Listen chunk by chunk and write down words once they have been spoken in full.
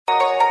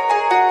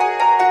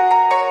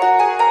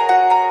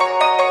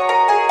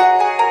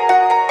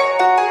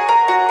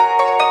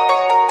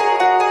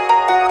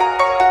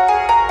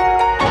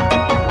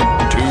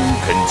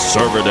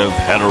conservative,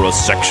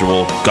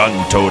 heterosexual,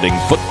 gun-toting,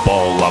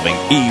 football-loving,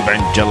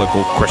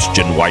 evangelical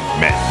Christian white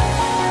men.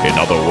 In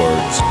other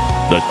words,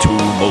 the two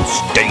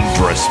most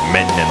dangerous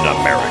men in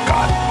America,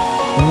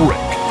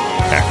 Rick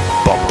and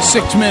Bubba.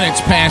 6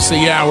 minutes past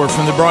the hour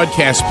from the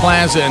Broadcast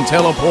Plaza and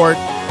Teleport.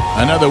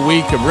 Another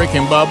week of Rick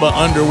and Bubba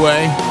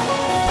underway.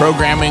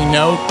 Programming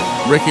note,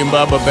 Rick and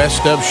Bubba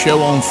Best Of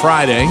show on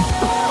Friday.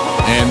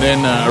 And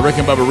then a Rick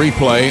and Bubba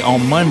replay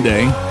on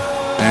Monday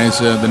as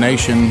the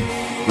nation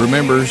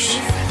remembers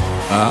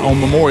on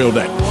Memorial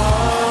Day.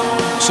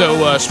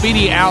 So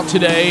Speedy out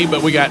today,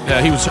 but we got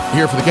he was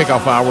here for the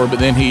kickoff hour, but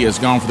then he is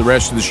gone for the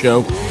rest of the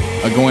show.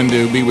 Going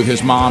to be with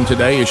his mom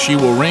today as she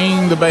will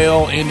ring the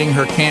bell ending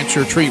her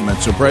cancer treatment.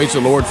 So praise the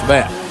Lord for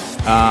that.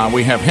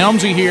 We have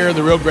Helmsy here,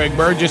 the real Greg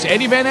Burgess.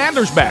 Eddie Van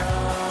Adler's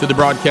back to the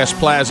Broadcast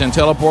Plaza and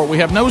Teleport. We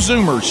have no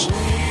Zoomers.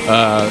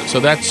 So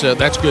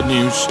that's good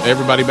news.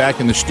 Everybody back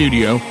in the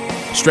studio.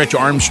 Stretch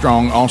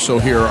Armstrong also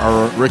here,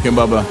 our Rick and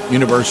Bubba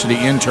University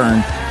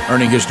intern,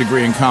 earning his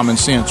degree in common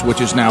sense, which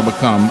has now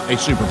become a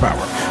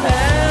superpower. And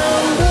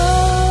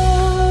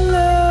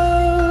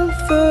all of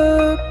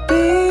the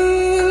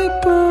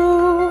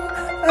people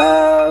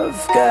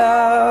I've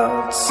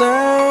got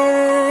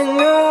sang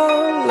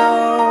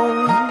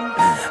along.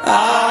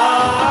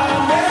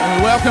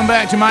 Welcome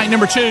back to Mike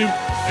number 2.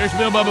 There's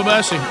Bill Bubba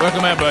Bussey.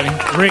 Welcome back, buddy.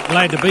 Rick,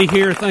 glad to be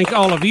here. Thank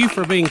all of you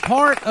for being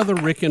part of the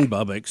Rick and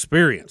Bubba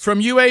experience.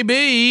 From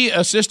UAB,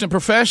 Assistant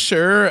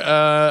Professor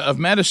of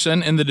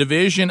Medicine in the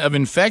Division of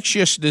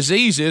Infectious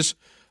Diseases,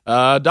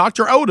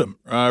 Dr. Odom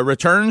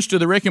returns to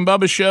the Rick and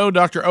Bubba show.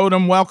 Dr.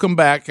 Odom, welcome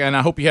back, and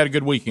I hope you had a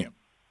good weekend.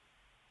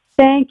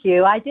 Thank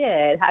you. I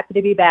did. Happy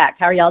to be back.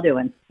 How are y'all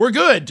doing? We're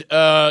good.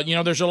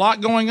 There's a lot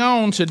going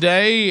on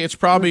today. It's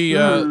probably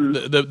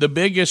the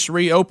biggest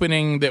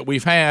reopening that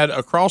we've had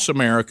across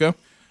America.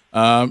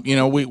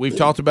 We've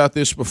talked about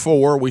this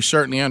before. We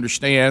certainly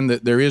understand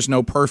that there is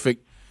no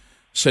perfect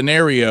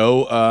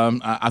scenario.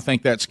 I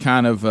think that's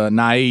kind of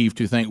naive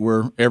to think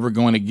we're ever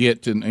going to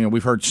get to.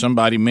 We've heard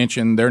somebody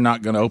mention they're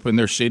not going to open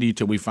their city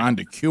till we find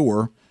a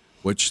cure,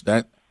 which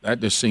that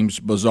just seems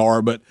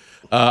bizarre. But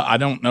I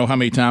don't know how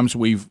many times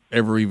we've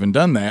ever even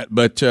done that.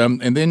 But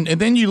and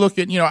then you look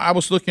at I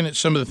was looking at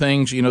some of the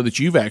things that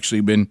you've actually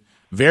been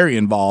very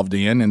involved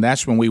in, and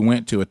that's when we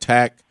went to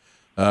attack.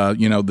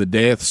 The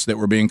deaths that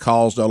were being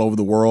caused all over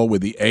the world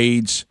with the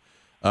AIDS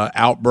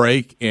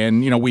outbreak,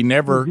 and we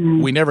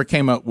never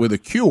came up with a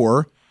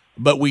cure,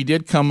 but we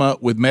did come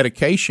up with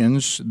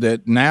medications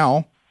that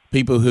now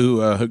people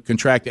who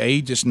contract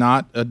AIDS, it's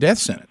not a death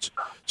sentence.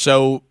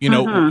 So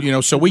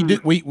so we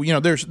did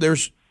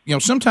there's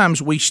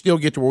sometimes we still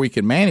get to where we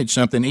can manage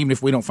something even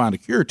if we don't find a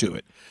cure to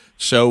it.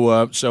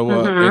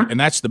 And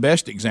that's the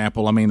best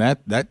example. I mean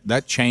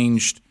that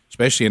changed,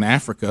 especially in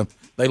Africa.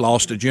 They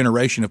lost a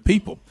generation of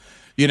people.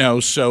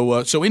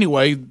 So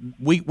anyway,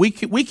 we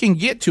can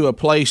get to a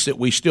place that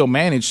we still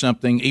manage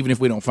something even if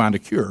we don't find a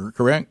cure,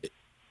 correct?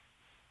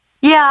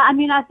 Yeah, I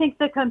mean, I think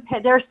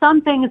there are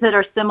some things that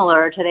are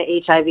similar to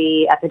the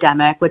HIV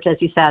epidemic, which,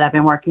 as you said, I've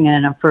been working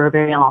in it for a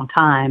very long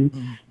time.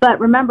 Mm-hmm. But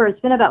remember,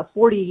 it's been about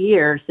 40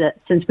 years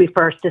since we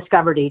first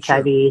discovered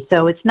HIV, sure.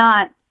 So it's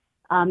not.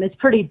 It's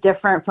pretty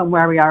different from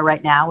where we are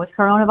right now with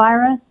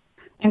coronavirus.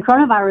 And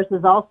coronavirus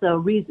is also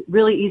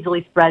really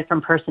easily spread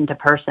from person to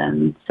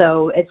person.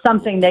 So it's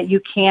something that you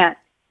can't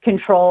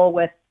control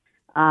with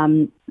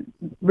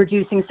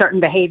reducing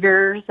certain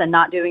behaviors and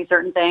not doing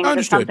certain things. Understood.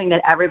 It's something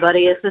that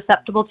everybody is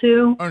susceptible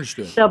to.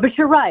 Understood. So, but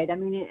you're right. I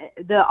mean,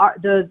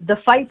 the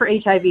fight for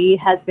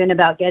HIV has been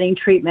about getting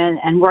treatment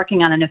and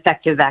working on an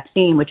effective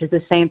vaccine, which is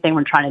the same thing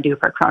we're trying to do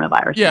for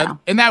coronavirus. Yeah, now.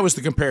 And that was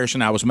the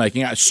comparison I was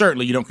making.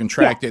 Certainly, you don't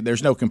contract it.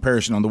 There's no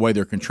comparison on the way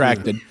they're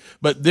contracted.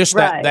 But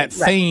that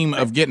theme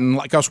of getting,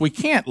 because we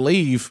can't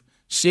leave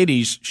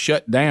cities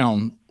shut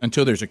down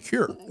until there's a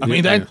cure. I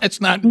mean, that's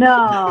not...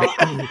 No,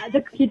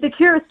 the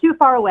cure is too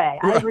far away.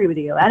 I agree with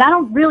you. And I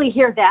don't really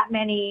hear that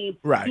many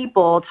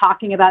people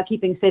talking about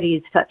keeping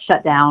cities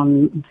shut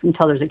down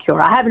until there's a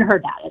cure. I haven't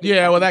heard that.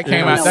 Yeah, well, that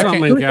came out...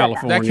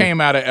 That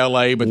came out of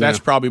L.A., but that's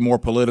probably more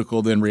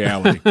political than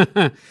reality.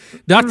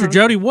 Dr.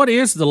 Jody, what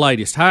is the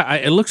latest?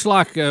 It looks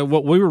like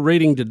what we were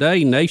reading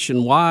today,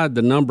 nationwide,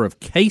 the number of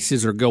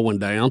cases are going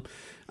down.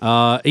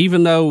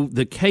 Even though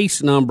the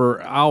case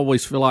number, I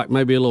always feel like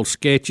maybe a little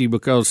sketchy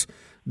because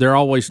they're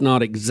always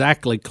not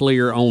exactly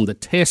clear on the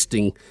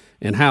testing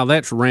and how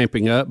that's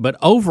ramping up. But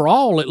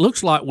overall, it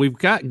looks like we've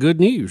got good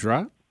news,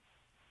 right?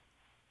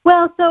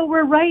 Well, so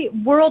we're right.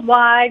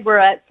 Worldwide, we're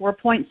at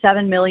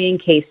 4.7 million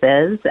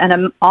cases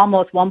and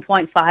almost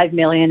 1.5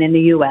 million in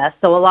the U.S.,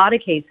 so a lot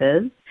of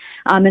cases,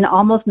 and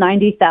almost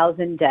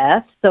 90,000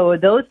 deaths. So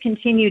those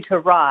continue to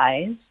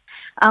rise.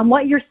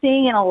 What you're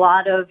seeing in a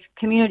lot of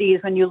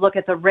communities when you look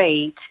at the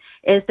rate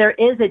is there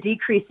is a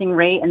decreasing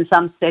rate in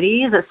some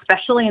cities,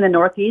 especially in the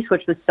Northeast,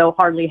 which was so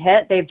hardly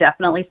hit. They've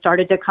definitely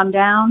started to come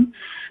down.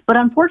 But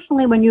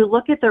unfortunately, when you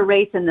look at the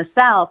rates in the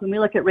South, when we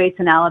look at rates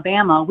in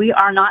Alabama, we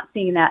are not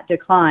seeing that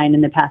decline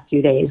in the past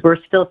few days.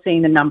 We're still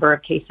seeing the number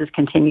of cases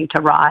continue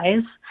to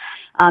rise.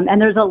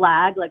 And there's a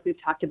lag, like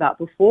we've talked about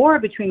before,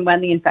 between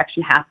when the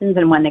infection happens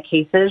and when the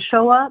cases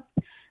show up.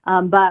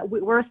 But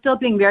we're still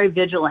being very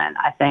vigilant,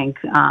 I think,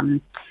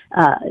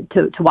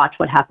 to watch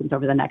what happens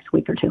over the next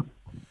week or two.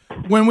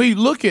 When we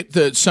look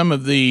at some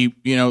of the,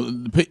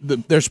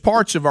 there's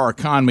parts of our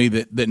economy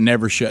that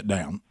never shut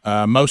down.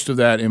 Most of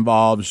that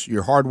involves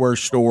your hardware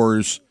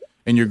stores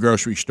and your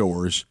grocery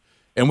stores.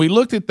 And we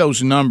looked at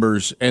those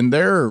numbers, and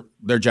they're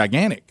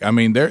gigantic. I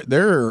mean,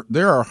 there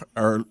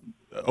are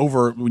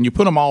over, when you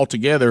put them all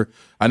together,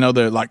 I know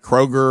they're like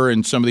Kroger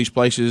and some of these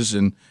places,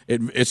 and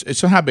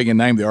it's how big a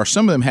name they are.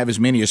 Some of them have as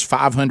many as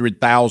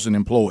 500,000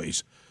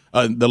 employees.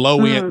 The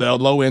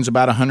low end's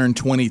about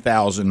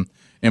 120,000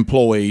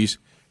 employees.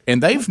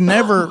 And they've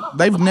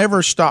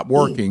never stopped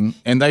working,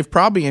 and they've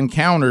probably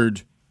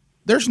encountered.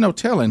 There's no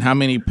telling how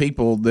many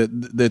people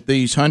that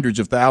these hundreds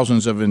of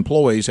thousands of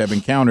employees have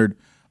encountered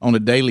on a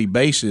daily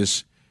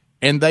basis,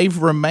 and they've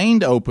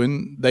remained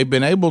open. They've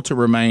been able to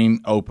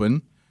remain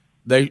open.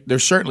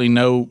 There's certainly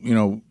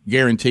no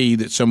guarantee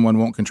that someone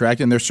won't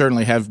contract, and there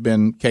certainly have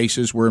been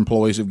cases where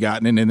employees have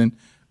gotten it, and then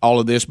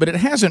all of this, but it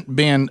hasn't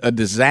been a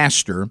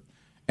disaster.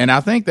 And I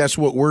think that's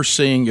what we're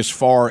seeing as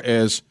far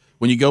as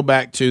when you go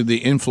back to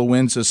the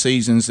influenza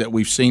seasons that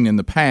we've seen in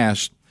the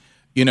past,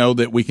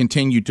 that we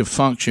continue to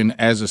function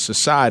as a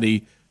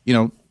society.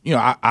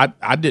 I've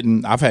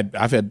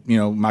had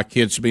my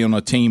kids be on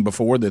a team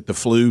before that the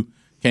flu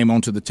came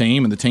onto the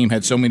team, and the team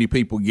had so many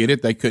people get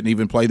it they couldn't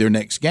even play their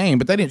next game.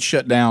 But they didn't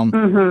shut down.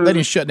 Mm-hmm. They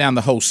didn't shut down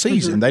the whole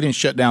season. Mm-hmm. They didn't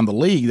shut down the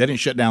league. They didn't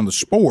shut down the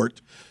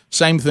sport.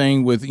 Same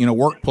thing with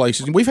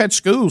workplaces. And we've had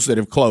schools that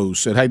have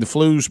closed. Said, hey, the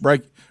flu's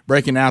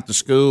breaking out the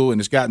school,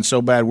 and it's gotten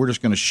so bad we're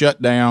just going to shut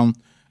down.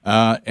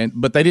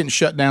 But they didn't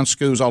shut down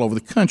schools all over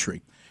the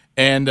country,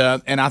 and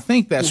I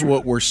think that's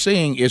what we're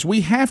seeing is we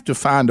have to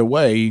find a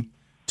way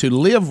to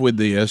live with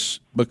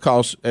this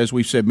because, as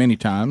we've said many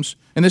times,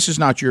 and this is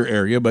not your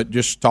area, but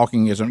just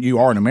talking as you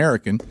are an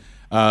American,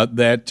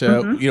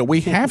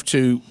 we have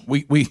to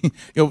we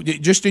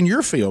just in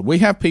your field we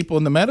have people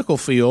in the medical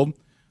field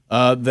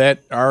that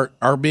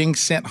are being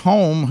sent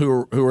home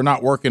who are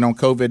not working on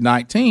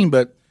COVID-19,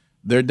 but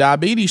their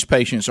diabetes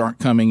patients aren't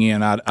coming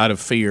in out of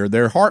fear.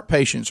 Their heart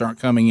patients aren't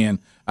coming in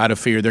out of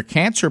fear. Their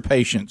cancer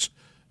patients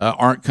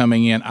aren't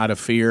coming in out of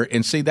fear.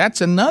 And see, that's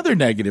another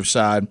negative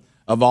side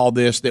of all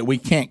this that we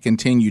can't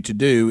continue to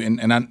do.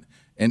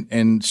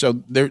 And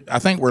so I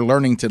think we're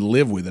learning to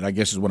live with it, I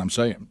guess is what I'm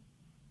saying.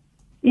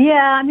 Yeah,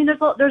 I mean,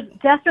 there's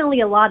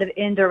definitely a lot of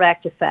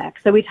indirect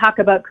effects. So we talk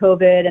about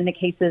COVID and the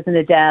cases and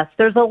the deaths.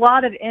 There's a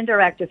lot of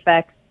indirect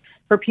effects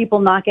for people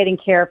not getting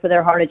care for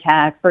their heart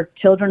attack, for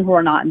children who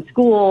are not in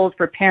schools,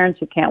 for parents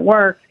who can't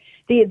work.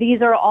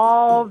 These are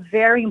all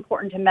very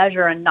important to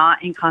measure and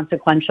not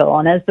inconsequential.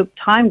 And as the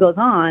time goes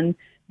on,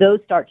 those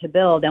start to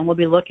build, and we'll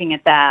be looking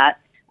at that,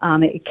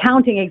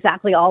 counting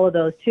exactly all of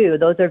those too.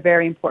 Those are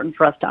very important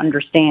for us to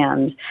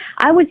understand.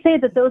 I would say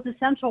that those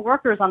essential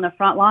workers on the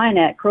front line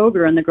at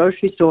Kroger and the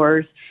grocery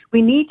stores,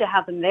 we need to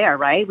have them there,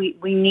 right?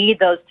 We need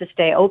those to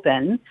stay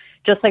open,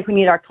 just like we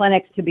need our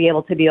clinics to be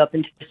able to be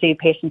open to receive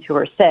patients who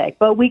are sick.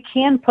 But we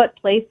can put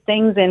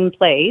things in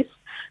place,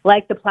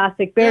 like the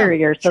plastic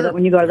barrier, so that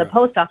when you go to the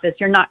post office,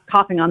 you're not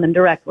coughing on them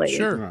directly.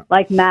 Sure.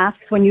 Like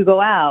masks when you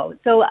go out.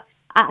 So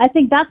I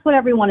think that's what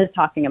everyone is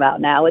talking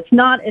about now. It's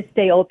not a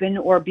stay open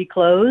or be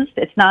closed.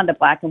 It's not a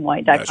black and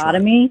white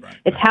dichotomy. Right.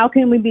 It's how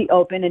can we be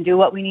open and do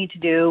what we need to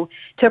do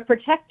to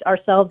protect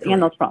ourselves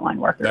and those frontline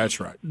workers. That's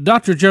right.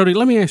 Dr. Jody,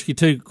 let me ask you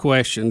two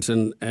questions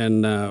and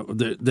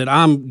that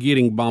I'm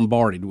getting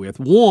bombarded with.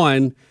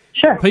 One,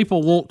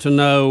 people want to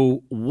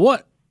know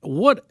what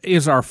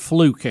is our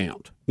flu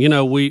count?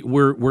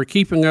 We're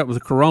keeping up with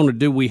the corona.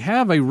 Do we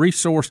have a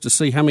resource to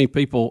see how many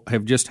people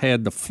have just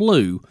had the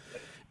flu?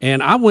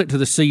 And I went to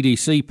the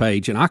CDC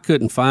page, and I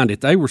couldn't find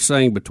it. They were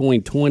saying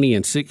between 20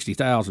 and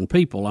 60,000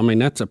 people. I mean,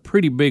 that's a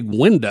pretty big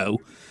window.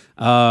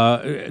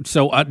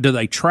 So do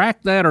they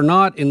track that or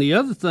not? And the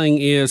other thing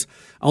is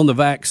on the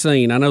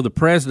vaccine. I know the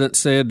president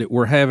said that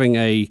we're having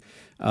an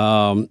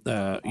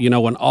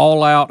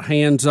all-out,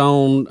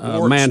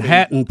 hands-on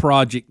Manhattan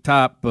Project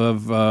type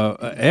of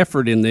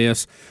effort in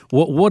this.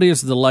 What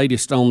is the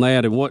latest on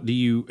that, and what do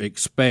you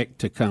expect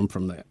to come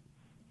from that?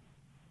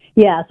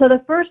 Yeah, so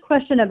the first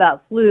question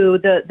about flu,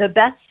 the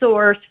best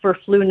source for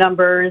flu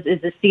numbers is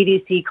the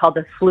CDC called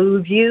the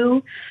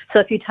FluView.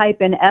 So if you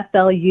type in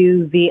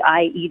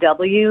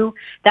FLUVIEW,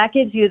 that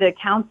gives you the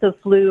counts of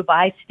flu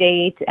by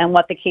state and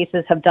what the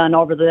cases have done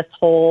over this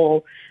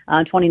whole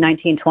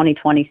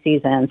 2019-2020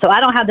 season. So I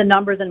don't have the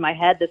numbers in my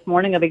head this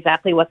morning of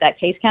exactly what that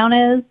case count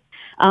is.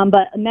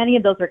 But many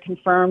of those are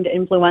confirmed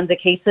influenza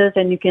cases,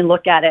 and you can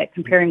look at it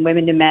comparing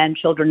women to men,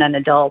 children, and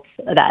adults.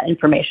 That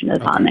information is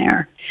on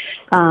there.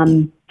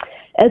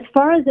 As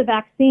far as the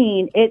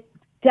vaccine, it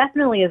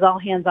definitely is all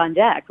hands on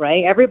deck,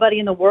 right? Everybody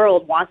in the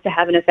world wants to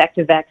have an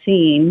effective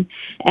vaccine,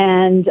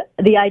 and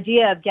the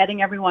idea of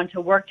getting everyone to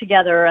work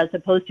together as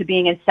opposed to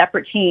being in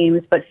separate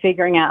teams, but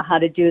figuring out how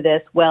to do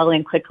this well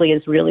and quickly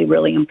is really,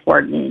 really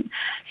important.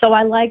 So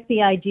I like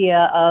the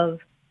idea of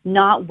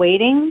not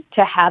waiting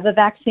to have a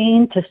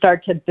vaccine to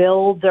start to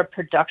build their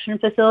production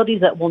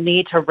facilities that will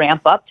need to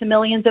ramp up to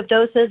millions of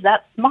doses,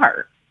 that's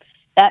smart.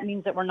 That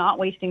means that we're not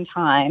wasting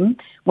time.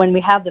 When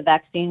we have the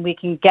vaccine, we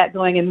can get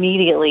going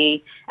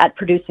immediately at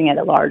producing it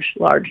at large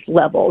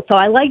levels. So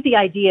I like the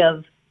idea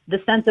of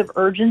the sense of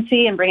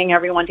urgency and bringing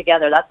everyone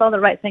together. That's all the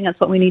right thing. That's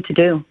what we need to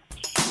do.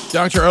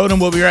 Dr. Odom,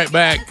 we'll be right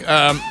back.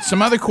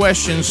 Some other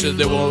questions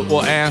that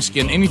we'll ask,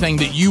 and anything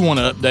that you want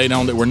to update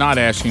on that we're not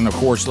asking, of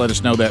course, let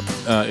us know that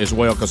as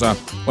well, because I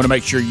want to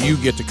make sure you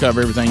get to cover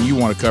everything you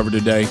want to cover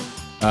today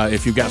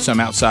if you've got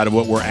something outside of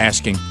what we're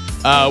asking.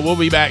 We'll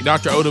be back.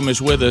 Dr. Odom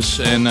is with us,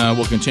 and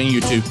we'll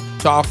continue to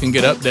talk and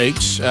get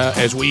updates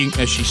as we,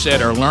 as she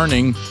said, are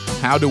learning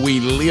how do we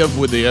live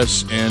with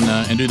this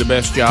and do the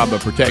best job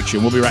of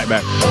protection. We'll be right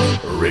back.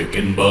 Rick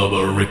and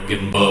Bubba, Rick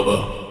and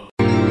Bubba.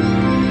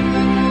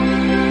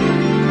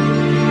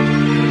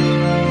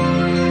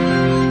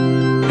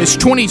 It's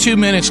 22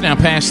 minutes now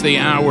past the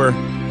hour,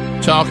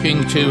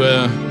 talking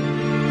to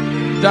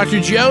Dr.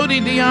 Jody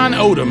Dion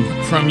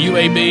Odom from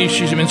UAB.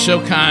 She's been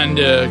so kind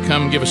to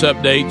come give us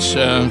updates.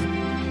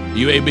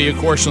 UAB, of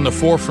course, on the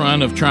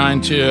forefront of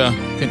trying to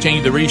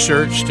continue the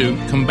research to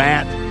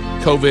combat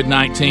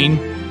COVID-19,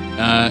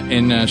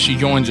 and she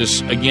joins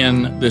us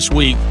again this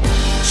week.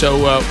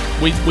 So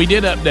we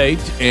did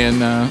update, and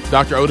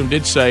Dr. Odom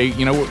did say,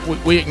 you know,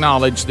 we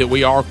acknowledge that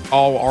we all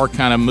are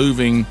kind of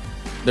moving.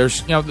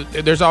 There's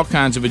all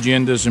kinds of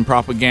agendas and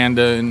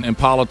propaganda and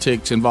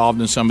politics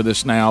involved in some of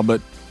this now, but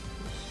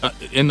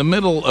in the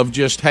middle of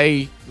just,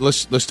 hey,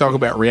 let's talk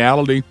about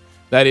reality.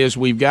 That is,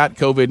 we've got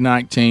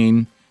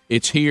COVID-19.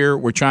 It's here.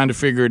 We're trying to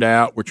figure it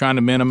out. We're trying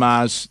to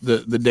minimize the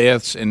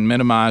deaths and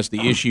minimize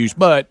the issues,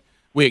 but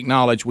we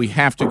acknowledge we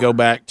have to go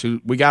back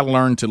to, we got to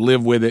learn to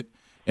live with it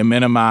and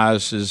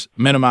minimize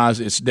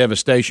its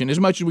devastation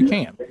as much as we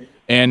can.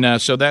 And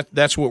so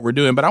that's what we're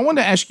doing. But I want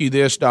to ask you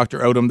this, Dr.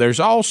 Odom. There's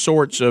all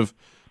sorts of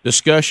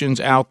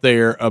discussions out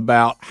there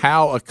about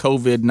how a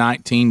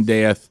COVID-19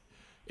 death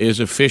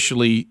is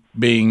officially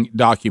being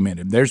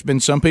documented. There's been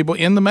some people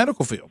in the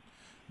medical field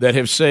that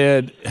have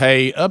said,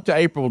 hey, up to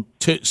April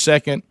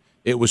 2nd,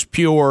 it was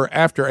pure.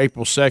 After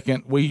April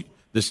 2nd,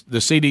 the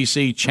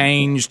CDC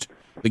changed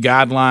the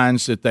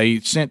guidelines that they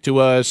sent to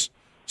us.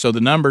 So the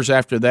numbers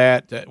after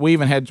that, we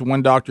even had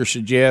one doctor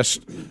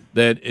suggest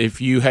that if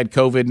you had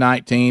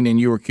COVID-19 and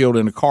you were killed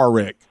in a car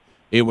wreck,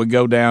 it would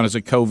go down as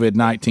a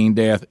COVID-19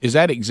 death. Is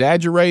that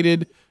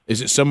exaggerated?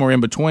 Is it somewhere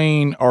in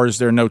between, or is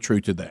there no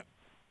truth to that?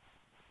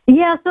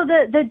 Yeah, so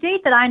the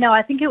date that I know,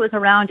 I think it was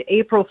around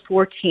April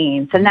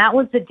 14th, and that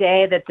was the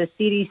day that the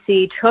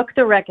CDC took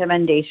the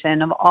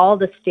recommendation of all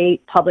the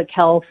state public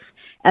health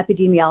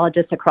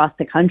epidemiologists across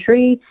the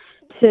country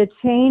to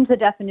change the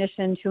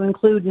definition to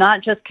include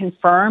not just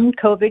confirmed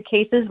COVID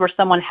cases where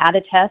someone had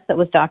a test that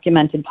was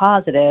documented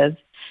positive,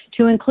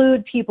 to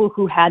include people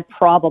who had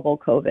probable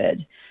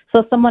COVID.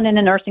 So someone in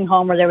a nursing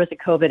home where there was a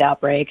COVID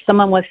outbreak,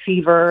 someone with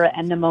fever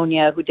and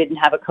pneumonia who didn't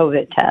have a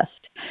COVID test.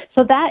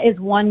 So that is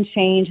one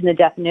change in the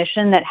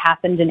definition that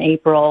happened in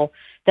April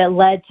that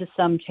led to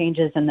some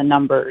changes in the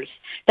numbers.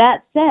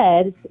 That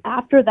said,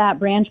 after that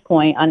branch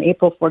point on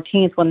April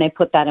 14th, when they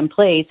put that in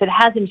place, it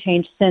hasn't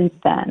changed since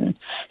then.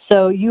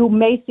 So you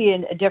may see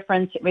a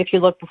difference if you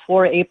look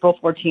before April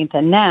 14th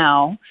and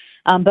now,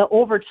 but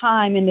over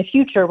time in the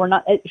future,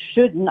 it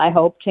shouldn't, I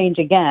hope, change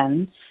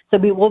again. So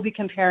we will be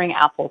comparing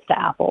apples to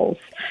apples.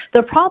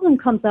 The problem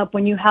comes up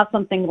when you have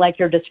something like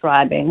you're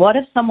describing. What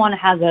if someone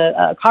has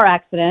a car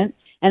accident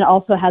and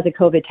also has a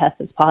COVID test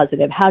that's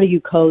positive? How do you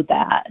code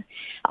that?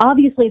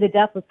 Obviously, the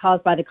death was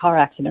caused by the car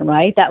accident,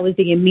 right? That was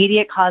the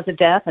immediate cause of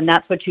death, and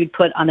that's what you'd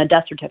put on a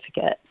death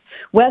certificate.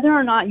 Whether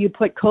or not you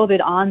put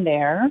COVID on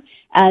there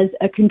as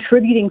a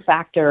contributing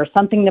factor,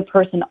 something the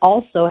person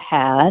also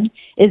had,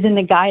 is in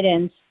the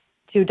guidance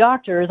to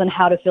doctors on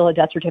how to fill a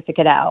death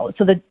certificate out.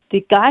 So the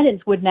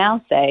guidance would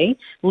now say,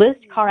 list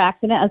car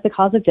accident as the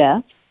cause of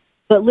death,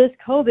 but list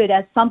COVID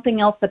as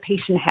something else the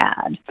patient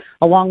had,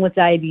 along with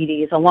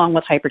diabetes, along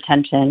with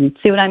hypertension.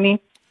 See what I mean?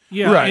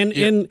 Yeah, right.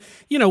 And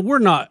you know, we're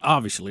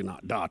obviously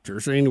not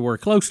doctors or anywhere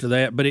close to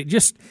that, but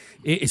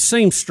it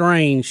seems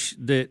strange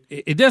that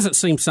it doesn't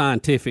seem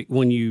scientific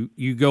when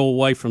you go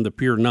away from the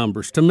pure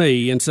numbers to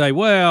me and say,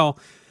 well,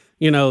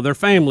 you know, their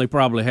family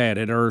probably had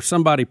it, or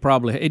somebody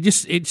probably.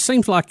 It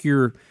seems like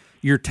you're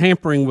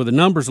tampering with the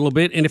numbers a little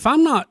bit. And if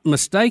I'm not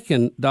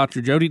mistaken,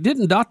 Dr. Jody,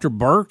 didn't Dr.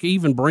 Burke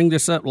even bring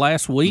this up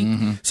last week?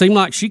 Mm-hmm. Seemed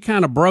like she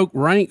kind of broke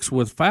ranks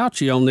with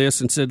Fauci on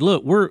this and said,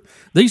 "Look,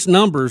 these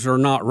numbers are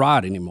not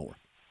right anymore."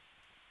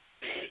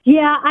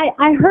 Yeah,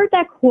 I heard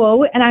that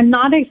quote, and I'm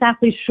not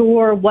exactly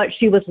sure what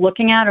she was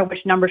looking at or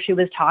which number she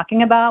was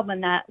talking about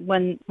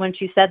when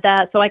she said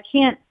that. So I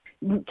can't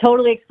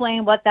totally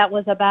explain what that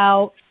was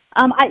about.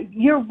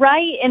 You're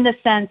right in the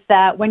sense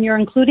that when you're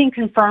including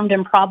confirmed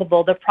and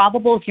probable, the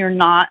probables you're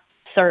not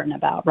certain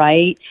about,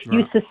 right?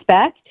 You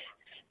suspect,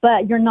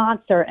 but you're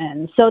not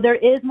certain. So there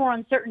is more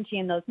uncertainty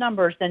in those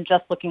numbers than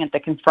just looking at the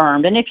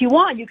confirmed. And if you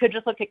want, you could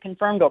just look at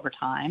confirmed over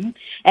time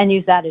and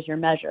use that as your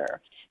measure.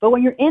 But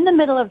when you're in the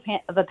middle of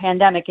a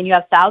pandemic and you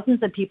have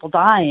thousands of people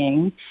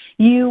dying,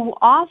 you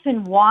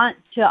often want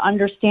to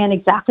understand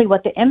exactly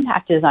what the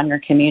impact is on your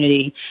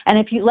community. And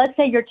if you, let's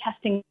say you're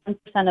testing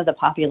 1% of the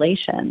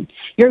population,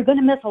 you're going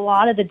to miss a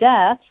lot of the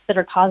deaths that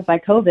are caused by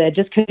COVID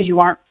just because you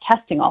aren't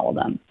testing all of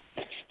them.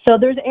 So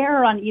there's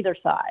error on either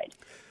side.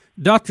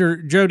 Dr.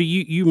 Jody,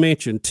 you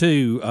mentioned,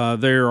 too,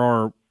 there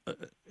are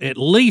at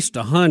least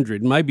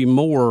 100, maybe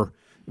more,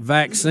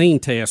 vaccine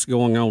tests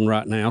going on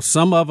right now,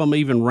 some of them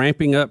even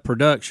ramping up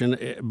production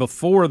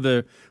before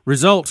the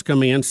results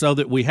come in so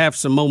that we have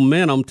some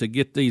momentum to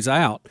get these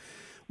out.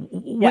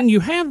 When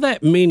you have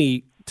that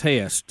many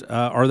tests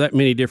or that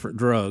many different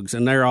drugs,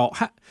 and they're all,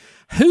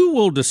 who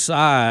will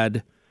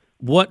decide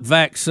what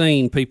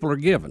vaccine people are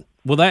given?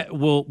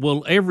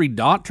 Will every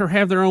doctor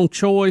have their own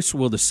choice?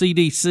 Will the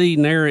CDC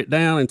narrow it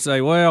down and say,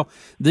 well,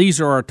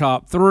 these are our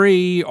top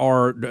three,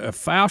 or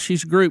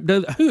Fauci's group?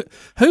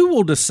 Who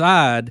will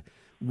decide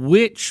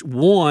which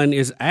one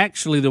is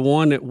actually the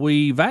one that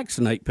we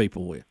vaccinate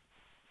people with?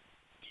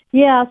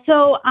 Yeah,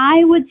 so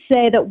I would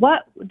say that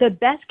what the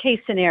best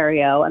case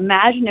scenario,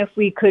 imagine if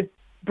we could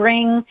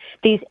bring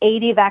these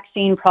 80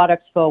 vaccine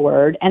products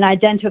forward and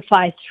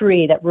identify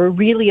 3 that were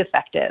really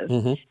effective,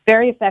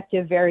 very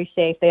effective, very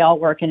safe. They all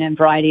work in a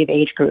variety of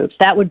age groups.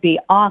 That would be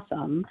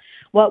awesome.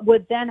 What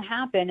would then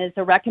happen is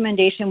the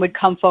recommendation would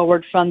come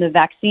forward from the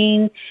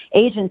vaccine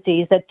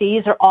agencies that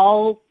these are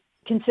all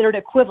considered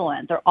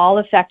equivalent. They're all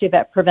effective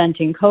at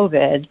preventing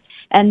COVID.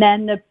 And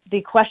then the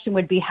question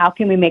would be, how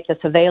can we make this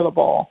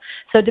available?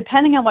 So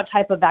depending on what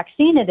type of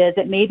vaccine it is,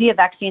 it may be a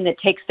vaccine that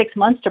takes 6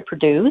 months to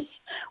produce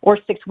or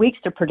 6 weeks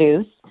to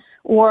produce,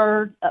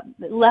 or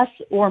less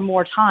or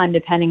more time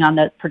depending on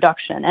the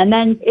production. And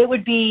then it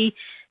would be,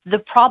 the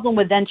problem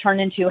would then turn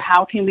into,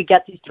 how can we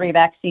get these 3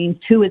 vaccines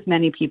to as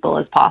many people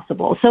as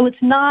possible? So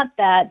it's not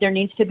that there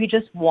needs to be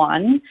just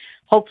one.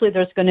 Hopefully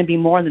there's going to be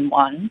more than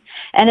one.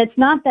 And it's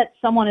not that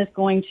someone is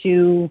going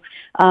to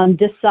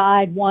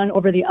decide one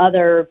over the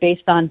other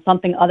based on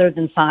something other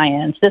than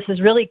science. This is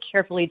really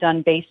carefully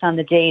done based on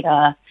the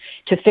data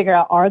to figure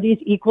out, are these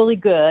equally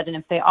good? And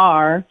if they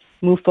are,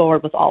 move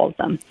forward with all of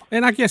them.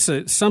 And I guess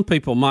some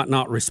people might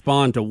not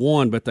respond to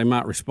one, but they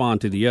might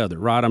respond to the other,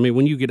 right? I mean,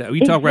 when you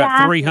talk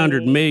about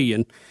 300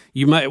 million,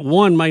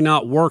 one may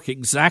not work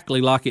exactly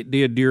like it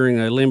did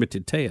during a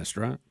limited test,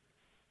 right?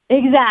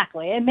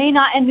 Exactly. It may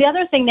not. And the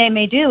other thing they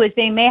may do is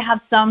they may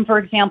have some, for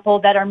example,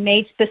 that are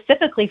made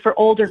specifically for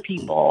older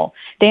people.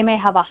 They may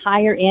have a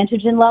higher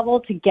antigen level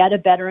to get a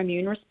better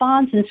immune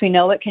response, since we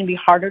know it can be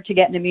harder to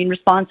get an immune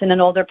response in an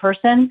older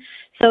person.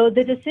 So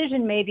the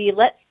decision may be,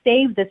 let's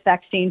save this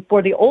vaccine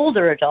for the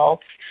older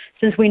adults,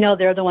 since we know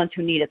they're the ones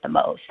who need it the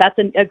most. That's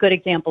a good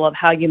example of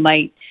how you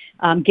might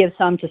give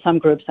some to some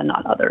groups and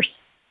not others.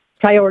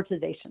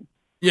 Prioritization.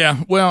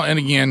 Yeah, well, and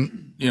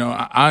again,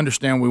 I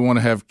understand we want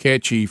to have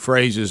catchy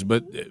phrases,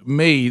 but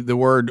the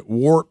word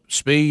warp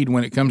speed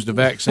when it comes to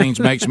vaccines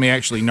makes me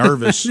actually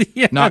nervous,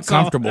 not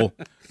comfortable,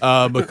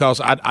 because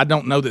I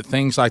don't know that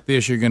things like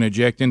this you're going to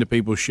inject into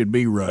people should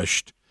be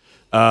rushed.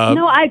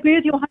 No, I agree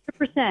with you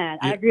 100%.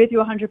 I agree with you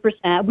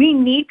 100%. We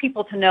need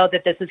people to know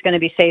that this is going to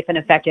be safe and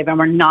effective,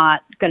 and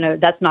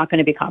that's not going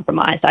to be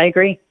compromised. I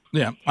agree.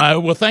 Yeah.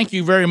 Well, thank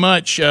you very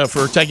much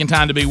for taking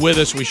time to be with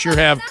us. We sure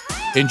have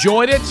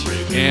enjoyed it,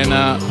 and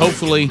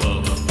hopefully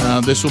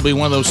this will be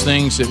one of those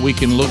things that we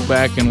can look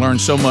back and learn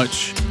so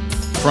much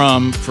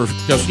from,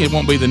 because it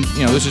won't be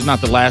this is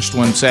not the last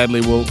one, sadly,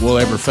 we'll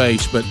ever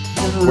face, but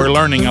we're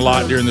learning a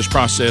lot during this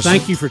process.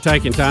 Thank you for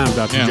taking time,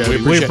 Dr.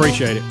 Jody. We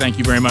appreciate it. Thank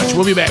you very much.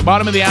 We'll be back.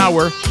 Bottom of the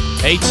hour,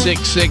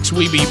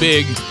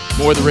 866-WE-BE-BIG.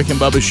 More of the Rick and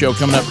Bubba Show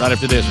coming up right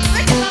after this.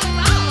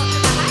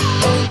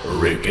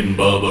 Rick and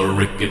Bubba,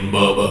 Rick and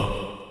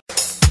Bubba.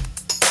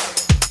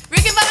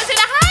 Rick and Bubba's in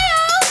Ohio!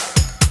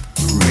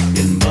 Rick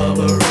and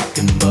Bubba, Rick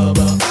and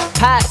Bubba.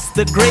 Pass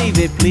the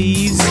gravy,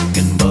 please. Rick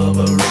and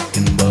Bubba, Rick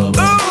and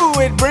Bubba. Ooh,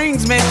 it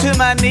brings me to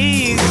my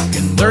knees.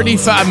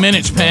 35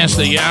 minutes past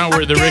the hour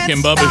of the Rick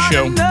and Bubba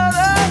Show.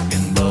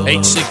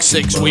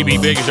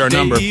 866-WE-BE-BIG is our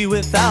number.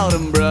 Without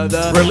 'em,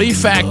 brother. Relief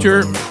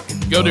Factor.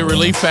 Go to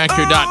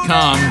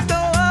ReliefFactor.com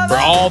for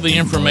all the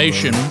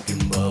information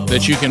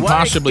that you can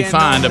possibly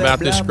find about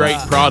this great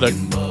product.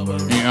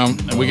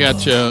 We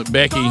got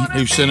Becky,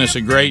 who sent us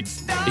a great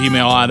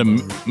email out of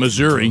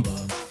Missouri.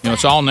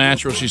 It's all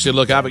natural. She said,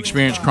 look, I've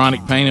experienced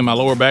chronic pain in my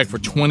lower back for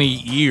 20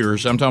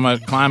 years. I'm talking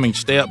about climbing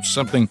steps.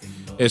 Something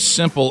as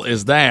simple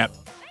as that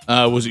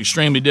was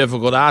extremely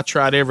difficult. I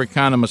tried every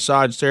kind of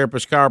massage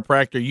therapist,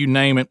 chiropractor, you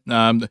name it.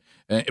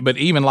 But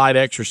even light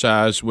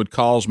exercise would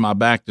cause my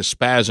back to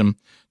spasm.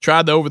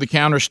 Tried the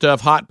over-the-counter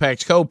stuff, hot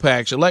packs, cold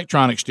packs,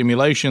 electronic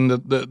stimulation.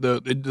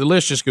 The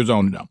list just goes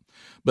on and on.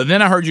 But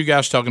then I heard you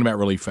guys talking about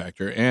Relief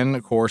Factor, and,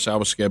 of course, I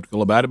was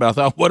skeptical about it, but I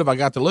thought, what have I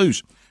got to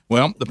lose?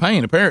 Well, the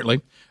pain,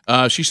 apparently.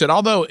 She said,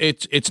 although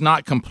it's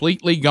not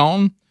completely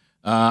gone,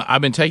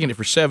 I've been taking it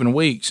for 7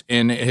 weeks,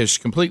 and it has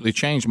completely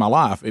changed my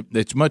life.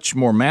 It's much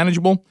more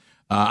manageable.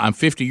 I'm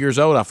 50 years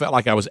old. I felt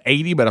like I was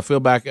 80, but I feel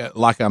back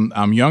like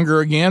I'm younger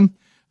again.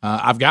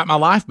 I've got my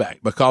life back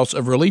because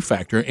of Relief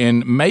Factor.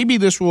 And maybe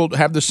this will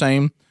have the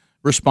same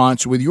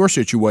response with your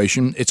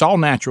situation. It's all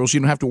natural, so you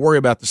don't have to worry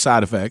about the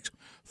side effects.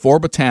 4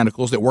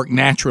 botanicals that work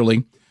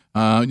naturally,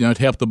 to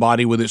help the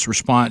body with its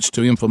response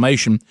to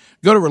inflammation.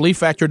 Go to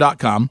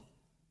ReliefFactor.com,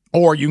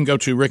 or you can go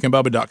to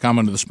rickandbubba.com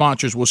under the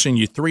sponsors. We'll send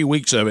you 3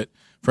 weeks of it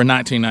for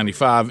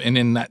 $19.95, and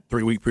in that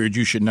 3-week period,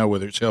 you should know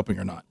whether it's helping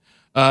or not.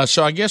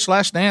 So I guess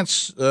Last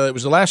Dance, it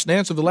was the last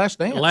dance of the Last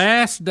Dance.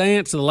 Last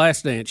Dance of the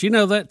Last Dance. You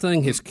know, that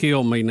thing has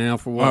killed me now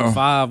for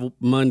 5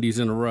 Mondays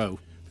in a row.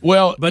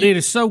 Well, but it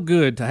is so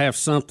good to have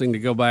something to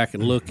go back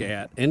and look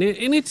at, and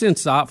it's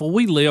insightful.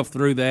 We lived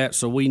through that,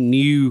 so we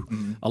knew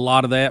a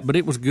lot of that. But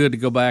it was good to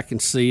go back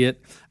and see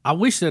it. I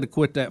wish they'd have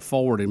quit that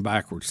forward and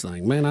backwards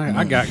thing. Man,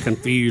 I got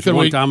confused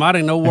one time. I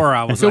didn't know where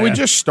I was. So at. we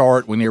just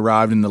start when he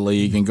arrived in the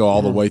league and go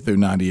all the way through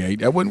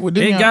 '98.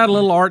 It got a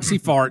little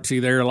artsy fartsy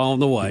there along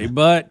the way,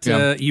 but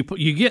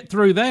you get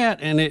through that,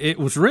 and it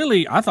was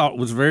really, I thought it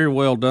was very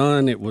well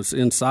done. It was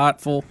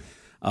insightful.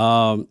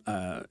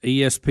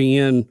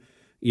 ESPN.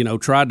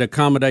 Tried to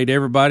accommodate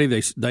everybody.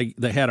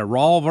 They had a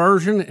raw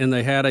version and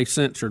they had a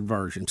censored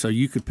version, so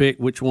you could pick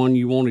which one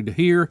you wanted to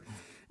hear.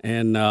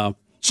 And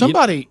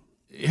somebody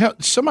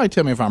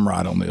tell me if I'm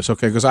right on this,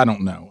 okay? Because I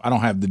don't know. I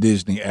don't have the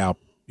Disney app,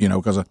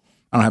 because I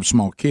don't have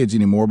small kids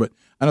anymore. But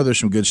I know there's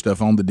some good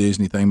stuff on the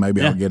Disney thing.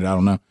 Maybe I'll get it. I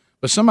don't know.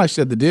 But somebody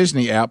said the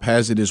Disney app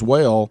has it as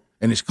well,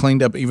 and it's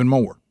cleaned up even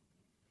more.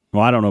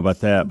 Well, I don't know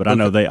about that, but I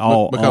know they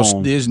all because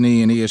own.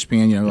 Disney and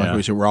ESPN, like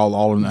we said, we're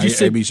all in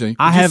ABC.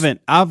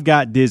 I've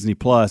got Disney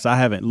Plus. I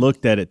haven't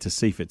looked at it to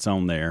see if it's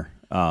on there.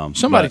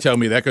 Somebody told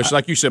me that because,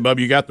 like you said, Bub,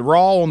 you got the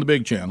Raw on the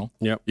big channel.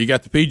 Yep. You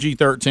got the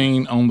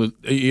PG-13 on the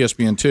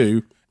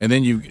ESPN2, and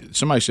then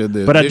somebody said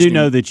that. But Disney, I do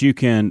know that you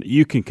can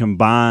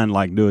combine,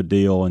 like do a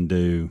deal and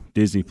do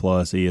Disney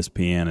Plus,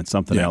 ESPN, and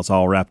something else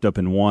all wrapped up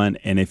in one.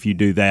 And if you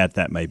do that,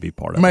 that may be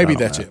part of it. Maybe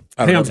that's it.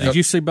 Helms, did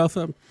you see both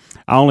of them?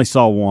 I only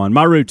saw one.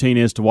 My routine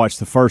is to watch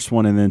the first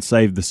one and then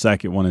save the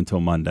second one until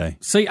Monday.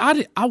 See,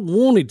 I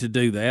wanted to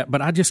do that,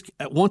 but I just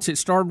once it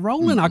started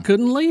rolling, I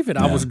couldn't leave it.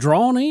 I was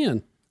drawn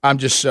in. I'm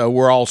just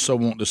we're all so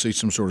wanting to see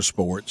some sort of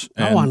sports.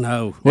 And, I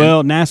know.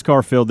 Well,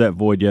 NASCAR filled that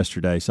void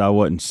yesterday, so I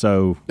wasn't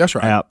so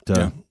apt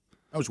to.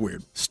 That was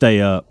weird.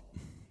 Stay up.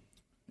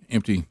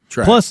 Empty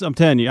track. Plus, I'm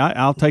telling you,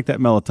 I'll take that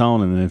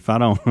melatonin, and if I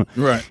don't,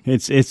 right,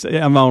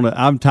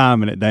 I'm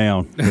timing it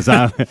down because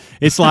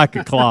it's like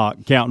a clock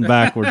counting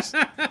backwards.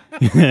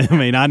 I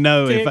mean, I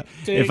know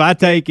if I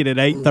take it at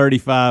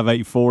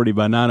 8:35, 8:40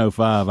 by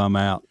 9:05, I'm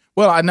out.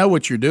 Well, I know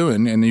what you're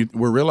doing, and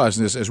we're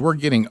realizing this as we're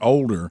getting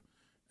older.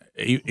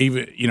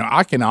 Even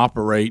I can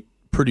operate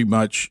pretty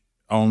much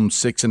on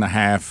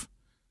 6.5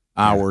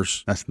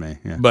 hours. That's me.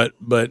 Yeah. But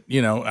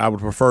I would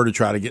prefer to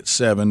try to get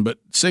 7, but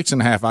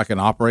 6.5 I can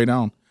operate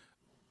on.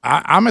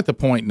 I'm at the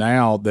point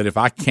now that if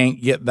I can't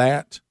get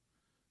that,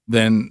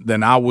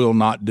 then I will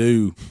not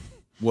do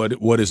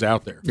what is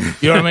out there.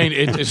 You know what I mean?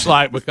 It's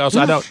like because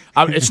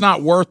it's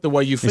not worth the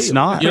way you feel. It's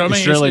not. You know what I mean?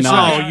 It's really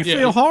not. No, you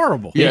feel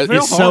horrible. Yeah,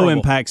 it so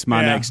impacts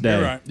my next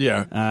day. Right.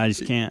 Yeah, I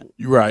just can't.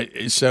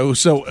 Right. So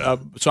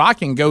I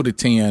can go to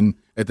 10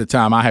 at the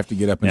time I have to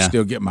get up and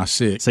still get my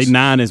 6. See,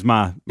 9 is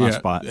my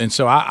spot, and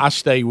so I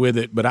stay with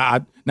it. But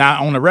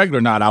now on a regular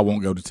night I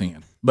won't go to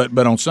 10. But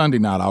on Sunday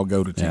night I'll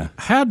go to 10. Yeah.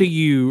 How do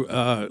you,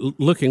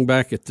 looking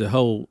back at the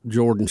whole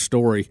Jordan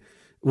story,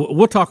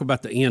 we'll talk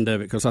about the end of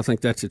it because I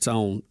think that's its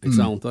own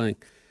thing.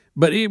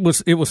 But it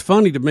was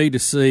funny to me to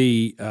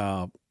see.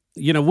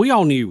 We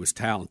all knew he was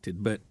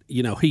talented, but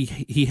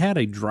he had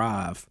a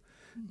drive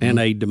and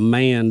a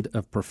demand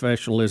of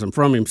professionalism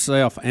from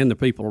himself and the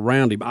people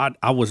around him.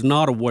 I was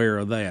not aware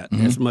of that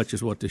as much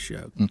as what this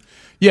showed.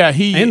 Yeah,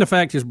 and the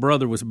fact his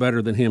brother was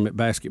better than him at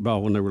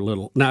basketball when they were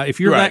little. Now, if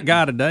you're that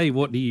guy today,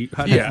 what do you?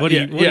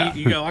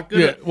 You go. I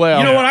could. Well,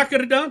 you know what I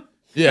could have done.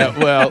 Yeah,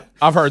 well,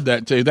 I've heard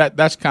that too.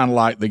 That's kind of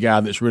like the guy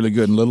that's really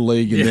good in little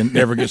league and then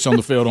never gets on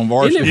the field on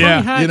varsity. Isn't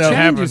it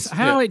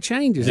funny it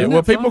changes? Yeah,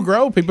 well, people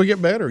grow, people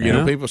get better.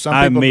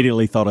 I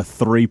immediately thought of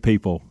 3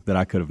 people that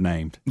I could have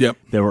named. Yep,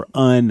 they were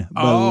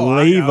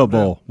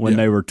unbelievable when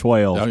they were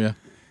 12. Oh yeah,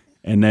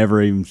 and never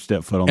even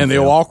stepped foot on the field. And the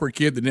old awkward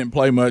kid that didn't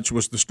play much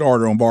was the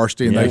starter on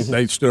varsity, and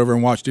they stood over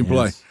and watched him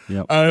play.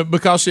 Yep.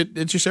 Because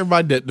it's just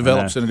everybody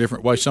develops in a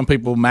different way. Some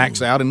people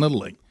max out in little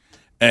league.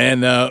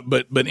 And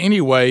but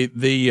anyway,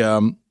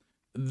 the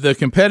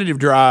competitive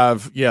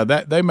drive,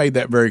 that they made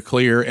that very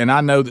clear. And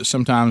I know that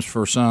sometimes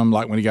for some,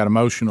 like when he got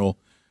emotional,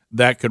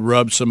 that could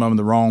rub some of them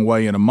the wrong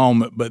way in a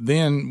moment. But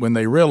then when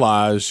they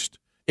realized,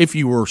 if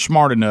you were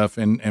smart enough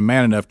and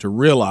man enough to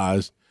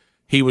realize,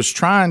 he was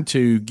trying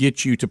to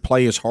get you to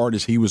play as hard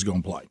as he was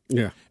going to play.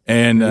 Yeah,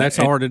 and that's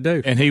hard to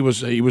do. And he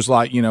was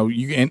like,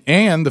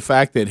 and the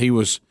fact that he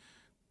was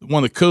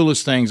one of the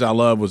coolest things I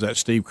love was that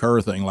Steve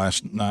Kerr thing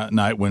last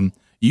night when.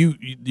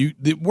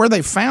 Where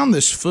they found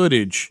this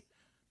footage,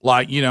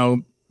 like,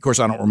 of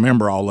course I don't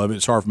remember all of it.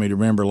 It's hard for me to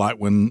remember, like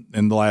when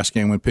in the last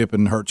game when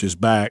Pippen hurts his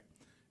back,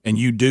 and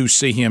you do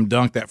see him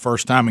dunk that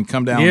first time and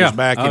come down on his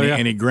back,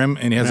 and he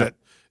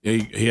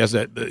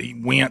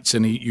wince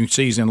and you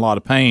see he's in a lot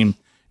of pain,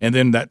 And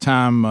then that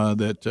time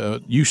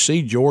that you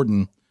see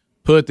Jordan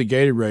put the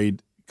Gatorade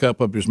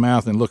cup up his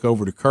mouth and look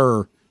over to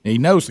Kerr, and he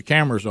knows the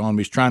camera's on him.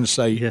 He's trying to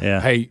say,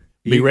 "Hey,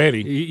 be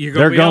ready."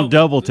 They're going to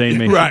double team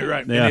me. Right. Yeah.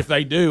 And if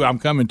they do, I'm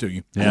coming to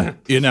you. Yeah.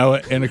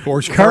 And of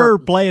course, Kerr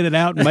playing it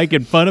out and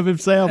making fun of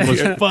himself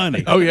was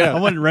funny. Oh, yeah. I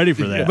wasn't ready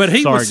for that. But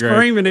he Sorry, was Greg.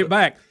 screaming it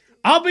back.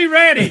 I'll be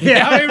ready.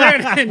 I'll be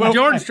ready. And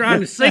Jordan's trying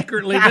to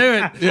secretly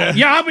do it.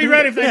 Yeah, I'll be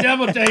ready if they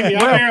double team me.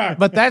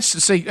 But that's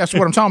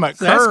what I'm talking about.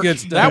 That's Kerr, good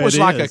stuff. that was It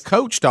like is. a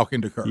coach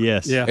talking to Kerr.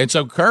 Yes. Yeah. And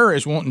so Kerr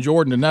is wanting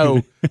Jordan to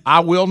know, I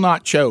will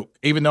not choke,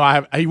 even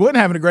though he wasn't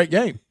having a great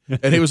game.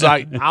 And he was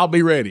like, I'll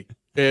be ready.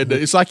 And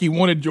it's like he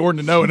wanted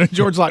Jordan to know. And then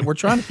Jordan's like, we're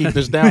trying to keep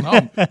this down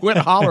home. Quit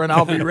hollering,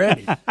 I'll be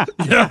ready.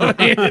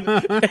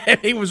 And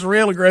he was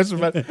real aggressive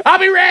about it. I'll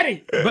be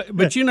ready.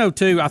 But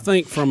too, I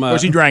think from Of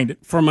course, he drained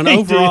it. From an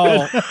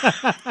overall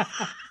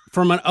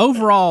from an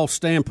overall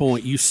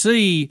standpoint, you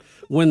see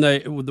when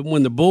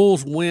the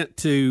Bulls went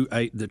to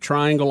the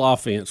triangle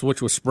offense,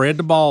 which was spread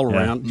the ball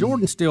around,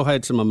 Jordan still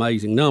had some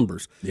amazing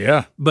numbers.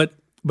 Yeah. But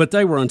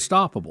they were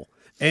unstoppable.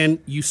 And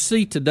you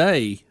see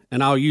today,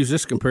 and I'll use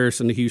this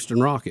comparison to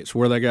Houston Rockets,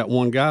 where they got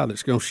one guy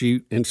that's going to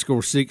shoot and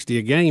score 60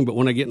 a game, but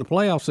when they get in the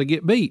playoffs, they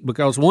get beat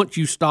because once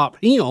you stop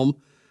him,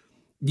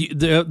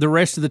 the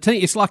rest of the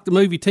team, it's like the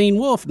movie Teen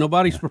Wolf.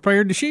 Nobody's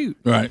prepared to shoot.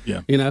 Right,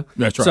 yeah.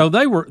 That's right. So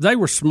they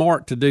were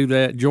smart to do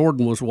that.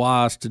 Jordan was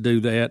wise to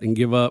do that and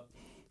give up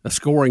a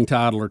scoring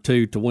title or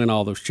two to win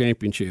all those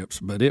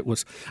championships. But it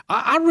was,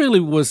 I really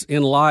was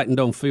enlightened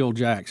on Phil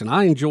Jackson.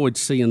 I enjoyed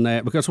seeing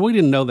that because we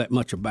didn't know that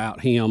much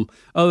about him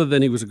other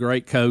than he was a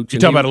great coach. You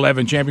talking about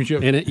 11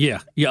 championships? And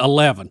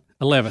 11.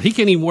 He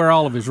can't even wear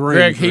all of his rings.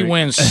 Greg, he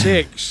wins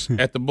 6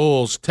 at the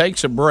Bulls,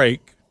 takes a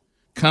break,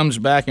 comes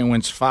back and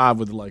wins 5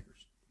 with the Lakers.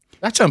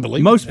 That's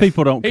unbelievable. Most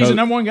people don't He's coach. the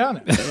number one guy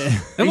now.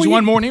 He's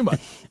won more than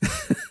anybody.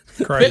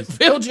 Crazy.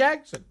 Phil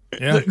Jackson,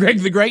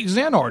 the great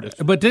Zen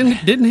artist. But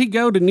didn't he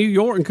go to New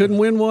York and couldn't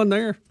win one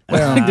there?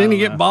 Didn't he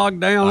get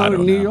bogged down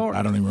in New York?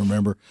 I don't even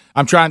remember.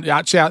 I'm trying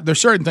to there's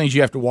certain things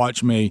you have to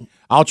watch me.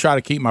 I'll try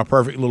to keep my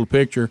perfect little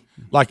picture.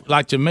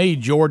 Like to me,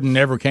 Jordan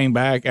never came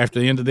back after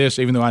the end of this,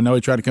 even though I know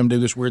he tried to come do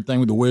this weird thing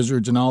with the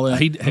Wizards and all that.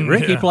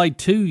 Ricky played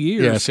 2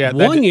 years. Yeah, see,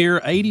 one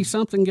year,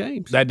 80-something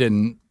games. That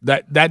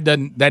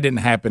didn't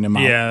happen in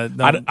my. Yeah,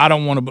 I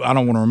don't want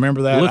to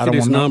remember that. Look I don't at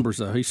his wanna know. numbers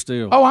though. He's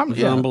still. Oh,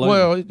 he's unbelievable.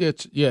 Well,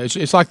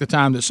 it's like the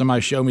time that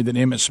somebody showed me that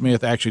Emmitt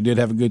Smith actually did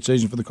have a good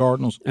season for the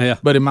Cardinals. Yeah,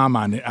 but in my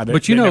mind, that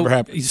never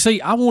happened. You see,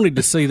 I wanted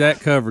to see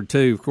that covered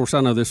too. Of course, I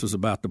know this was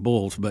about the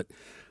Bulls, but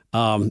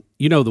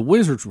the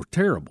Wizards were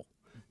terrible.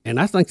 And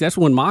I think that's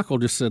when Michael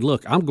just said,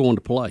 look, I'm going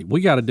to play.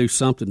 We got to do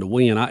something to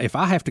win. If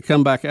I have to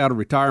come back out of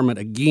retirement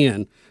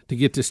again to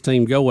get this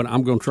team going,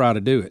 I'm going to try to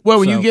do it. Well,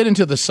 when you get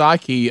into the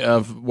psyche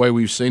of the way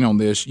we've seen on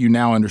this, you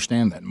now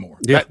understand that more.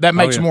 Yeah. That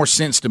makes more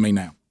sense to me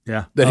now.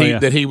 Yeah.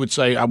 That he would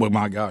say, oh, well,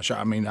 my gosh,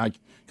 I mean,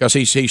 because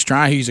he's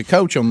trying, he's a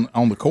coach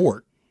on the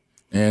court.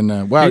 And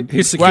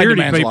his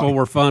security people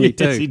were funny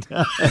too. Yes, he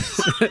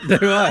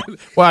does.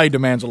 Well, he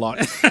demands a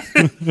lot.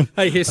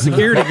 Hey, his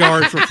security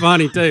guards were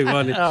funny too,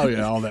 wasn't it? Oh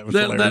yeah, all that was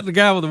hilarious. The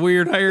guy with the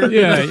weird hair.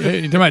 Yeah,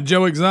 you talking about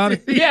Joe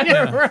Exotic?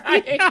 Yeah,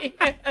 right.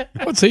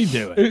 What's he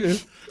doing?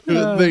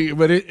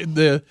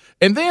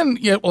 And then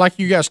like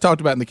you guys talked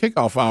about in the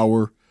kickoff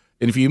hour,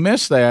 and if you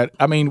missed that,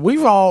 I mean,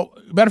 matter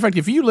of fact,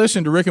 if you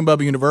listen to Rick and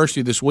Bubba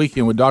University this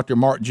weekend with Dr.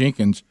 Mark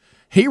Jenkins,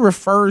 he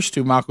refers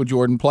to Michael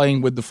Jordan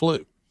playing with the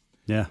flu.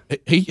 Yeah,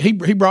 he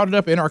brought it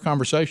up in our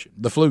conversation,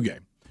 the flu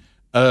game.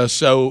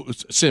 So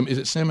is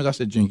it Simmons? I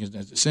said Jenkins.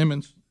 Is it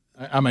Simmons?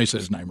 I may say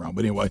his name wrong,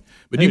 but anyway.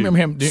 But do you remember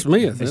him?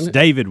 Smith. It's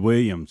David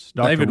Williams.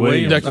 Dr. David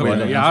Williams.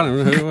 Williams. Yeah, I don't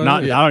know who it was.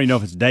 I don't even know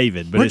if it's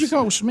David. But Where'd you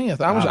go with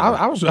Smith? I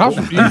was you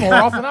more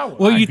off than I was.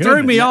 Well, you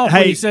threw me off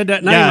when you said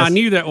that name. Guys, I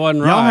knew that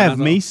wasn't right. Y'all have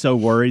me so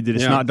worried that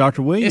it's not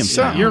Dr. Williams. It's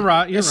something. You're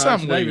right. You're It's right.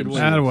 something David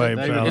Williams.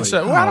 Williams. Williams.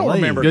 I don't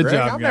remember. Good Greg.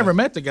 job, I've guys. never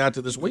met the guy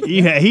to this week.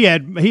 He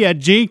had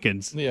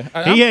Jenkins. Yeah.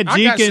 He had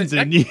I got Jenkins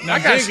I and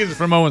got Jenkins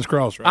from Owens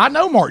Cross, right? I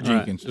know Mark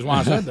Jenkins. Is why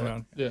I said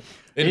that. Yeah.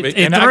 It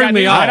And threw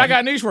me off. I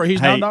got news for you.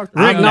 He's Hey, not a doctor.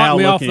 Rick I'm knocked now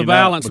me off looking the it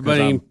up balance because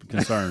beam. I'm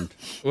concerned.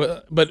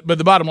 Well, but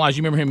the bottom line is,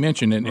 you remember him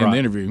mentioning in the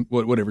interview,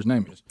 whatever his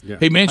name is. Yeah.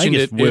 He I mentioned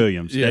think it's it.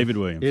 Williams, yeah. David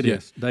Williams. It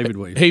is David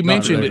Williams. He Not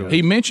mentioned David it. Williams.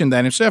 He mentioned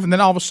that himself, and then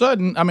all of a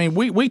sudden, I mean,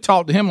 we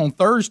talked to him on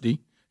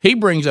Thursday. He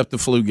brings up the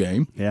flu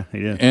game. Yeah, he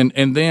did.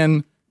 And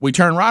then we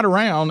turn right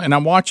around, and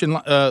I'm watching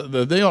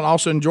the deal, and all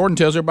of a sudden Jordan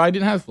tells everybody he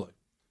didn't have the flu.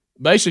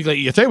 Basically,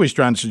 you tell you what he's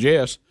trying to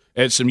suggest.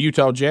 At some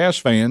Utah Jazz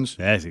fans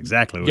That's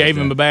exactly what gave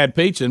him a bad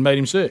pizza and made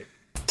him sick.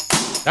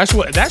 That's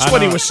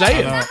what he was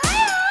saying.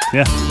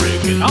 Yeah.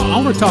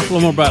 I want to talk a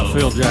little more about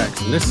Phil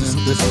Jackson. This is.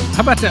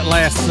 How about that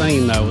last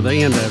scene though? The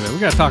end of it. We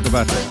got to talk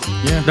about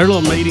that. Yeah. Their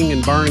little meeting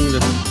and burning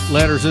the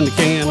letters in the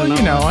can. Well, and all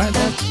you know, that.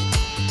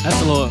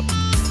 That's a little.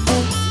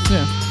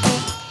 yeah.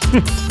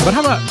 But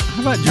how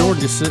about Jordan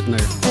just sitting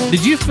there?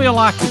 Did you feel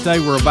like that they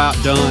were about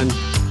done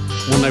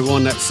when they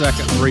won that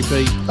second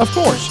repeat? Of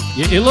course.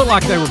 It looked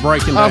like they were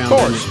breaking down. Of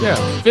course. didn't it?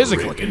 Yeah.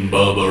 Physically. Rick and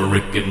Bubba,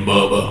 Rick and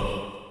Bubba.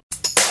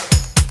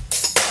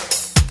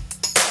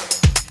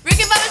 Rick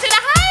and Bubba's in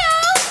Ohio.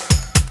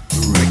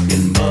 Rick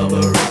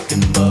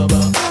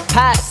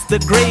the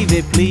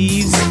gravy,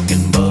 please. Rick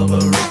and Bubba,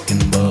 Rick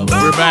and Bubba.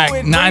 We're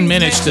back 9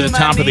 minutes to the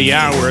top of the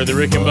hour of the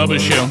Rick and Bubba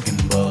Show.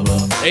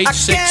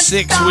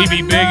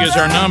 866-WE-BE-BIG is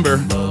our number.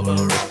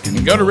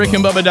 And go to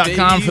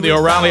rickandbubba.com for the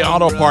O'Reilly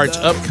Auto Parts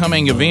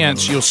upcoming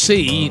events. You'll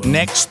see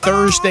next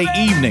Thursday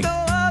evening.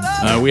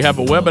 We have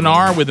a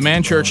webinar with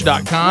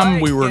themanchurch.com.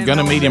 We were going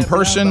to meet in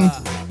person.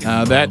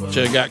 That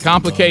got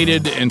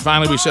complicated, and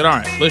finally we said, all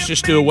right, let's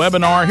just do a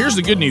webinar. Here's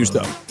the good news,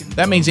 though.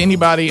 That means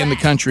anybody in the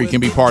country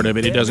can be part of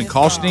it. It doesn't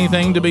cost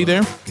anything to be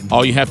there.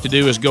 All you have to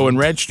do is go and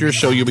register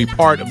so you'll be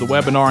part of the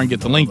webinar and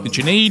get the link that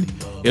you need.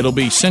 It'll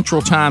be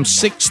Central Time,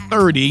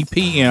 6:30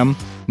 p.m.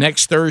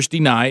 next Thursday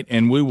night,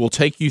 and we will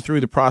take you through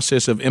the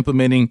process of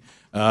implementing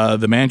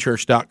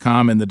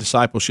themanchurch.com and the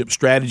discipleship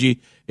strategy.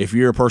 If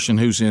you're a person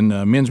who's in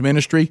men's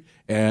ministry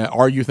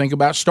or you think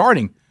about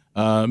starting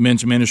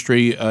men's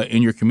ministry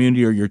in your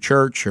community or your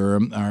church or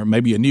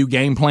maybe a new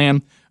game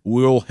plan,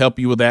 we'll help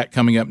you with that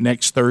coming up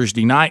next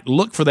Thursday night.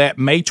 Look for that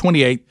May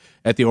 28th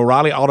at the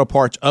O'Reilly Auto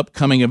Parts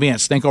upcoming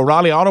events. Think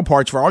O'Reilly Auto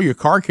Parts for all your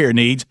car care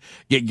needs.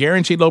 Get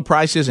guaranteed low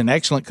prices and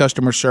excellent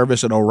customer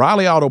service at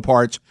O'Reilly Auto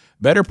Parts.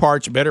 Better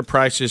parts, better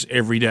prices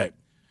every day.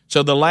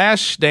 So The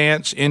Last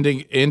Dance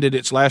ended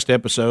its last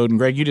episode, and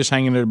Greg, you just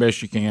hang in there the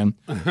best you can.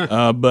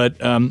 But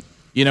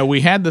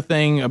we had the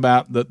thing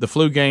about the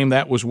flu game.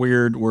 That was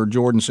weird, where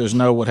Jordan says,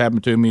 no, what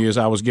happened to me is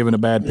I was given a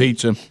bad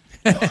pizza.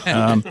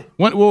 Not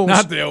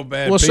the old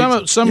bad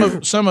pizza.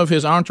 Some of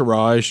his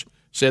entourage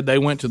said they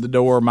went to the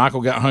door.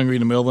 Michael got hungry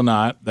in the middle of the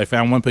night. They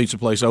found one pizza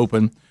place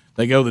open.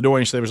 They go to the door,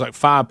 and he said there was like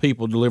 5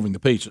 people delivering the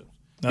pizza.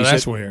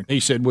 That's weird. He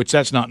said, which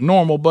that's not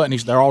normal, but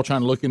they're all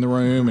trying to look in the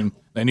room, and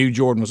they knew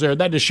Jordan was there.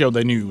 That just showed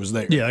they knew he was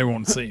there. Yeah, they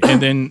wanted to see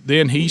him. And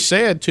then he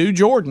said to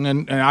Jordan,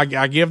 and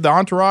I give the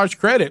entourage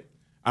credit,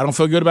 I don't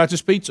feel good about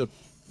this pizza.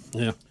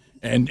 Yeah.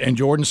 And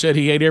Jordan said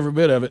he ate every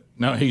bit of it.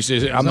 No, he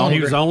says, he was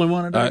the only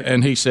one that did.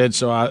 and he said,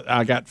 so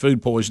I got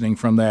food poisoning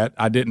from that.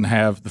 I didn't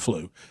have the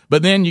flu.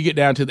 But then you get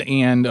down to the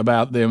end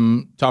about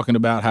them talking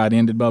about how it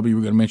ended. Bubba, you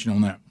were going to mention on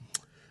that.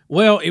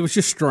 Well, it was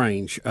just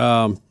strange.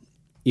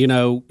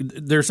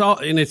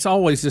 It's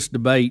always this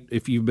debate,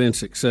 if you've been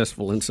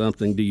successful in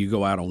something, do you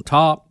go out on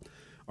top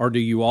or do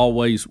you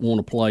always want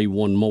to play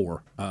one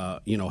more?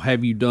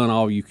 Have you done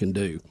all you can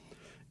do?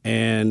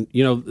 And,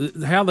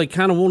 how they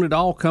kind of wanted to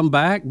all come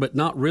back, but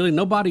not really.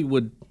 Nobody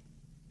would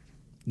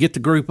get the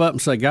group up and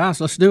say,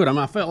 guys, let's do it.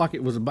 I felt like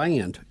it was a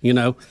band.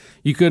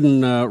 You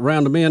couldn't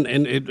round them in.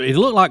 And it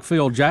looked like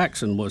Phil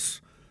Jackson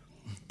was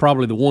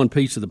probably the one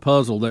piece of the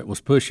puzzle that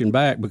was pushing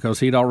back, because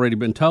he'd already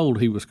been told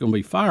he was going to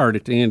be fired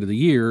at the end of the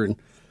year. And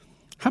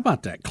how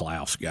about that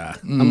Klaus guy?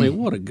 I mean,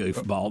 what a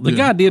goofball. The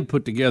guy did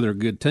put together a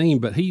good team,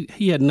 but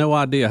he had no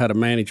idea how to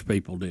manage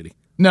people, did he?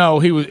 No,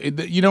 he was.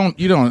 You don't.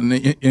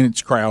 And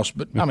it's Krause,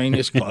 but I mean,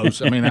 it's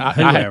close. I mean, I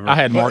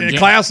had Mark.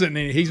 Klaus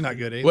didn't. He's not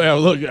good either.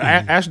 Well, look,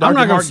 ask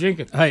Dr. Mark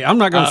Jenkins. Hey, I'm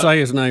not going to say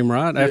his name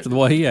right after the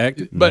way he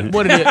acted. But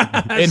what did it?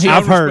 And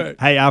I've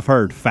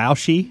heard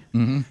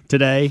Fauci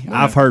today.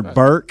 I've heard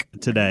Burke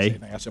today.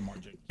 I said Mark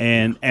Jenkins.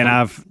 And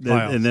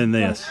then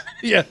this.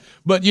 Yeah,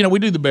 but we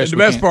do the best. The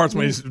best part's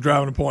when he's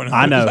driving a point.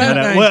 I know.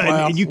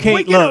 Well, you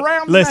can't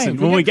look. Listen,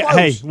 when we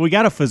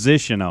got a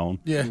physician on.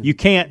 Yeah. You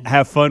can't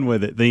have fun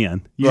with it.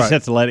 Then you just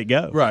have to let it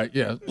go. Right.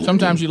 Yeah.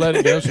 Sometimes you let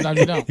it go. Sometimes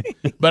you don't.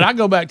 But I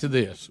go back to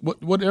this.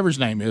 Whatever his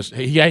name is,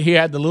 he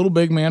had the little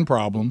big man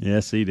problem.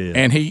 Yes, he did.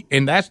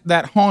 And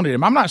that haunted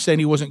him. I'm not saying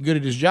he wasn't good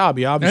at his job.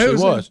 He obviously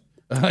was.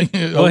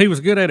 Well, he was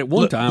good at it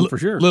one time for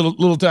sure.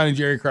 Little tiny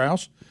Jerry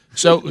Krause.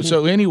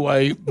 So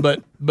anyway,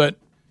 but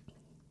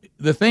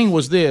the thing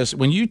was this: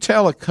 when you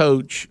tell a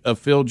coach of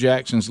Phil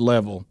Jackson's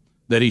level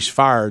that he's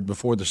fired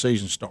before the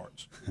season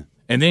starts,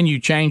 and then you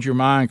change your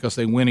mind because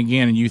they win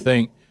again, and you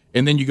think,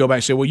 and then you go back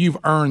and say, well, you've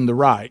earned the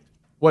right.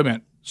 Wait a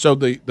minute. So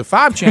the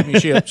 5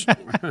 championships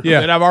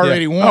that I've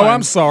already won. Oh,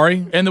 I'm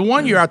sorry. And the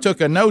one year I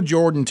took a no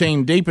Jordan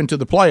team deep into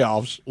the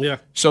playoffs. Yeah.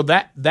 So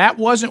that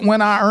wasn't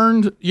when I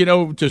earned,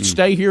 to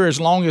stay here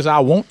as long as I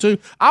want to.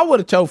 I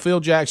would have told Phil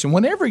Jackson,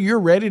 whenever you're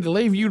ready to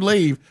leave, you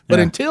leave. But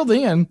until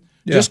then,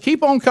 just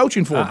keep on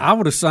coaching for me. I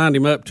would have signed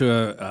him up to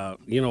a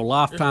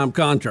lifetime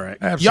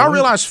contract. Absolutely. Y'all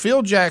realize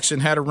Phil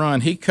Jackson had a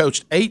run. He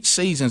coached 8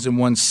 seasons and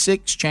won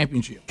 6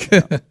 championships.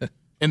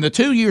 In the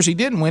 2 years he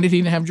didn't win it, he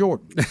didn't have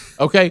Jordan.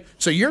 Okay,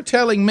 so you're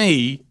telling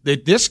me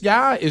that this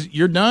guy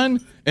you're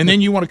done, and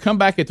then you want to come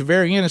back at the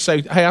very end and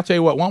say, hey, I'll tell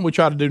you what, why don't we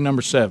try to do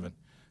number 7?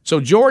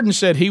 So Jordan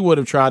said he would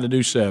have tried to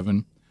do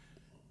 7.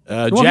 He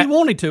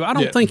wanted to. I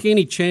don't think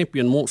any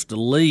champion wants to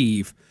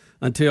leave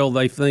until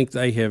they think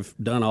they have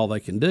done all they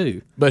can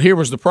do. But here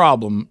was the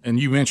problem, and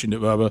you mentioned it,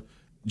 Bubba.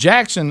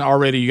 Jackson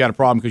already, you got a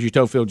problem because you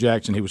told Phil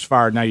Jackson he was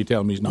fired. Now you tell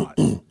him he's not.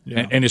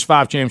 And his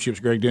 5 championships,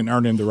 Greg, didn't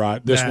earn him the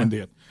right. This one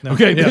did. No.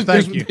 Okay,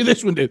 Thank you.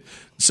 This one did.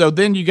 So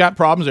then you got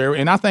problems there,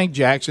 and I think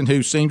Jackson,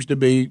 who seems to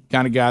be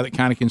kind of guy that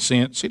kind of can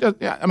sense, he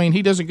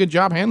does a good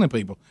job handling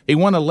people. He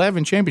won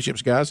 11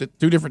 championships, guys, at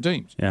 2 different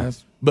teams. Yeah.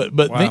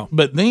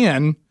 But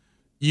then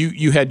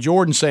you had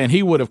Jordan saying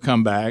he would have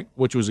come back,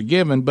 which was a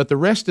given, but the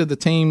rest of the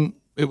team,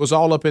 it was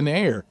all up in the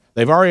air.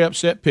 They've already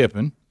upset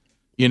Pippen.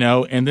 you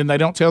know, and then they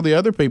don't tell the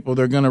other people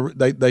they're going to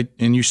they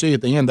and you see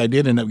at the end they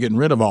did end up getting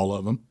rid of all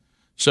of them.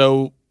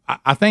 So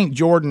I think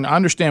Jordan, I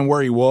understand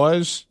where he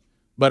was,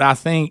 but I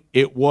think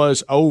it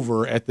was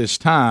over at this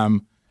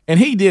time. And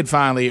he did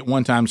finally at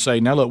one time say,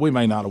 "Now look, we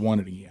may not have won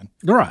it again."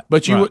 Right.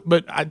 But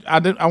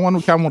I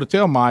want to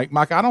tell Mike,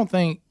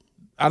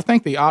 I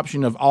think the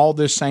option of all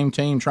this same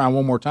team trying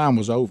one more time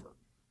was over.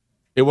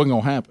 It wasn't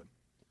going to happen.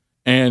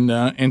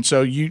 And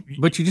so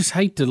but you just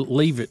hate to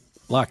leave it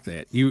like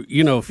that.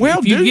 You know, if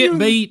you get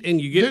beat and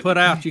you get put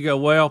out, you go,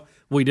 well,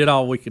 we did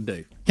all we could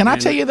do. Can I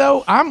tell you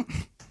though, I'm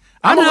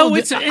a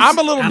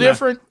little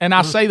different, and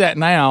I say that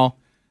now.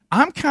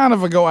 I'm kind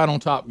of a go out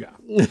on top guy.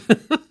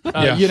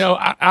 You know,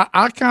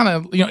 I kind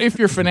of, you know, if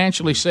you're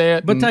financially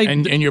set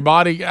and your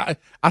body, I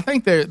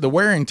think the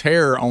wear and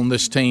tear on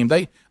this team,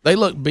 they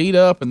look beat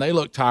up and they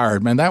look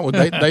tired, man.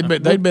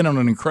 They'd been on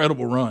an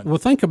incredible run. Well,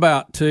 think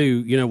about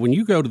too, you know, when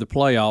you go to the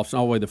playoffs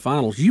all the way to the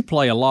finals, you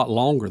play a lot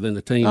longer than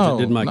the teams that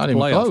didn't make the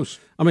playoffs. Close.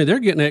 I mean, they're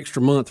getting an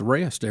extra month of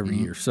rest every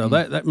year, so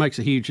that makes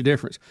a huge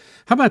difference.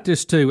 How about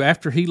this too?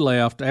 After he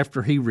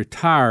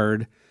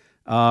retired.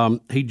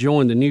 He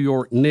joined the New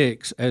York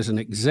Knicks as an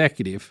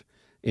executive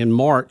in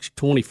March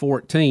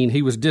 2014.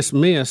 He was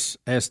dismissed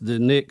as the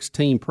Knicks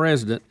team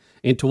president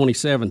in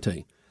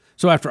 2017.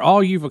 So after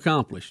all you've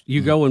accomplished,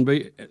 you go and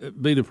be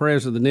the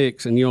president of the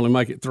Knicks, and you only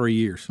make it 3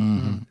 years.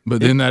 Mm-hmm.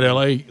 But then that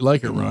L.A.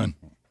 Laker run,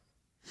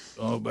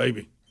 oh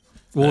baby.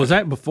 Well, was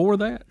that before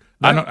that?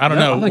 I don't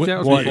know. I think that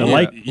was what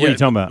are you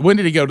talking about? When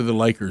did he go to the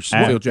Lakers?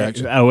 Phil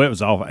Jackson. Oh, it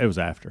was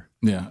after.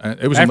 Yeah,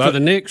 it was after the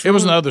Knicks. It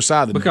was on the other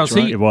side of the Knicks,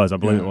 right? It was. I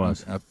believe it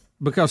was.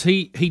 Because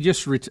he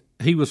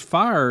was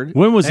fired.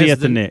 When was he at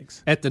the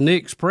Knicks? At the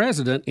Knicks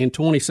president in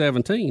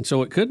 2017.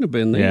 So it couldn't have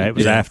been then. Yeah, it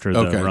was after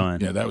the run.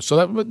 Yeah, that was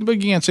so. But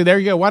again, see, there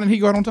you go. Why didn't he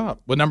go out on top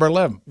with number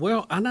 11?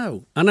 Well, I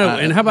know.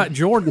 And how about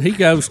Jordan? He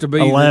goes to be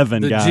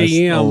 11, the guys,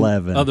 GM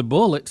 11. of the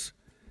Bullets,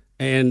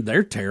 and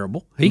they're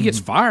terrible. He gets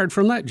fired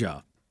from that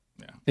job.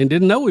 And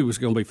didn't know he was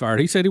going to be fired.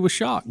 He said he was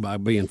shocked by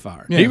being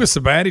fired. Yeah. He was so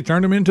bad he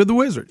turned him into the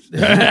Wizards.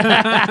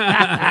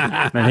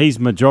 And he's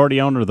majority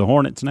owner of the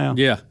Hornets now.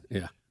 Yeah.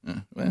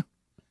 Well,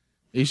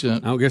 I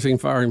don't guess he can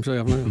fire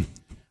himself now.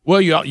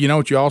 Well, you know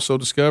what you also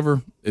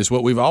discover is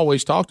what we've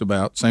always talked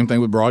about. Same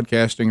thing with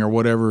broadcasting or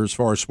whatever as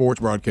far as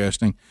sports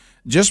broadcasting.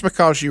 Just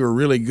because you are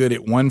really good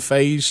at one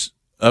phase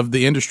of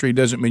the industry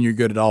doesn't mean you're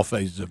good at all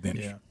phases of the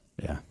industry.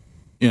 Yeah.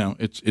 You know,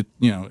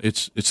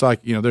 it's like,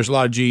 you know, there's a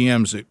lot of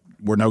GMs that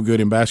were no good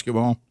in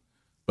basketball,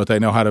 but they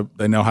know how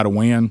to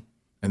win.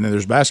 And then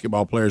there's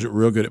basketball players that are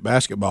real good at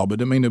basketball, but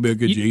doesn't mean they'll be a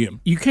good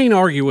GM. You can't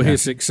argue with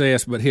his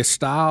success, but his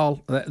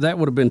style, that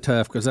would have been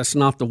tough because that's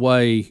not the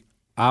way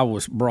I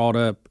was brought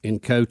up in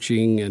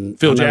coaching. And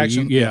Phil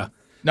Jackson? Yeah.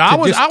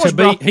 No,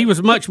 he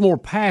was much more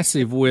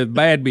passive with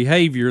bad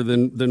behavior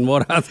than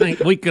what I think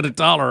we could have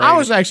tolerated. I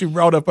was actually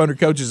brought up under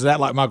coaches that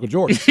like Michael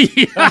Jordan.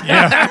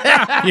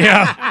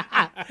 Yeah.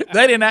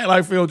 They didn't act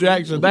like Phil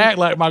Jackson. They act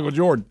like Michael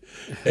Jordan.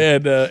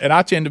 And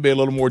I tend to be a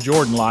little more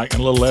Jordan-like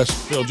and a little less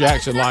Phil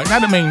Jackson-like.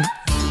 That doesn't mean,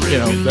 you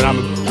know,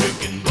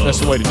 that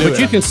that's the way to do it.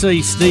 But you can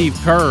see Steve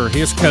Kerr,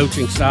 his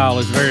coaching style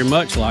is very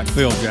much like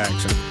Phil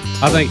Jackson.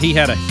 I think he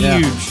had a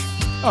huge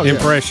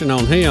impression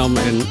on him,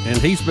 and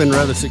he's been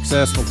rather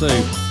successful too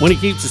when he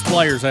keeps his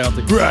players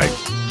healthy. Right.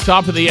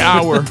 Top of the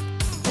hour.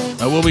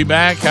 We'll be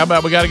back. How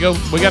about we got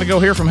to go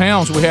hear from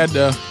Helms. We had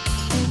a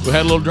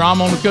little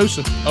drama on the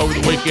Coosa over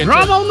the weekend.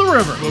 Drama on the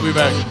river. We'll be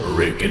back.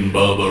 Rick and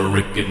Bubba,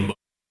 Rick and Bubba.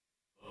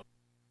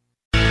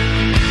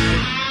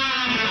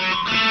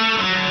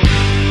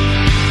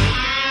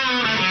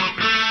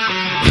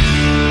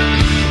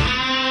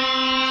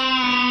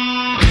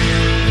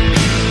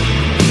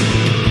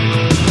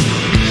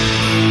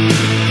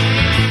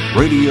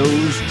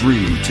 Radio's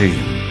Dream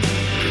Team.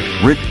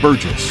 Rick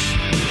Burgess,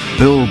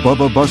 Bill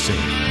Bubba Bussey,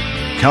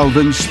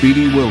 Calvin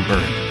Speedy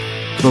Wilburn,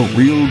 The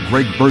Real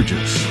Greg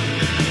Burgess,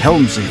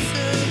 Helmsy,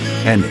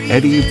 and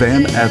Eddie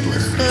Van Adler.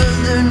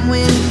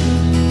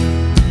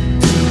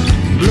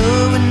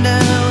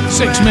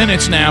 6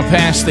 minutes now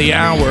past the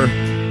hour.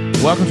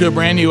 Welcome to a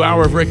brand new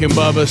hour of Rick and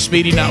Bubba.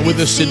 Speedy not with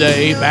us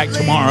today, back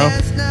tomorrow.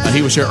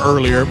 He was here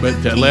earlier, but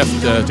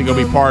left to go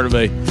be part of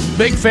a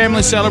big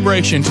family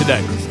celebration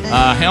today.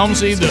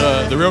 Helmsy,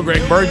 the real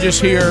Greg Burgess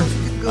here.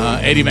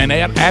 Eddie Van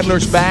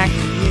Adler's back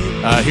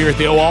here at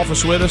the old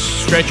office with us.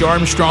 Stretch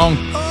Armstrong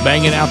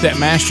banging out that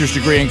master's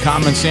degree in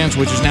common sense,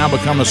 which has now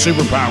become a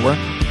superpower.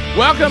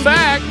 Welcome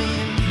back,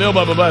 Bill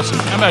Bubba Bussey.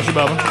 How about you,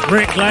 Bubba?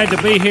 Rick, glad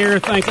to be here.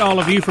 Thank all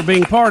of you for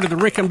being part of the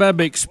Rick and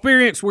Bubba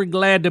experience. We're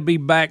glad to be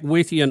back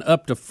with you and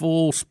up to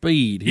full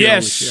speed here on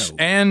the show.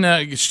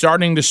 And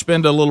starting to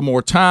spend a little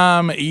more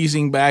time,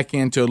 easing back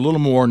into a little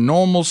more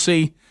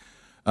normalcy.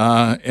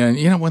 And,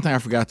 you know, one thing I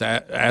forgot to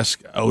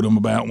ask Odom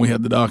about when we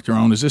had the doctor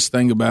on is this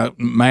thing about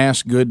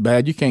mask, good,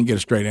 bad. You can't get a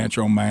straight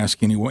answer on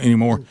mask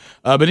anymore.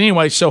 But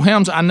anyway, so,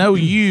 Helms, I know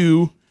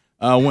you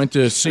went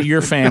to see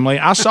your family.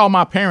 I saw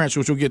my parents,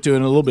 which we'll get to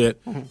in a little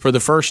bit, for the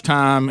first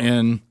time.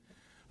 And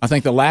I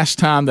think the last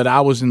time that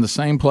I was in the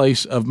same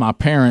place of my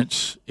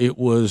parents, it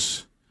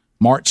was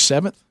March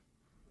 7th.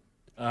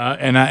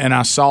 and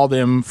I saw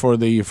them for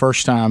the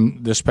first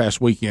time this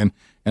past weekend.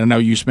 And I know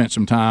you spent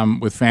some time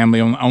with family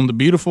on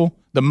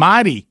the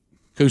mighty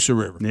Coosa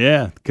River.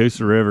 Yeah,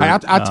 Coosa River. I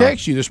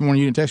texted you this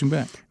morning. You didn't text me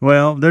back.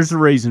 Well, there's a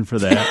reason for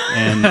that,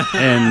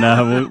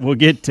 and we'll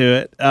get to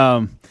it.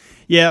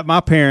 Yeah,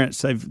 my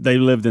parents they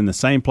lived in the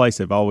same place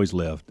they've always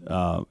lived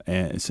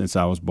and since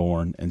I was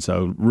born, and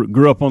so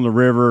grew up on the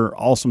river.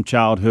 Awesome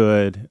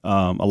childhood,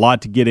 a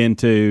lot to get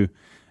into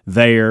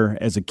there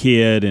as a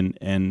kid,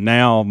 and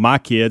now my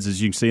kids,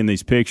 as you can see in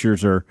these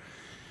pictures, are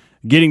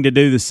getting to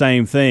do the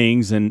same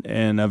things, and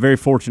very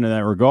fortunate in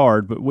that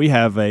regard. But we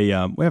have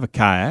a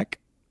kayak.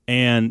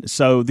 And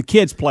so the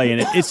kids play in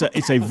it.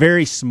 It's a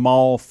very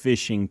small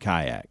fishing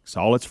kayak. That's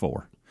all it's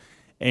for.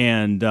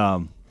 And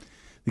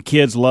the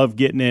kids love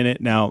getting in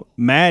it. Now,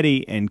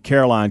 Maddie and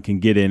Caroline can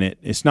get in it.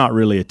 It's not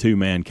really a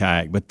two-man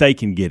kayak, but they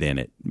can get in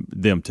it,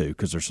 them two,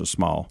 because they're so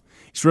small.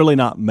 It's really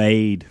not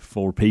made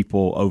for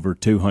people over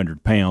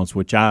 200 pounds,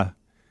 which I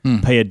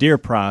pay a dear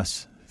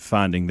price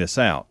finding this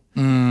out.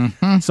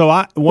 Mm-hmm.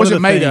 So What's it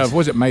made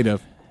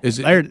of? Is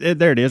it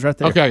there it is right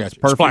there. Okay, I got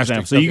you. Perfect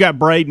example. So you got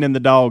Braden and the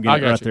dog in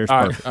it right there. It's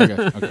perfect. All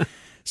right. Okay.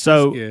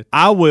 So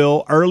I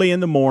will early in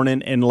the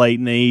morning and late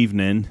in the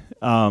evening.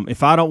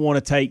 If I don't want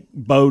to take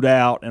boat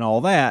out and all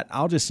that,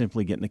 I'll just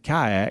simply get in the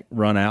kayak,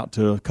 run out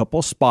to a couple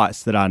of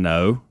spots that I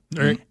know,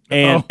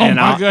 and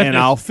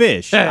I'll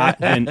fish.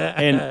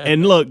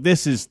 And look,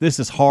 this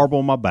is horrible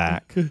on my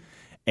back,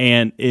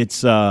 and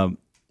it's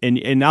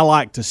and I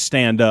like to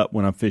stand up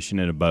when I'm fishing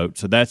in a boat,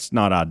 so that's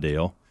not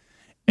ideal.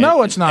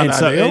 No, it's not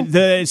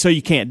ideal. So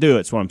you can't do it.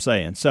 That's what I'm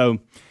saying. So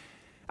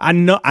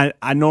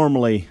I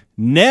normally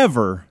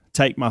never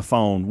take my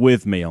phone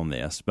with me on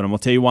this, but I'm going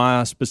to tell you why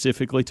I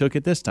specifically took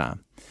it this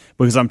time,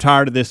 because I'm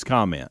tired of this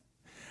comment.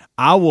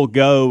 I will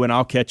go and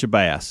I'll catch a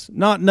bass,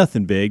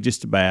 nothing big,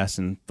 just a bass,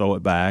 and throw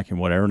it back and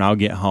whatever, and I'll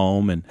get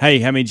home and, hey,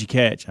 how many did you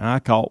catch? And I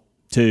caught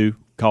 2,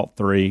 caught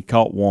 3,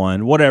 caught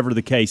 1, whatever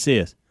the case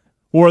is.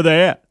 Where are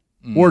they at?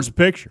 Where's the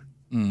picture?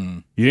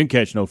 You didn't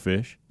catch no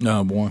fish.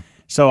 No, boy.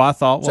 So I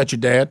thought, is that your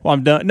dad? Well,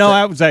 I'm done. No,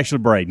 that was actually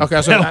Braden.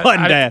 Okay, so that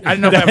wasn't Dad. I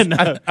didn't know if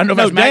that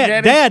was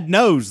Dad. Dad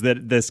knows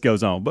that this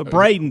goes on, but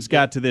Braden's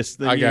got to this.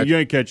 You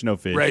ain't catching no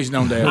fish. Raised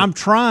on Dad. I'm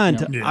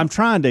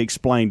trying to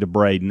explain to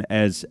Braden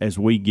as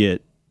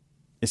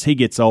he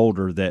gets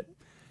older that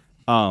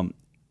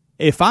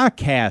if I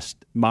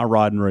cast my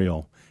rod and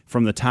reel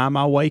from the time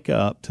I wake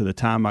up to the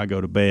time I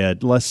go to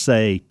bed, let's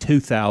say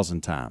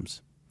 2,000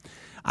 times,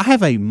 I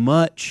have a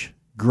much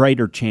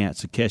greater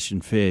chance of catching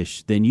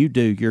fish than you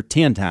do your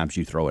 10 times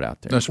you throw it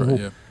out there. That's right,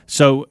 yeah.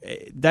 So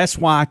that's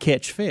why I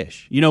catch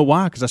fish. You know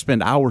why? Because I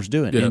spend hours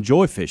doing it. I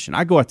enjoy fishing.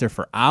 I go out there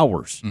for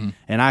hours,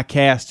 and I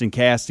cast and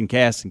cast and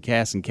cast and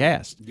cast and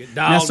cast.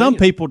 Now, some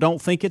people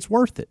don't think it's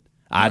worth it.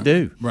 I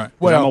do. Right.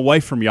 Well, I'm away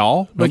from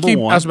y'all, but I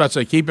was about to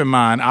say, keep in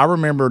mind, I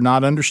remember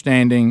not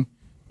understanding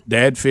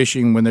Dad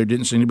fishing when there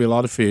didn't seem to be a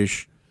lot of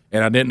fish,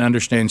 and I didn't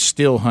understand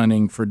still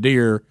hunting for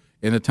deer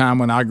in the time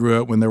when I grew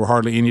up when there were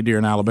hardly any deer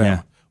in Alabama.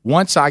 Yeah.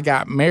 Once I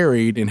got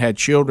married and had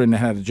children and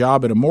had a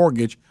job at a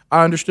mortgage,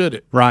 I understood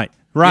it. Right.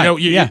 You know,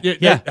 yeah.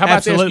 How about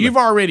absolutely. this? You've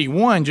already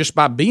won just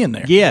by being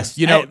there. Yes.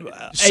 You know,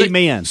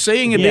 amen.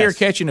 Seeing a deer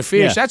catching a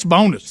fish, that's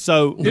bonus.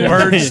 So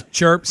words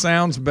chirp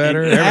sounds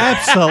better.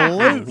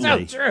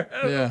 Absolutely. So true.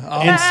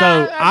 Yeah. And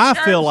so I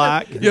feel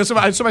like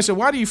somebody said,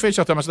 "Why do you fish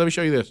all the time?" I said, "Let me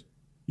show you this."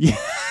 Yeah.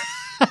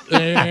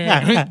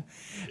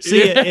 See,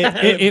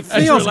 it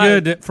feels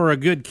good for a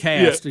good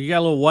cast. You got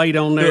a little weight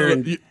on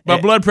there. My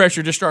blood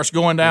pressure just starts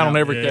going down on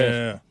every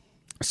cast.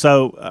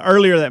 So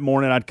earlier that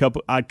morning, I'd caught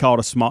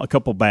a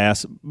couple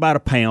bass, about a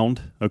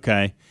pound.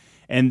 Okay,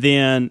 and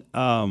then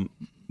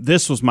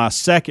this was my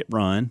second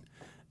run,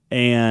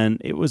 and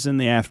it was in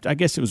the after. I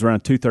guess it was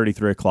around 2:30,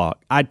 3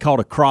 o'clock. I'd caught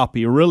a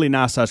crappie, a really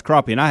nice sized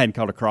crappie, and I hadn't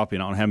caught a crappie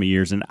in I don't know how many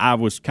years, and I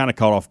was kind of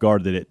caught off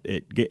guard that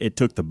it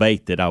took the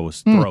bait that I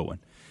was throwing.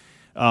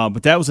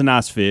 But that was a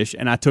nice fish,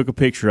 and I took a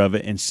picture of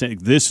it and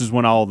sent. This is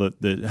when all the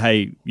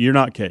hey, you're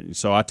not catching.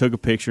 So I took a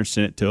picture and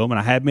sent it to him, and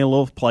I had me a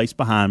little place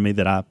behind me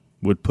that I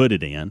would put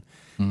it in,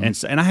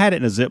 and I had it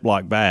in a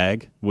Ziploc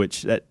bag,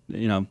 which that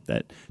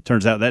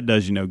turns out that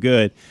does you no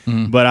good.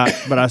 But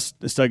I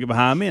stuck it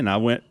behind me, and I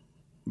went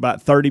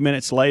about 30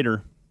 minutes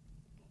later.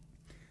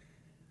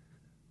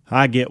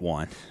 I get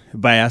one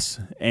bass,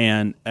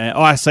 and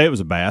I say it was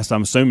a bass.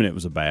 I'm assuming it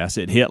was a bass.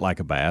 It hit like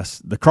a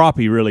bass. The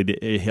crappie really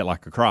it hit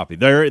like a crappie.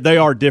 They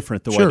are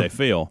different the way they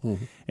feel,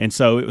 and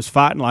so it was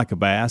fighting like a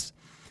bass.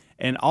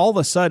 And all of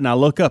a sudden, I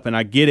look up and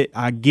I get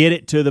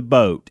it to the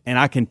boat, and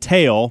I can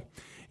tell.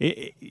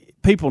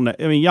 People know,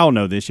 I mean, y'all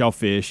know this. Y'all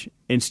fish.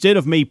 Instead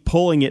of me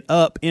pulling it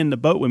up in the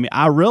boat with me,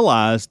 I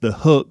realized the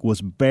hook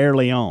was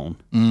barely on.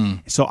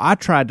 So I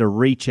tried to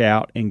reach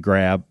out and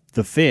grab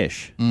the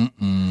fish.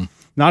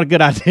 Not a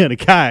good idea in a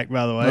kayak,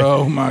 by the way.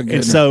 Oh my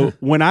goodness! And so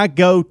when I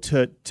go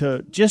to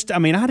just,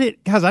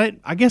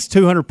 I guess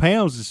 200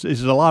 pounds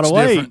is a lot of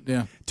weight.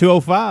 Yeah,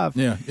 205.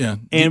 Yeah.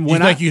 And you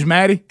think you's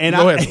Maddie? And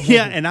go ahead.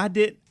 Yeah, and I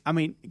did. I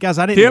mean, guys,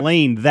 I didn't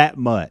lean that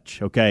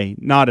much. Okay,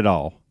 not at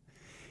all.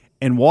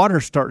 And water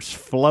starts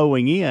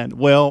flowing in.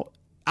 Well,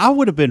 I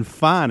would have been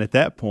fine at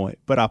that point,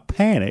 but I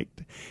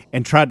panicked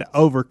and tried to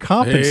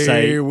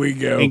overcompensate. Here we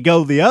go. And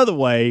go the other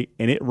way,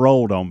 and it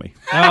rolled on me.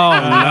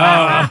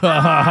 Oh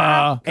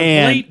no!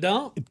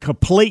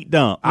 Complete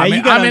dump. Now, I'm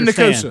in the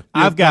understand, Coosa.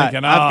 I've got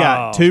thinking, I've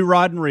got 2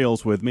 rod and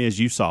reels with me, as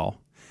you saw.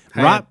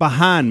 Right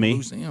behind me.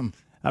 Who's them?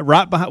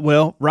 Right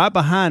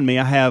behind me,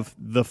 I have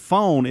the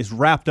phone is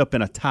wrapped up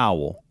in a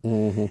towel,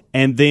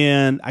 and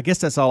then I guess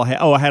that's all I had.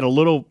 Oh, I had a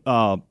little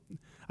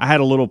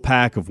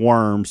pack of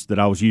worms that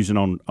I was using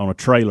on a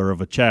trailer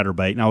of a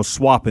chatterbait, and I was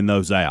swapping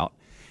those out,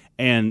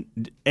 and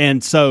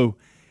so,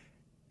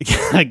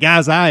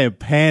 guys, I am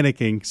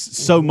panicking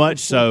so much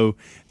so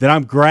that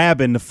I'm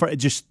grabbing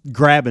just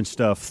grabbing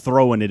stuff,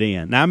 throwing it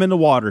in. Now I'm in the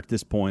water at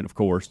this point, of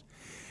course.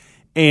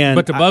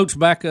 But the boat's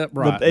back up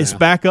right. It's now.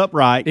 back up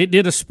right. It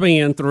did a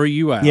spin, threw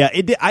you out. Yeah,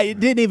 it did. It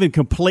didn't even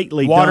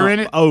completely Water dump in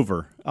it?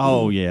 over.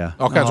 Oh yeah,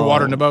 All kinds of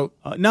water in the boat.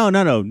 No.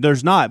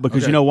 There's not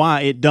because Okay. you know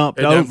why? It dumped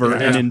over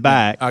and then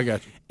back. I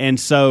got you. And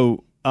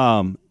so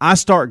I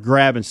start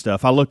grabbing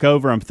stuff. I look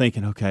over. I'm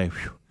thinking, okay,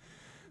 whew,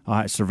 all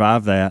right,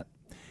 survive that.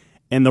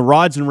 And the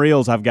rods and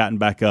reels I've gotten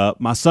back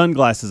up. My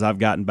sunglasses I've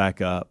gotten back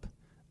up.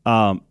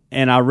 And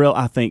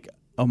I think,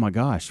 oh my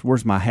gosh,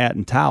 where's my hat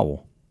and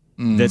towel?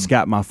 That's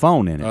got my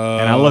phone in it.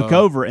 And I look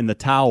over and the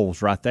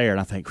towel's right there,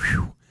 and I think,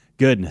 whew,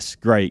 goodness,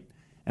 great.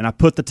 And I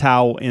put the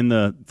towel in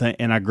the thing,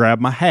 and I grab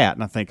my hat,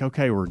 and I think,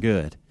 okay, we're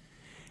good.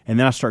 And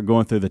then I start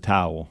going through the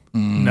towel.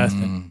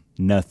 Nothing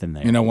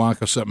there. You know why?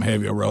 Because something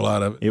heavy will roll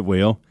out of it. It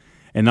will.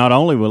 And not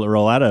only will it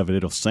roll out of it,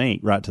 it'll sink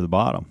right to the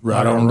bottom.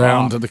 Right on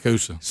down to the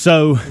Coosa.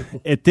 So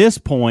at this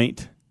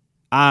point,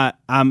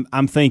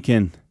 I'm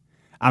thinking,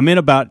 I'm in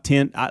about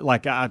 10.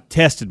 I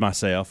tested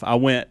myself.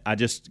 I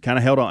just kind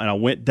of held on, and I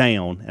went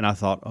down, and I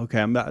thought, okay,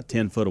 I'm about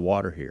 10 foot of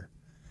water here.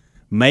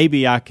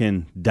 Maybe I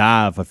can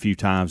dive a few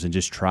times and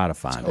just try to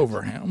find it.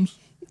 Over, Helms.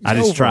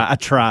 I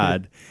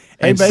tried.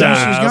 Hey, And baby, so-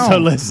 she's gone. So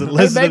listen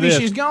Hey, to baby, this.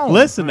 she's gone.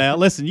 Listen now,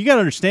 you got to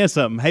understand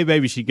something. Hey,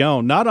 baby, she's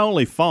gone. Not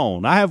only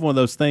phone, I have one of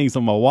those things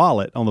on my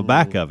wallet on the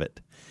back of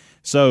it.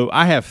 So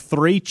I have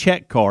 3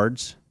 check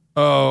cards.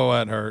 Oh,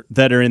 that hurt.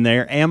 That are in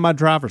there, and my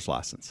driver's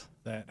license.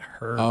 That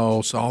hurt.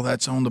 Oh, so all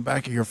that's on the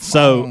back of your phone.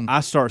 So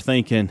I start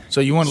thinking.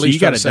 So you want to at least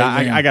try to save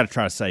them. I got to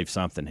try to save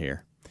something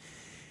here,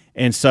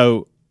 and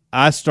so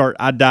I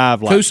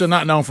dive like Coosa,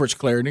 not known for its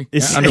clarity.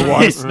 It's,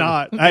 Underwater. it's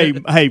not.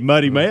 Hey,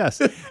 muddy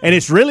mess, and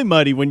it's really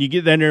muddy when you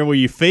get down there with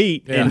your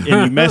feet and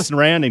you're messing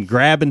around and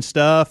grabbing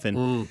stuff.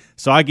 And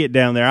so I get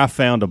down there. I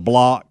found a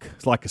block.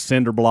 It's like a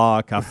cinder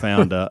block. I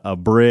found a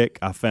brick.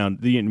 I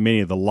found many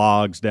of the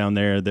logs down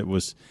there that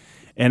was.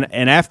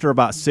 And after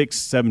about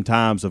 6-7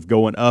 times of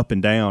going up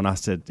and down, I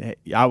said, hey,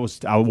 I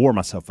wore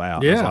myself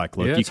out. I was like,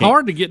 look, it's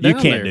hard to get down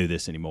You can't there. do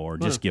this anymore.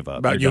 Just give up.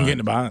 About you getting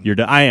a bind. You're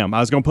done. I am. I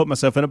was going to put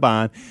myself in a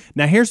bind.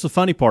 Now, here's the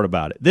funny part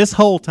about it. This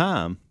whole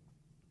time,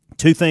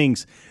 2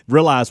 things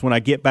realized when I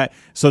get back.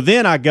 So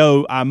then I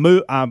go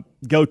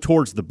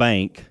towards the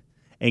bank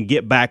and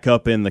get back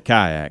up in the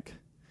kayak,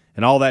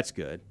 and all that's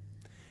good.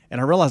 And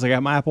I realize I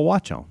got my Apple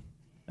Watch on.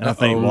 And I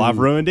think, well, I've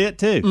ruined it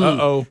too.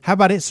 Uh-oh. How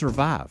about it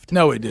survived?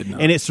 No, it did not.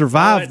 And it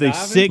survived the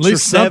 6 or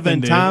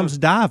 7 times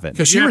diving.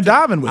 Because you were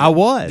diving with it. I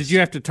was. Did you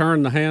have to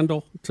turn the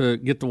handle to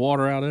get the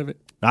water out of it?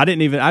 I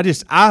didn't even.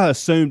 I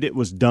assumed it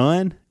was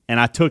done, and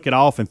I took it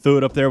off and threw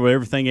it up there with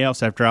everything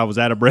else after I was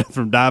out of breath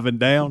from diving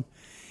down.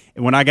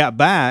 And when I got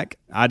back,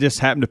 I just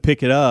happened to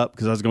pick it up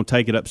because I was going to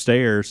take it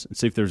upstairs and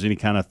see if there was any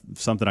kind of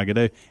something I could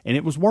do, and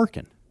it was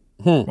working.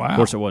 Wow. Of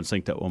course, it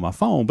wasn't synced up with my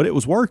phone, but it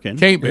was working.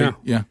 Can't be.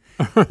 Yeah.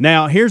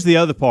 Now, here's the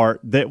other part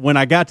that when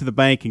I got to the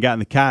bank and got in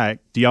the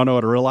kayak, do y'all know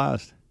what I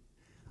realized?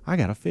 I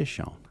got a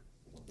fish on.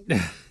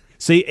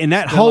 See, in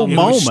that whole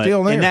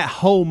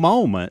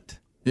moment,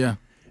 Yeah.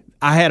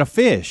 I had a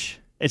fish.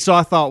 And so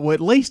I thought, well,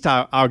 at least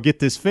I'll get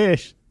this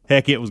fish.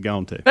 Heck, it was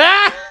gone too.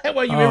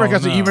 Well, you remember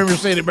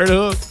saying it, Bear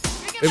the Hook?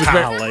 It was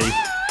Golly.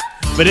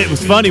 But it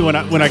was funny when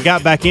I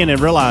got back in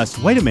and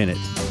realized, wait a minute,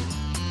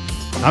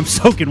 I'm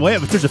soaking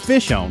wet, but there's a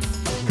fish on.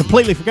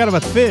 Completely forgot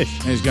about the fish.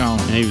 And he's gone.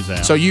 And he was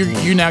out. So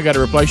you now got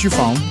to replace your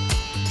phone.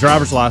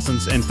 Driver's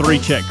license and 3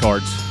 check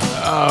cards.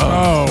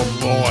 Oh,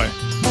 boy.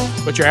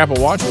 But your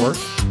Apple Watch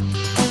works.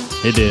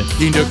 It did.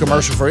 You can do a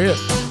commercial for it.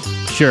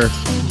 Sure.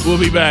 We'll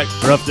be back.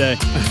 Rough day.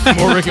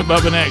 More Rick and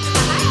Bubba next.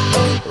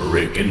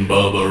 Rick and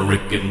Bubba,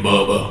 Rick and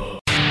Bubba.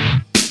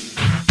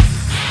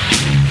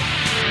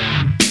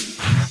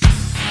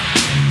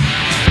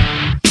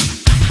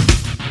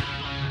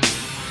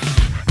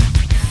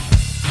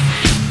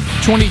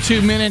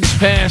 22 minutes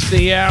past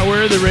the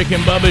hour, the Rick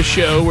and Bubba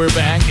Show. We're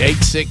back,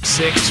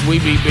 866 We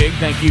Be Big.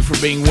 Thank you for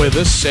being with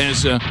us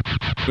as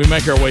we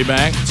make our way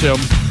back. So,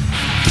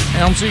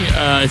 Helmsy,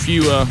 if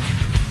you,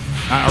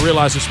 I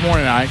realized this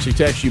morning I actually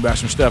texted you about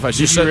some stuff. It's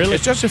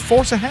just a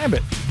force of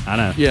habit. I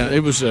know. Yeah,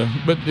 it was,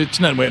 but it's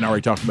nothing we hadn't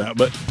already talked about.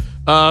 But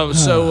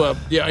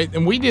yeah,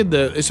 and we did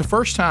it's the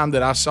first time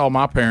that I saw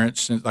my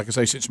parents, like I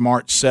say, since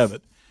March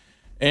 7th.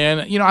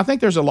 And, I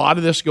think there's a lot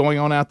of this going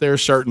on out there.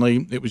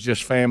 Certainly, it was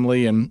just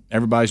family, and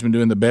everybody's been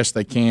doing the best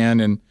they can.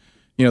 And,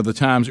 the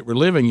times that we're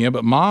living in.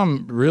 But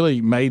Mom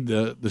really made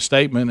the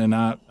statement, and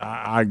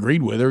I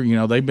agreed with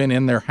her. They've been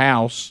in their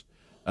house.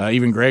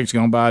 Even Greg's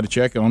gone by to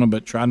check on them,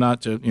 but try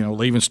not to,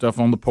 leaving stuff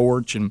on the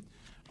porch and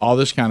all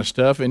this kind of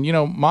stuff. And,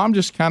 Mom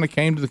just kind of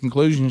came to the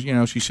conclusion,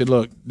 she said,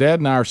 look, Dad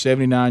and I are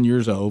 79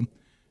 years old.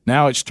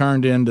 Now it's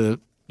turned into,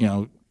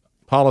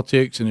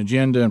 politics and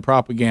agenda and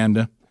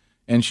propaganda.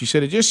 And she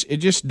said, it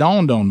just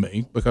dawned on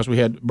me, because we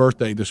had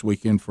birthday this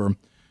weekend for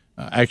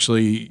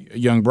actually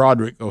young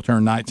Broderick will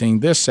turn 19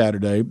 this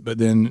Saturday, but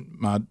then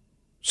my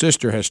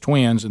sister has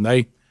twins, and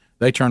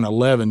they turn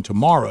 11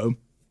 tomorrow.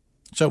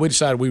 So we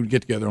decided we would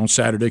get together on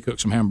Saturday, cook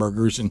some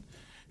hamburgers, and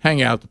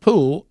hang out at the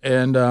pool.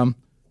 And,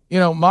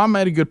 Mom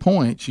made a good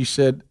point. She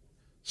said,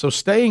 so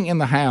staying in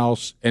the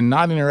house and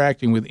not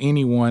interacting with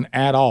anyone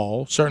at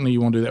all, certainly you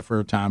want to do that for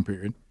a time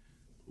period.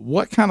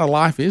 What kind of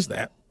life is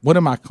that? What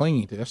am I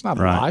clinging to? That's not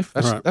a life.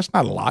 That's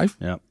not a life.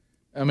 Yep.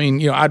 I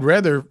mean, I'd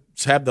rather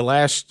have the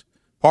last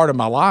part of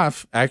my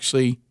life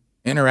actually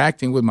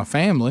interacting with my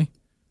family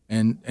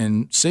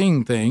and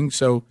seeing things.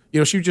 So,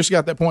 she just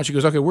got that point. She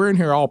goes, okay, we're in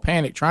here all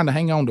panicked, trying to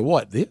hang on to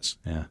what? This?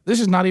 Yeah. This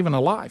is not even a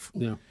life.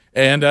 Yeah.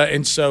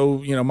 And so,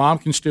 Mom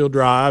can still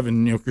drive,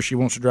 and, because she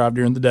wants to drive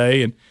during the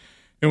day. And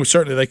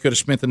certainly they could have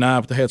spent the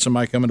night, but they had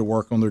somebody coming to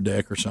work on their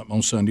deck or something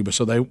on Sunday. But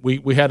so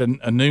we had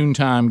a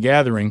noontime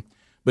gathering.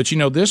 But,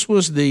 this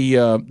was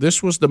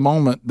the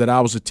moment that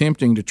I was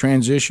attempting to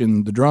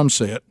transition the drum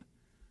set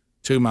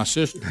to my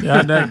sister.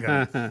 Yeah,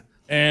 that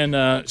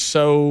And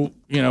so,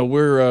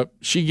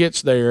 she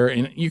gets there,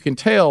 and you can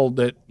tell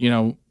that,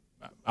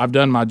 I've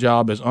done my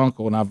job as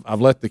uncle, and I've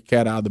let the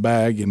cat out of the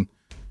bag, and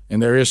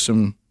there is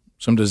some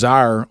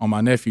desire on my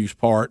nephew's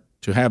part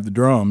to have the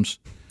drums.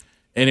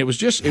 And it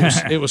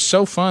was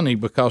so funny,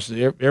 because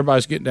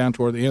everybody's getting down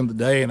toward the end of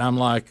the day, and I'm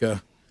like, all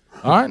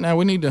right, now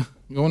we need to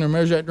go in there and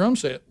measure that drum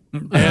set.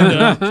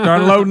 And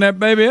start loading that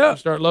baby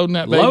up. Load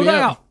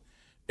out.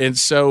 And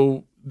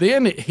so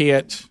then it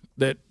hit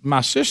that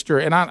my sister,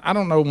 and I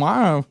don't know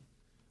why,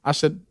 I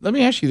said, let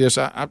me ask you this.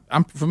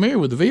 I'm familiar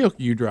with the vehicle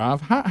you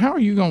drive. How are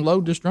you going to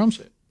load this drum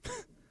set?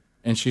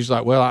 And she's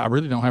like, well, I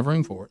really don't have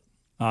room for it.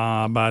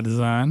 By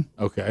design.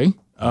 Okay.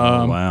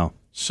 Wow.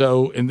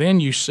 So, and then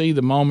you see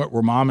the moment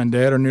where Mom and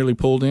Dad are nearly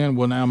pulled in.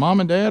 Well, now Mom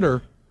and Dad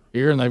are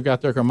here, and they've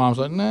got their car. Mom's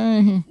like, nah,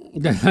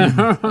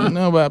 I don't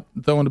know about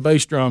throwing the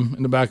bass drum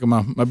in the back of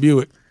my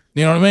Buick.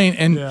 You know what I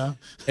mean?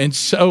 And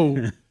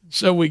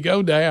so we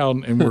go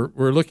down, and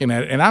we're looking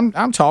at it, and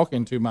I'm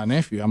talking to my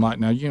nephew. I'm like,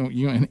 now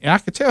and I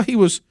could tell he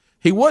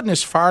wasn't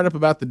as fired up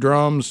about the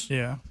drums.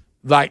 Yeah.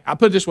 Like, I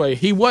put it this way,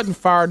 he wasn't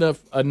fired up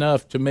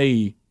enough to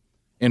me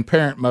in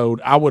parent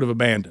mode. I would have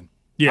abandoned.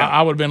 Yeah.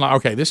 I would have been like,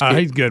 okay, this kid,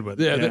 he's good with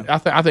it. Yeah.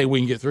 I think we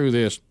can get through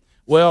this.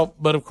 Well,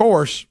 but of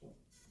course,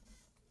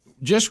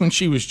 just when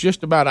she was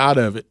just about out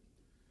of it,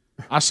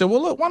 I said,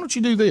 well, look, why don't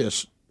you do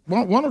this?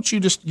 Why don't you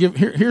just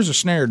here's a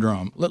snare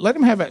drum. Let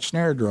him have that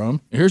snare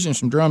drum. Here's him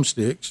some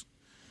drumsticks,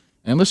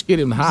 and let's get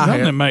him the hi-hat.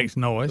 Something that makes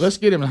noise. Let's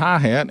get him the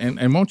hi-hat, and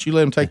why don't you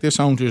let him take this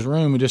home to his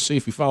room and just see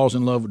if he falls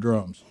in love with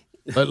drums.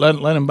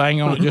 Let him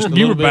bang on it just a little bit.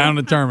 You were bound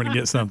and determined to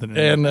get something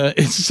in.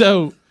 And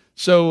so,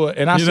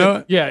 and I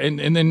said, yeah,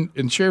 and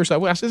then Sherry was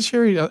like, well, I said,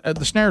 Sherry, at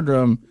the snare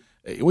drum,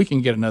 we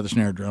can get another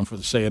snare drum for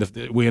the set.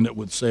 If we end up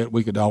with the set,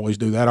 we could always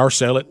do that, or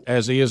sell it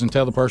as is and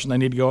tell the person they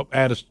need to go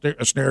add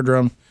a snare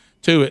drum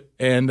to it.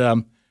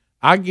 And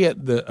I get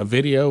a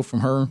video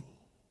from her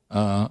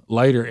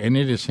later, and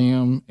it is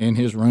him in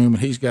his room, and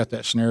he's got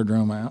that snare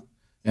drum out,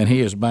 and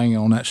he is banging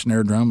on that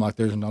snare drum like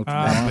there's no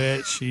tomorrow. I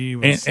bet she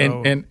was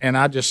and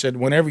I just said,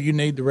 whenever you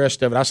need the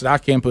rest of it, I said, I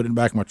can put it in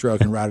the back of my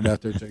truck and ride it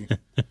out there to you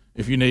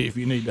if you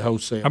need the whole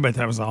set. I bet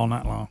that was all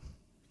night long.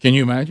 Can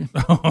you imagine?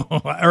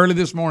 Early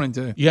this morning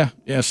too. Yeah.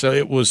 So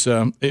it was.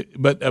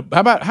 But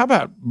how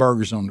about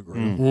burgers on the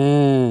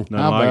grill?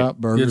 How about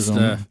burgers on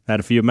the grill?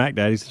 Had a few Mac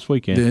Daddies this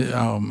weekend.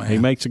 Oh man, he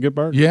makes a good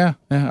burger. Yeah,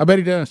 I bet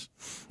he does.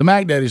 The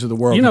Mac Daddies of the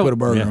world can put a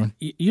burger on.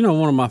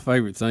 One of my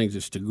favorite things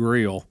is to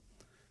grill,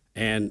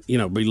 and be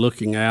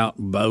looking out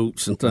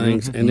boats and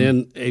things, and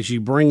then as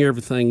you bring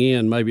everything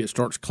in, maybe it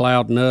starts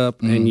clouding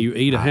up, and you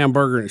eat a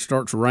hamburger and it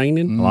starts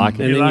raining, like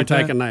it. and then You you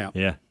take a nap.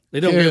 Yeah, they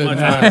don't get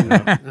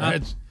much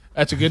rain.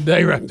 That's a good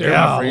day right there.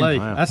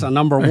 Wow. That's a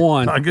number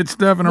one. Good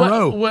stuff in a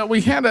row. Well, we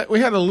had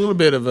a little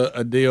bit of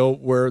a deal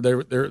where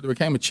there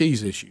became a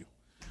cheese issue,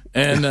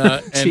 and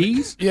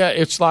cheese. Yeah,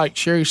 it's like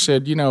Sherry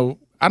said.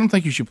 I don't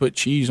think you should put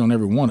cheese on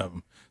every one of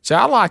them. So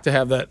I like to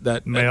have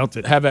that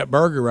melted, have that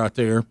burger right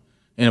there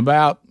in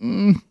about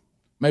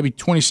maybe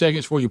 20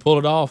 seconds before you pull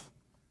it off.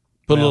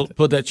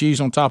 Put that cheese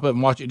on top of it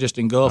and watch it just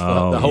engulf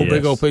the whole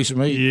big old piece of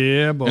meat.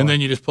 Yeah, boy. And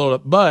then you just pull it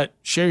up. But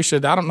Sherry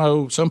said, I don't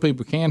know. Some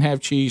people can have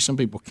cheese. Some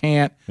people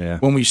can't. Yeah.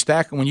 When you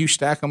stack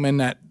them in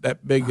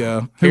that big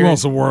who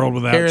wants a world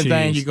without cheese?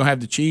 Thing, you're gonna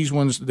have the cheese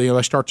ones.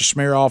 They start to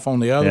smear off on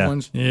the other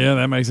ones. Yeah,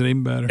 that makes it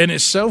even better. And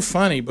it's so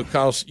funny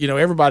because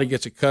everybody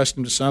gets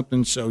accustomed to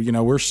something. So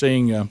we're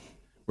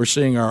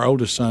seeing our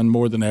oldest son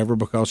more than ever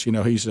because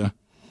he's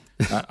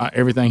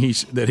everything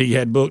that he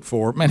had booked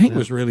for. Man, he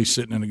was really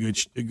sitting in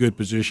a good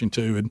position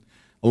too. And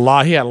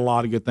He had a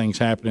lot of good things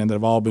happening that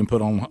have all been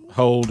put on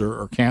hold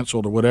or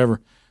canceled or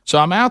whatever. So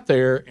I'm out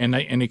there, and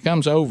he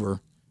comes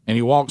over, and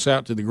he walks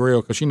out to the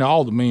grill because,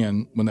 all the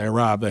men, when they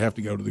arrive, they have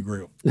to go to the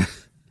grill.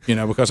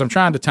 Because I'm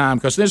trying to time,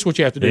 because this is what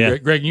you have to do, Yeah.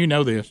 Greg, you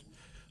know this.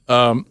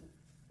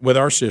 With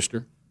our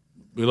sister,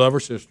 we love her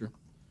sister,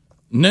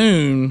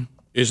 noon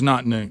is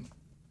not noon.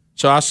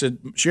 So I said,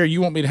 Sherry,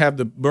 you want me to have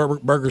the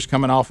burgers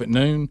coming off at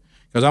noon?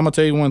 Because I'm going to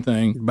tell you one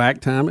thing.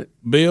 Back time it.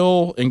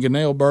 Bill and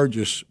Ganelle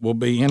Burgess will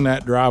be in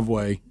that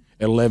driveway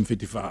at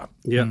 11:55.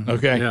 Yeah.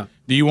 Okay. Yeah.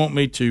 Do you want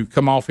me to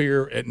come off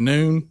here at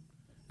noon?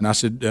 And I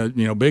said,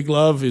 Big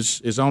Love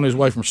is on his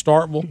way from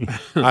Starkville.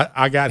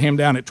 I got him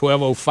down at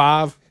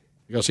 12:05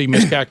 because he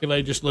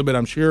miscalculated just a little bit,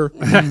 I'm sure.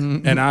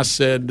 And I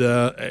said,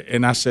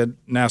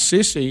 now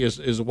Sissy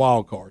is a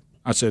wild card.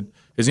 I said,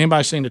 has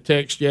anybody seen the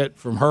text yet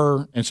from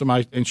her? And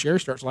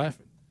Sherry starts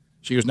laughing.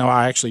 She goes, no,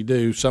 I actually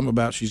do. Something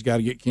about she's got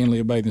to get Kenley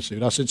a bathing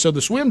suit. I said, so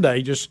the swim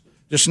day just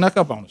snuck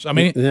up on us. I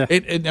mean,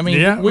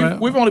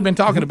 we've only been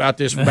talking about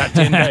this for about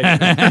 10 days.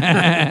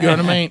 You know what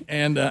I mean?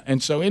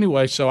 And so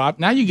anyway,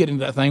 now you get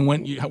into that thing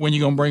when you going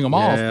to bring them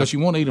off because you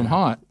want to eat them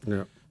hot.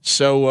 Yeah.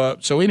 So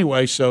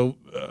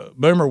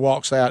Boomer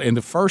walks out, and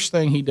the first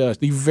thing he does,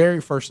 the very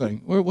first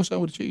thing, what's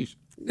up with the cheese?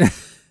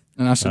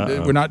 And I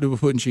said, we're not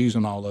putting cheese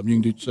on all of them. You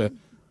can do.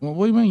 Well,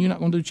 what do you mean you're not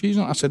going to do cheese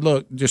on it? I said,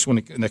 look, just when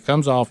it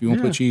comes off, you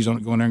want to put cheese on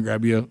it, go in there and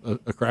grab you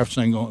a Kraft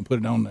single and put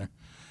it on there.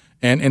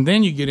 And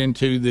then you get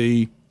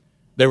into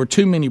there were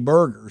too many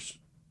burgers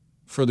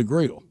for the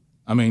grill.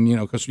 I mean,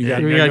 because you got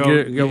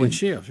to go and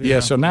shift.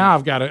 Yeah, so now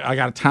I got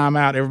to time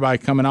out everybody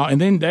coming out.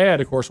 And then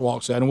Dad, of course,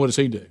 walks out, and what does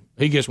he do?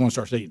 He gets one and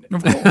starts eating it.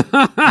 Of course.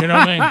 You know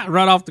what I mean?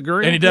 Right off the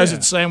grill. And he does it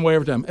the same way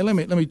every time. Hey, let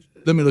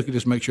me look at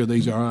this, make sure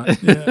these are all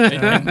right.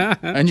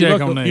 And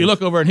you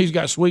look over, and he's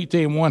got sweet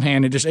tea in one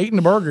hand and just eating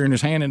the burger in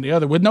his hand in the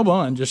other with no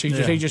bun.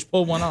 He just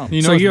pulled one off.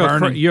 So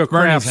you're a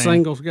Kraft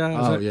singles guy?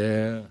 Oh,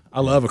 yeah.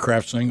 I love a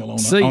Kraft single on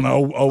an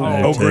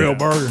old grill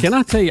burger. Can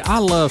I tell you, I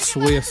love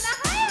Swiss.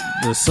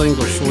 The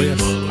single Swiss.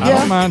 I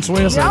don't mind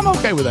Swiss. Yeah, I'm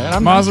okay with that.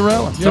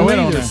 Mozzarella. So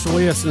there's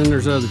Swiss and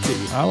there's other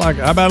cheese. I like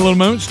it. How about a little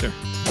Munster?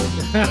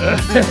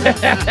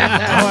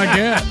 I like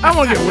that. I'm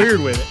going to get weird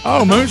with it.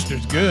 Oh,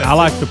 Munster's good. I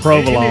like the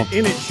provolone.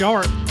 And it's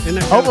sharp.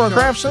 Over a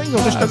Kraft single?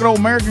 Just took an old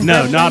American No,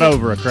 Kraft not single?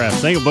 over a Kraft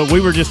single, but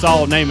we were just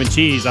all naming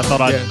cheese. I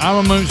thought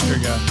I'm a Munster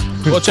guy.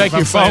 We'll take If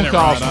your I'm saying phone it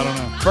calls. right, I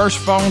don't know. First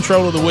phone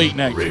troll of the week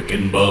next. Rick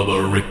and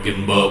Bubba.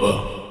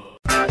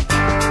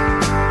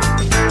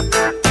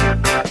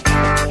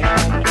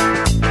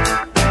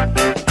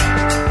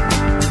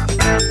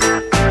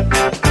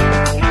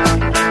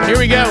 Here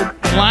we go.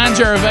 Lines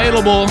are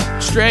available.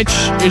 Stretch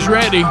is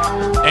ready.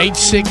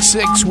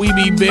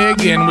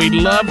 866-WE-BE-BIG, and we'd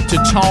love to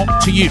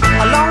talk to you.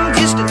 A long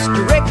distance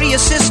directory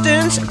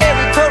assistance,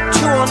 every code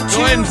 212.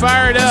 Go ahead and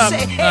fire it up.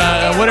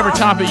 Whatever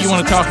topic you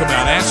want to talk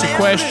about. Ask a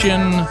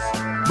question.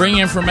 Bring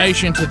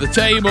information to the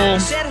table.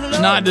 It's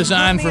not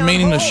designed for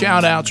meaningless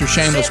shout-outs or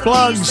shameless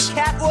plugs.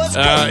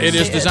 It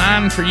is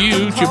designed for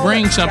you to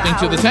bring something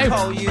to the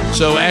table.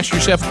 So ask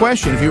yourself a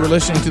question. If you were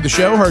listening to the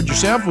show, heard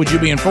yourself, would you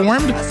be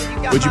informed?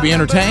 Would you be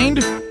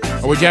entertained?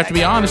 Or would you have to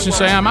be honest and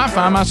say, I might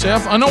find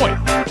myself annoyed?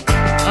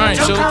 All right,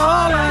 so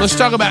let's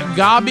talk about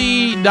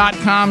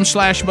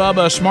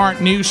Gabi.com/Bubba, a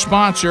smart new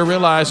sponsor,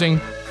 realizing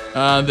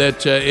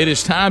that it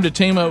is time to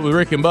team up with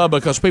Rick and Bubba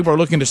because people are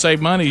looking to save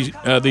money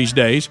these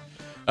days.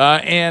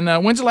 And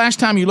when's the last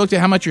time you looked at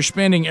how much you're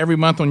spending every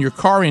month on your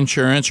car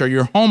insurance or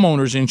your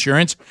homeowner's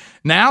insurance?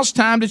 Now's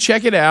time to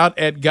check it out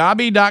at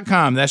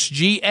Gabi.com. That's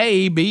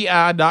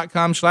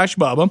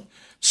GABI.com/Bubba.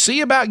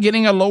 See about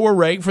getting a lower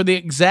rate for the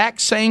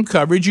exact same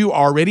coverage you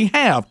already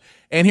have.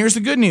 And here's the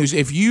good news.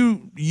 If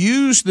you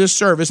use this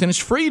service, and it's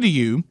free to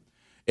you,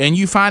 and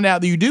you find out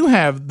that you do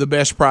have the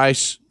best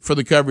price for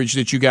the coverage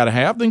that you got to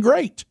have, then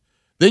great.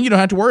 Then you don't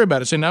have to worry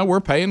about it. Say, no,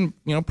 we're paying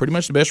pretty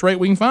much the best rate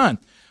we can find.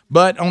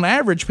 But on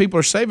average, people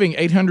are saving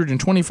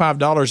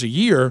 $825 a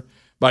year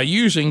by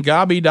using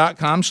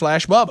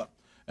Gabi.com/Bubba.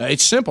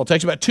 It's simple. It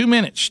takes about 2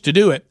 minutes to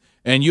do it,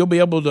 and you'll be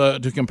able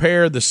to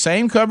compare the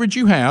same coverage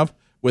you have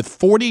with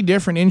 40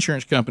 different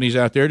insurance companies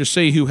out there to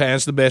see who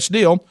has the best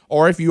deal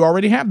or if you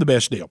already have the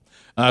best deal.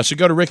 So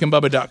go to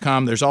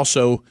rickandbubba.com. There's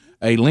also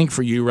a link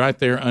for you right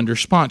there under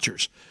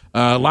sponsors.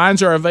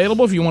 Lines are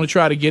available if you want to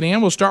try to get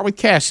in. We'll start with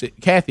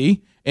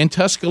Kathy in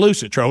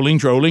Tuscaloosa. Trolling.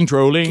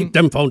 Keep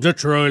them phones a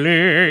trolling.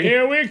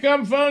 Here we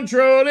come, phone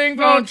trolling.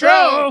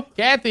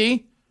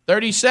 Kathy,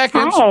 30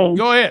 seconds. Hi.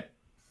 Go ahead.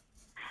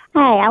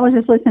 Hey, I was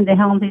just listening to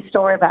Helmsy's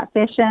story about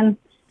fishing.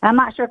 I'm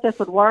not sure if this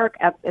would work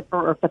if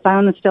the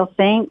phone is still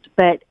synced,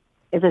 but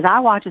if his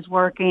iWatch is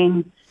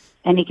working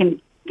and he can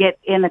get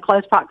in the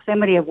close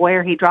proximity of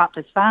where he dropped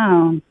his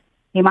phone,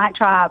 he might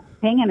try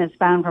pinging his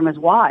phone from his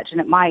watch, and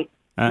it might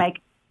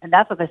make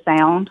enough of a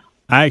sound.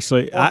 I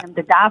actually, want him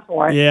to die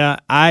for it. Yeah,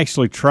 I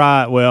actually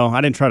tried. Well,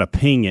 I didn't try to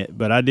ping it,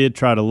 but I did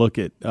try to look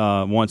at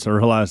once I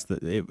realized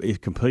that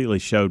it completely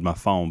showed my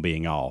phone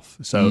being off.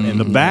 So, and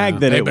the bag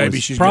that it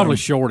was probably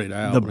shorted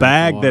out. The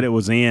bag that it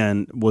was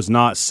in was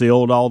not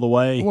sealed all the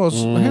way. Well,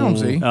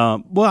 Helmsy.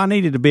 Well, I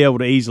needed to be able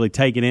to easily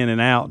take it in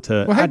and out.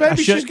 To Well, hey,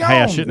 baby, she's gone.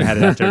 Hey, I shouldn't have had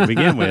it out there to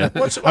begin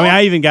with.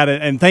 I even got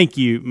it. And thank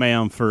you,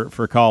 ma'am,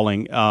 for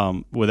calling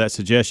with that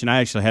suggestion.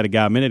 I actually had a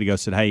guy a minute ago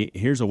said, "Hey,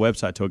 here's a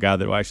website to a guy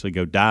that will actually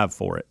go dive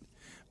for it."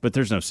 But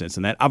there's no sense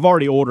in that. I've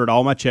already ordered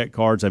all my check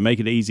cards. They make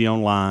it easy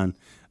online.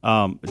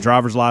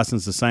 Driver's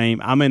license the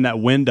same. I'm in that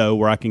window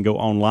where I can go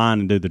online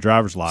and do the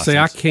driver's license. See,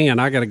 I can't.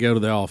 I got to go to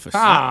the office.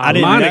 I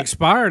didn't. Mine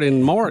expired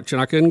in March,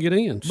 and I couldn't get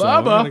in. So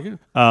Bubba.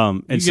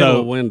 And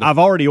so I've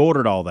already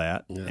ordered all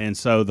that, and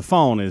so the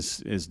phone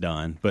is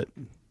done. But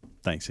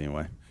thanks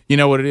anyway. You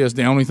know what it is?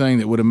 The only thing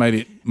that would have made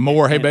it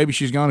more, hey, baby,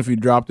 she's gone if you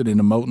dropped it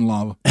into molten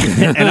lava.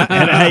 and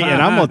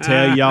I'm going to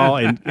tell y'all,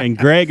 and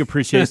Greg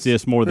appreciates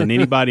this more than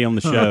anybody on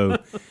the show,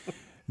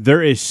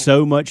 there is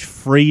so much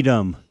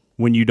freedom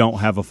when you don't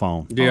have a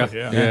phone. Yeah.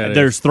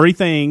 There's three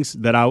things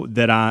that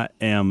I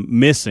am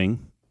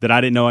missing that I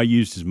didn't know I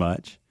used as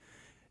much.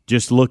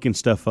 Just looking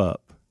stuff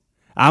up.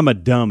 I'm a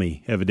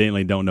dummy,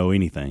 evidently don't know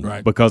anything,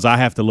 right? Because I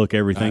have to look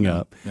everything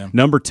up. Yeah.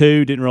 Number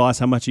two, didn't realize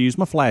how much I use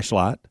my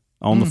flashlight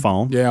on the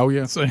phone. Yeah, oh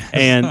yeah.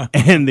 and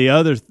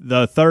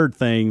the third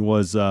thing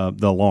was the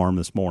alarm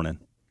this morning.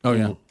 Oh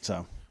yeah.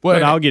 So, well,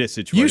 but I'll get it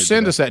situated. You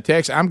send today. us that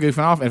text. I'm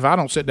goofing off. If I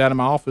don't sit down in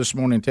my office this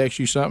morning and text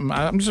you something,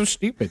 I'm so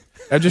stupid.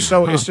 It's just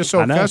so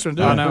accustomed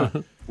to it. I know.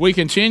 We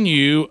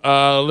continue.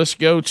 Let's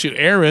go to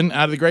Aaron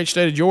out of the great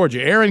state of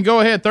Georgia. Aaron,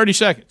 go ahead. 30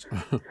 seconds.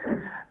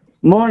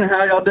 Morning,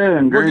 how y'all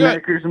doing? We're Green good.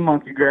 Acres and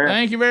Monkey Grass.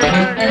 Thank you very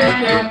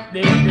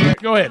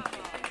much. Go ahead.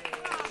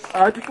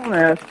 I just want to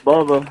ask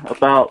Bubba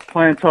about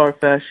plantar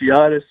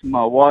fasciitis.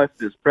 My wife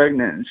is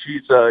pregnant and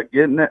she's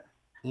getting it.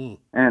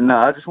 And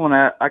I just want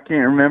to, I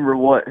can't remember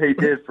what he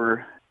did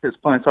for his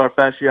plantar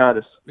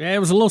fasciitis. Yeah, it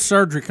was a little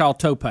surgery called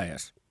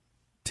Topaz.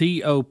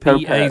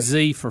 Topaz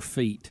for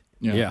feet.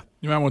 Yeah.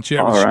 You might want to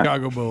check with All right.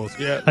 Chicago Bulls.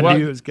 Yeah, I well,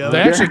 knew it was coming.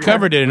 they actually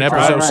covered it in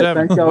episode All right,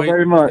 7. thank y'all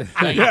very much.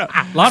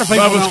 Yeah. A lot of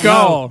people Bubba's don't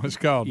call. know. It's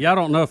called. Y'all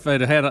don't know if they'd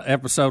had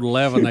episode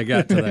 11, they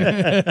got to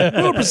that. A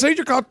little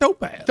procedure called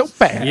Topaz.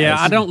 Topaz. Yeah,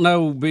 I don't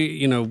know.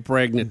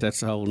 Pregnant,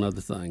 that's a whole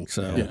other thing.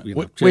 So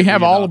We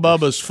have all of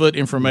Bubba's foot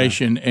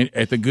information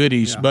at the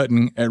goodies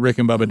button at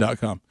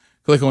rickandbubba.com.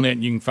 Click on it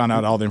and you can find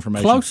out all the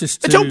information.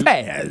 Closest to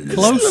Topaz.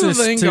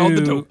 Closest thing called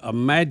the to a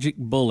magic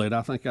bullet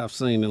I think I've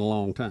seen in a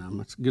long time.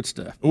 That's good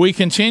stuff. We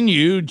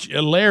continue.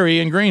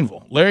 Larry in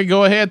Greenville. Larry,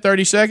 go ahead.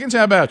 30 seconds.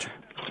 How about you?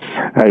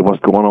 Hey, what's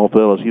going on,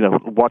 fellas?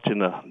 Watching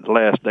the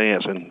Last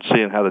Dance and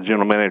seeing how the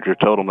general manager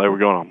told them they were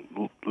going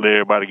to let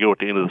everybody go at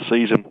the end of the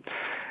season.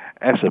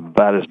 That's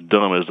about as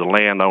dumb as the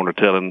landowner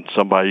telling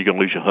somebody you're going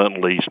to lose your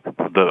hunting lease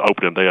the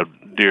opening day of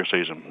deer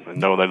season and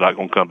know they're not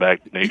going to come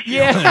back next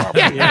year. That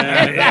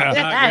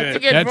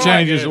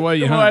changes the way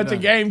you hunt. That's a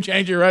game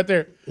changer right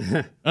there.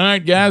 All right,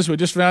 guys, we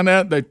just found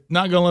out they're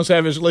not going to let us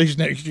have his lease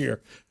next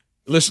year.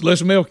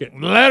 Let's milk it.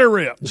 Let her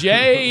rip.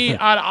 Jay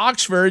out of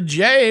Oxford.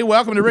 Jay,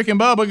 welcome to Rick and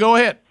Bubba. Go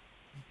ahead.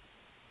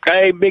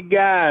 Hey, big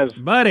guys.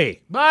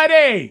 Buddy.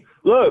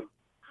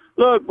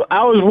 Look,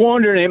 I was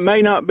wondering, it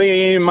may not be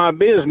any of my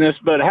business,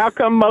 but how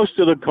come most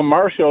of the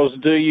commercials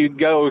do you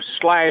go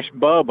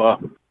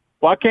 /Bubba?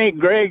 Why can't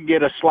Greg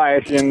get a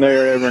slash in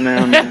there every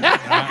now and then?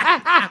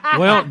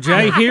 Well,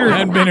 Jay, here I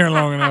hadn't been here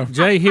long enough.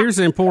 Jay, here's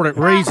the important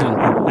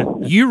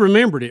reason. You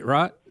remembered it,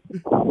 right?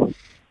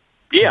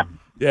 Yeah.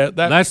 Yeah,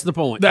 that's the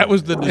point. That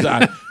was the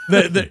design.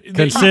 The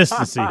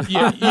consistency.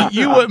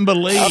 You wouldn't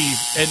believe,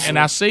 and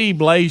I see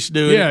Blaze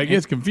do it. Yeah, it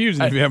gets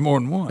confusing if you have more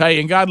than one. Hey,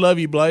 and God love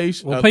you,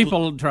 Blaze. Well,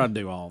 people try to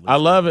do all this. I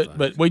love it,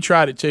 but we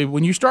tried it too.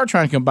 When you start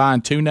trying to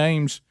combine two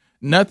names,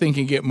 nothing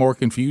can get more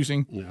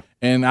confusing. Yeah.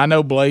 And I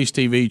know Blaze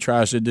TV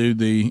tries to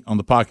do on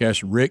the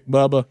podcast Rick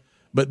Bubba,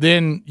 but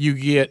then you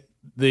get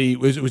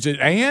was it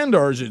and,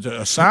 or is it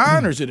a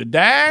sign, or is it a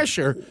dash,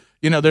 or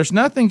there's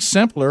nothing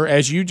simpler,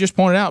 as you just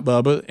pointed out,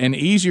 Bubba, and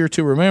easier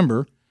to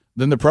remember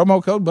than the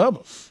promo code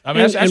Bubba. I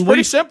mean, that's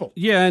pretty simple.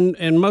 Yeah,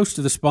 and most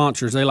of the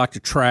sponsors, they like to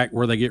track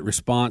where they get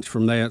response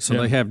from that, so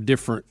they have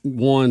different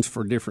ones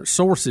for different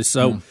sources.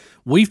 So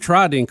we've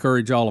tried to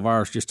encourage all of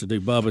ours just to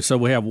do Bubba, so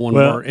we have one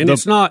word. And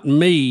it's not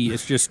me,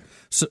 it's just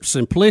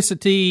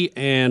simplicity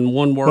and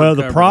one word. Well,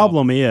 the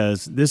problem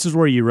is, this is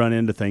where you run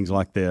into things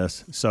like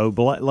this. So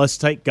let's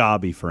take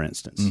Gabi, for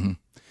instance. Mm-hmm.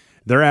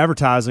 They're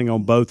advertising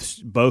on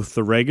both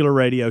the regular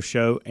radio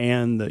show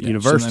and the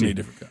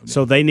university.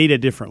 So they need a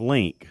different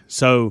link.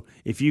 So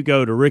if you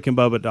go to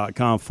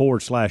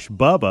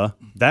rickandbubba.com/Bubba,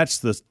 that's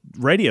the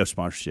radio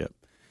sponsorship.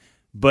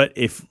 But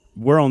if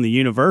we're on the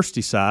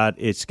university side,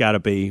 it's got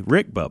to be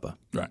Rick Bubba.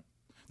 Right.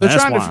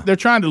 They're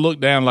trying to look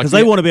down like, because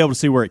they want to be able to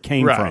see where it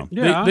came from.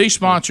 Yeah. These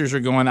sponsors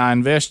are going, I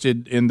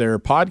invested in their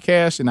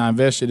podcast and I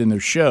invested in their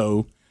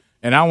show,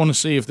 and I want to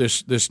see if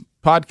this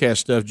podcast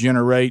stuff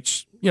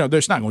generates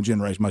there's not going to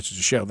generate as much as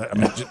a show.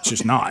 It's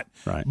just not.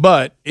 Right.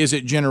 But is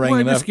it generating Well,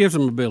 it enough? just gives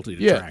them ability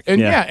to track.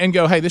 And and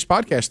go, hey, this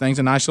podcast thing's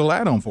a nice little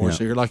add-on for us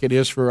here, like it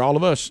is for all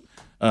of us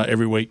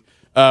every week.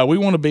 We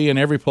want to be in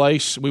every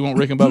place. We want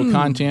Rick and Bubba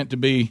content to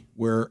be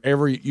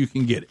wherever you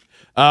can get it.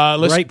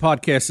 Great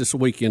podcast this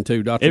weekend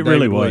too, Dr. It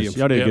really David was. Williams.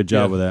 Y'all did a good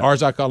job with that. Or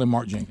as I call him,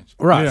 Mark Jenkins.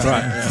 Right.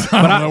 Yeah.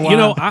 But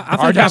I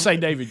think I say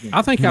David Jenkins.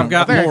 I think I've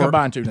got I more.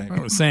 combine two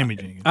names. Sammy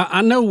Jenkins.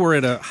 I know we're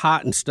at a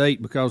heightened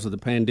state because of the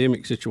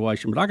pandemic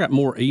situation, but I got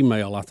more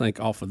email, I think,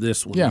 off of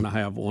this one than I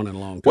have one in a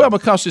long time. Well,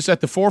 because it's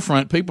at the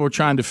forefront, people are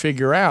trying to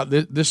figure out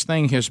this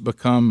thing has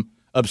become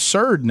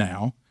absurd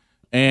now,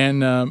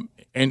 and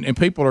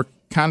people are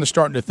kind of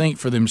starting to think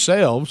for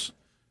themselves.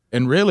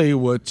 And really,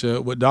 what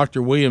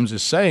Dr. Williams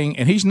is saying,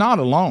 and he's not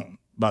alone,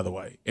 by the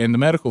way, in the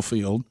medical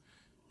field.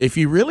 If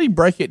you really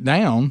break it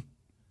down,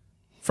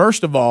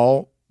 first of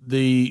all,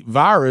 the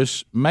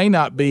virus may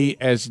not be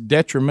as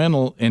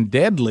detrimental and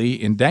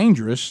deadly and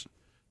dangerous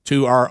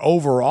to our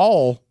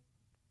overall,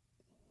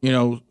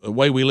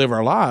 way we live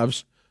our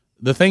lives.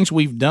 The things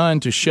we've done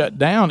to shut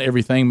down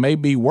everything may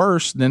be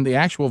worse than the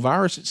actual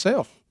virus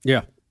itself.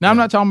 Yeah. Now, I'm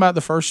not talking about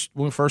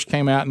when it first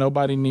came out,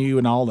 nobody knew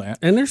and all that.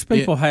 And there's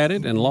people had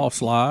it and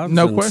lost lives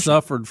No and question.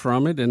 suffered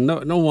from it, and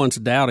no one's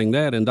doubting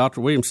that, and Dr.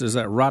 Williams says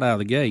that right out of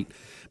the gate.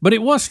 But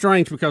it was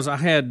strange because I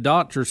had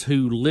doctors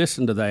who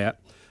listened to that.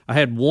 I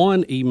had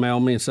one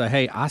email me and say,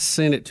 hey, I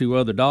sent it to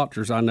other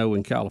doctors I know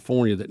in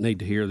California that need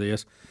to hear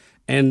this.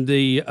 And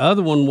the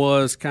other one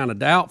was kind of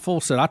doubtful,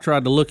 said I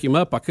tried to look him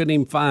up. I couldn't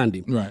even find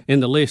him in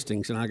the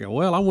listings. And I go,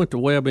 well, I went to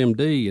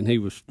WebMD, and he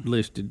was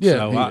listed. Yeah,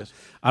 so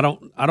I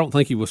don't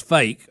think he was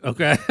fake,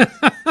 okay?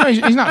 No,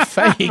 he's not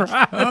fake.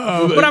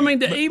 But I mean,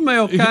 the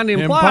email kind of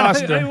implied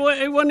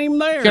it wasn't even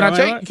there. Can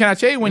I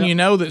tell you when you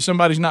know that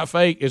somebody's not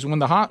fake is when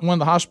one of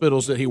the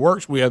hospitals that he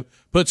works with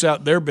puts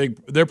out their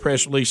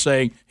press release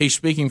saying he's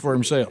speaking for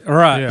himself.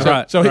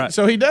 Right.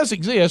 So he does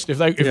exist if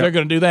they're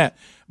going to do that.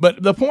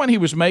 But the point he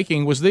was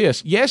making was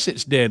this: yes,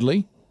 it's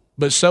deadly,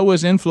 but so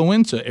is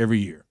influenza every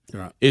year.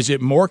 Right. Is it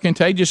more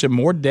contagious and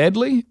more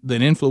deadly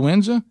than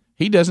influenza?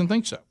 He doesn't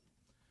think so.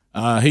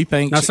 He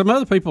thinks now some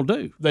other people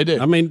do. They do.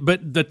 I mean,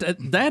 but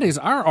that is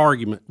our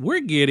argument.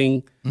 We're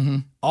getting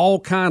all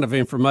kind of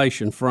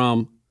information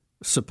from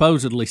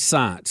supposedly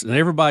science, and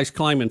everybody's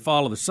claiming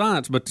follow the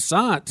science, but the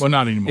science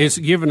not anymore. Is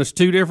giving us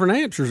two different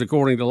answers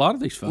according to a lot of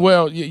these folks.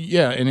 Well,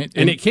 yeah, and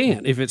it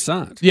can if it's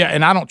science. Yeah,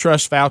 and I don't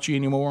trust Fauci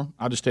anymore.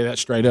 I'll just tell you that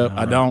straight up.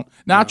 I don't.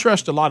 Now I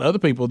trust a lot of other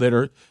people that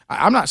are.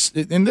 I'm not.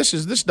 And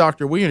this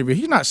doctor we interview.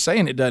 He's not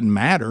saying it doesn't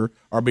matter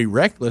or be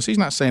reckless. He's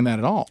not saying that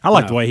at all. I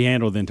like the way he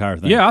handled the entire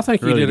thing. Yeah, I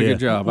think he did a good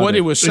job. What he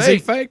was saying, is he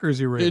fake or is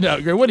he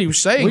real? What he was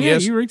saying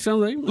is, you read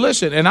some of them.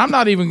 Listen, and I'm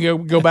not even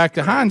going to go back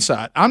to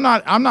hindsight. I'm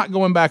not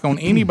going back on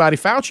anybody,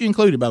 Fauci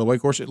included. By the way,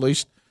 of course, at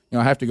least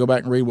I have to go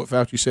back and read what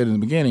Fauci said in the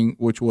beginning,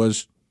 which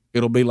was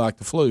it'll be like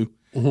the flu.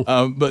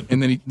 But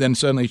then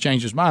suddenly he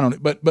changed his mind on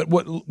it. But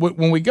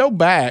when we go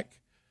back,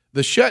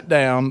 the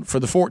shutdown for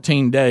the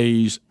 14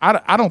 days,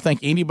 I don't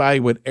think anybody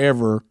would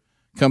ever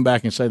come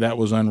back and say that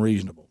was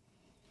unreasonable.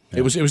 Yeah.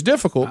 It was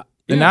difficult,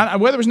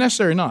 and whether it was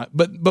necessary or not.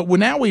 But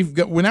now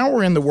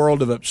we're in the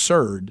world of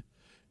absurd,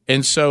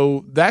 and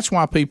so that's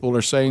why people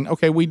are saying,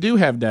 okay, we do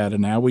have data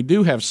now, we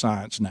do have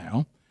science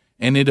now.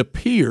 And it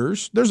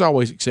appears, there's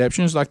always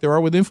exceptions like there are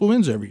with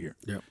influenza every year.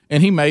 Yep.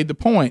 And he made the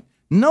point,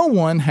 no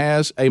one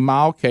has a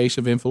mild case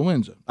of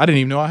influenza. I didn't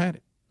even know I had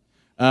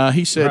it.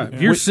 He said,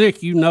 if you're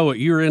sick, you know it.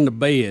 You're in the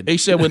bed. He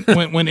said,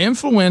 when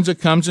influenza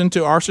comes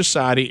into our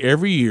society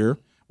every year,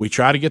 we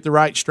try to get the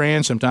right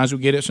strand. Sometimes we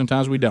get it,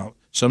 sometimes we don't.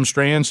 Some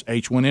strands,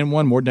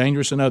 H1N1, more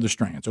dangerous than other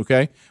strands,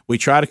 okay? We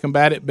try to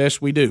combat it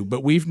best we do.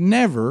 But we've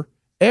never,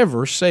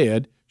 ever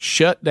said,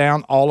 shut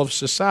down all of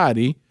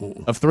society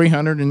of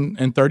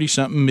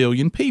 330-something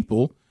million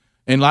people.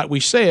 And like we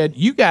said,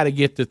 you got to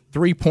get to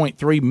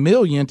 3.3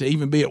 million to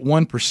even be at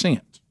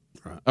 1%.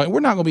 Right.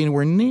 We're not going to be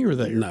anywhere near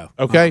there. No.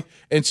 Okay?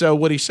 And so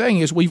what he's saying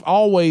is we've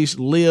always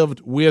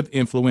lived with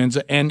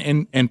influenza, and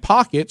in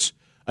pockets,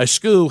 a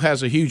school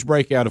has a huge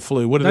breakout of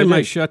flu. What do they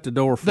may do? shut the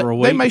door for a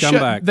week. They may come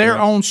shut back. their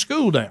own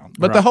school down,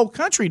 but the whole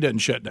country doesn't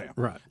shut down.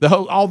 Right.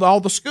 All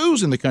the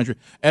schools in the country,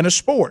 and a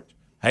sport.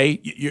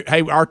 Hey,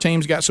 our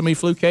team's got so many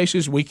flu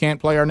cases, we can't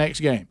play our next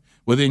game.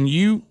 Well, then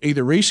you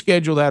either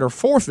reschedule that or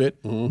forfeit.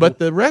 But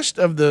the rest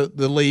of the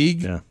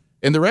league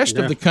and the rest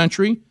of the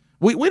country,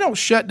 we don't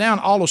shut down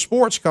all of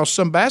sports because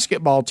some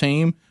basketball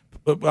team,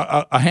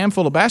 a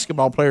handful of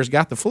basketball players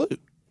got the flu.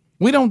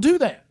 We don't do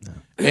that. No.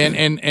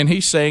 And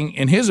he's saying,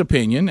 in his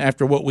opinion,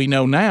 after what we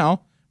know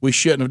now, we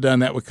shouldn't have done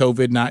that with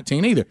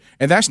COVID-19 either.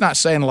 And that's not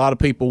saying a lot of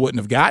people wouldn't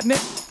have gotten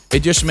it.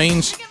 It just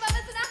means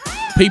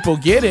people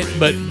get it,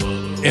 but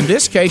in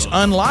this case,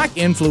 unlike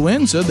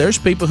influenza, there's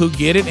people who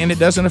get it and it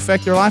doesn't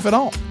affect their life at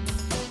all.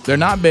 They're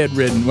not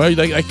bedridden. Well,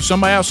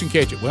 somebody else can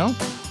catch it. Well,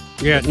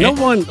 no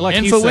one like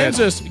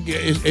influenza you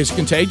said, is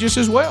contagious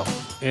as well.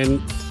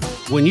 And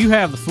when you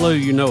have the flu,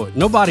 you know it.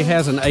 Nobody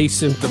has an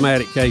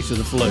asymptomatic case of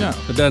the flu. No.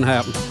 It doesn't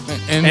happen.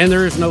 And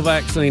there is no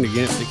vaccine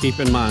against it. Keep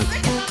in mind.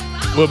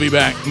 We'll be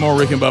back. More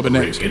Rick and Bubba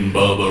next. Rick and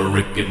Bubba,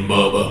 Rick and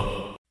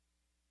Bubba.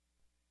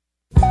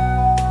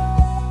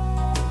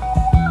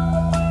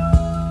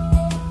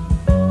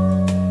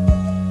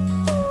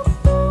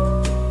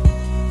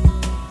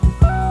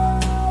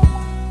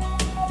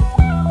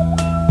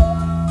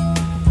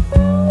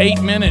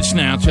 8 minutes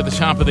now to the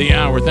top of the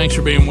hour. Thanks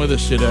for being with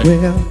us today.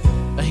 Well,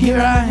 here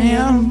I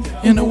am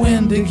in the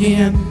wind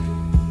again.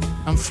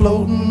 I'm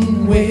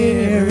floating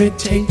where it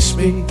takes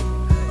me.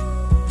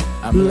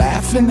 I'm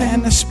laughing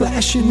and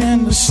splashing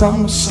in the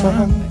summer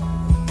sun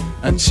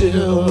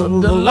until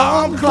the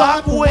alarm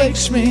clock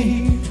wakes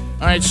me.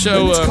 All right,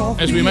 so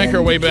as we make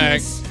our way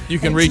back, you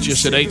can reach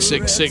us at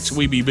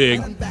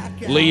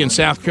 866-WE-BE-BIG. Lee in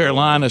South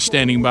Carolina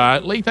standing by.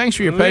 Lee, thanks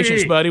for your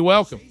patience, buddy.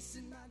 Welcome.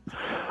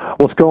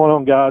 What's going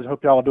on, guys?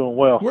 Hope y'all are doing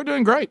well. We're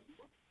doing great.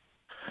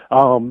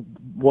 1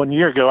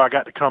 year ago, I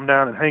got to come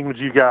down and hang with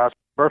you guys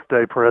for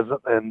birthday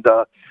present, and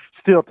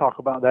still talk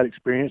about that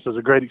experience. It was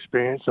a great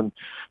experience, and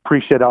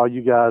appreciate all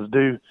you guys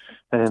do,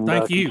 and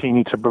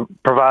continue to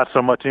provide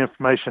so much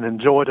information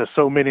and joy to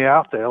so many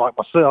out there like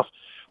myself.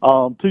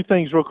 Two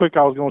things real quick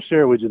I was going to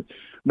share with you.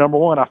 Number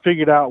one, I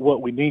figured out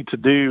what we need to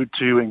do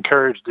to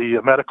encourage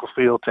the medical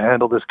field to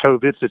handle this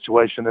COVID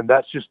situation, and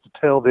that's just to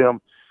tell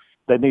them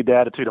they need the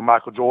attitude of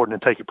Michael Jordan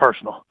and take it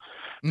personal.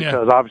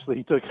 Because obviously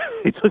he took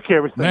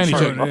everything. Man,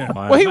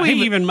 well,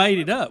 he even made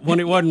it up when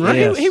it wasn't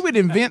real. He would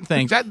invent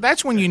things.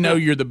 That's when you know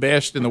you're the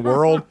best in the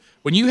world.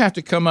 When you have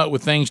to come up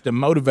with things to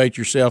motivate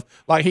yourself.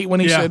 Like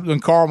when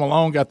Karl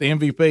Malone got the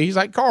MVP, he's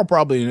like, Karl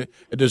probably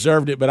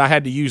deserved it, but I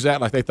had to use that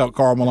like they thought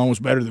Karl Malone was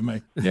better than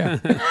me. Yeah.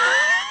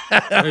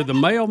 The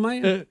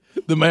mailman?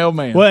 The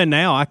mailman. Well,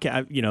 now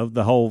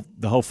the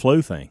whole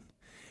flu thing.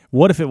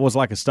 What if it was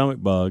like a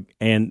stomach bug?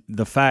 And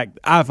the fact,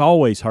 I've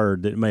always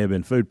heard that it may have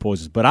been food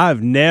poisoning, but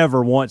I've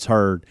never once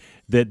heard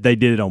that they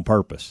did it on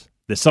purpose.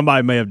 That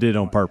somebody may have did it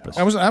on purpose.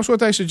 That's what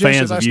they suggested.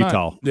 Fans last of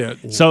Utah. Night.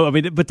 Yeah. So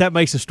but that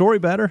makes the story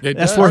better.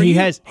 That's where he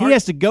has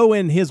to go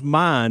in his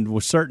mind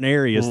with certain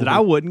areas that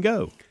I wouldn't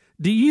go.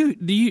 Did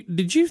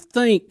you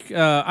think?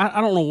 I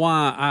don't know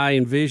why I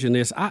envision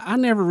this. I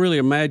never really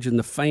imagined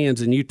the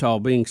fans in Utah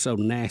being so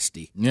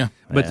nasty. Yeah,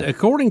 but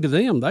according to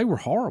them, they were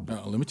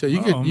horrible. Let me tell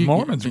you,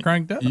 Mormons are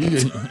cranked up.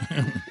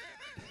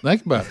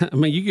 Think about it. I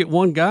mean, you get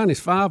one guy and his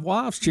 5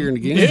 wives cheering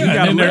again.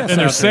 Yeah, and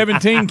there's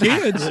 17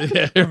 kids.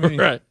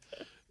 Right.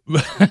 By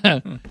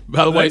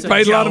the way, they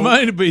paid a lot of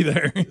money to be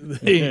there.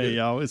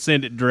 Y'all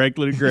send it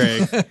directly to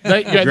Greg.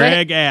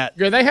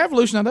 They have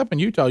loosened that up in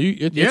Utah.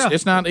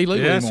 It's not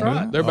illegal anymore. That's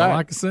right. They're back.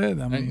 Like I said,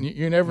 I mean,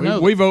 you never know.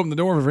 We've opened the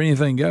door for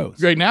anything goes.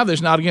 Greg, now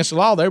that's not against the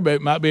law. There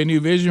might be a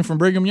new vision from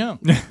Brigham Young.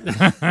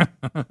 I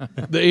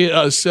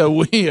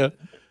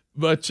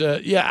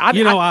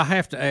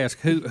have to ask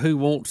who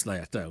wants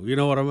that though. You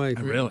know what I mean?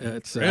 Really?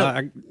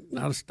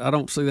 I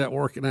don't see that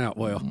working out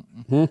well.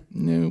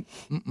 No.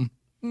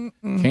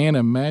 Can't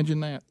imagine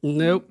that.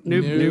 Nope.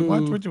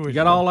 What you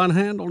got all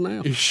unhandled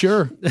now?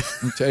 Sure.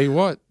 I'll tell you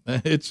what,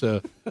 it's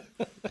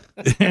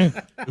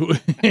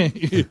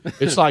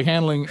it's like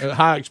handling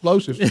high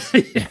explosives.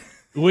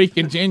 We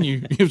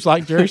continue. It was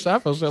like Jerry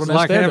Seinfeld said. It's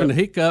like having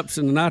hiccups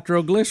in the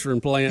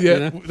nitroglycerin plant.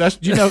 Yeah,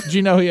 do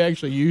you know he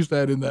actually used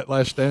that in that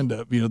last stand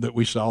up. That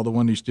we saw, the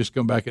one he's just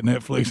come back at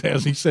Netflix.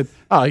 As he said,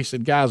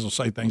 guys will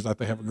say things like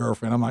they have a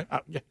girlfriend. I'm like,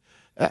 yeah.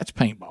 That's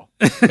paintball.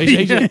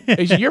 He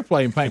said, you're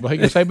playing paintball. He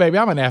goes, hey, baby,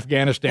 I'm in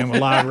Afghanistan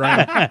with live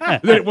rounds.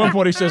 Then at one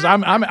point he says,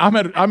 I'm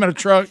in a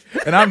truck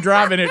and I'm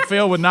driving it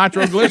filled with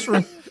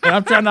nitroglycerin and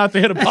I'm trying not to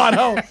hit a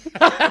pothole.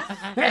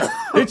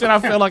 He said, I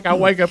feel like I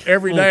wake up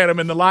every day and I'm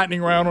in the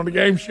lightning round on the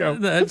game show.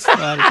 That's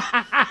funny.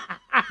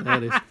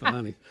 That is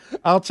funny.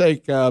 I'll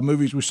take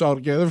movies we saw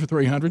together for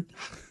 $300.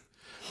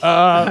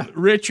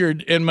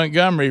 Richard in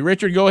Montgomery.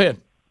 Richard, go ahead.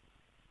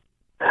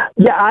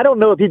 Yeah, I don't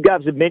know if you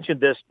guys have mentioned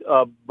this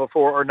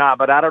before or not,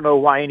 but I don't know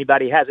why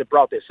anybody hasn't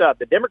brought this up.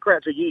 The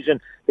Democrats are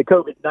using the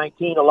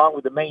COVID-19 along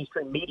with the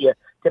mainstream media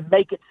to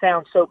make it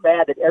sound so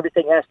bad that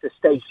everything has to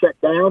stay shut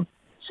down.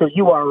 So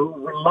you are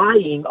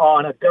relying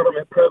on a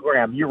government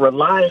program. You're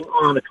relying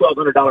on a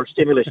 $1,200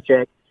 stimulus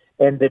check,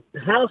 and the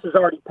House has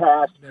already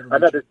passed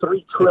another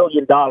 $3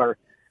 trillion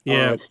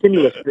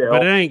stimulus bill,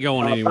 but it ain't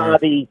going anywhere.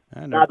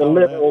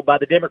 By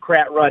the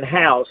Democrat-run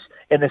House,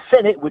 and the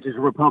Senate, which is a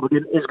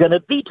Republican, is going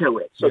to veto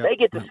it. So they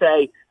get to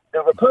say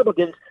the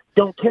Republicans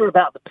don't care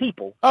about the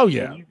people. Oh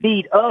yeah, you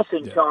need us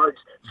in charge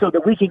so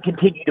that we can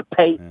continue to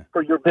pay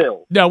for your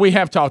bill. No, we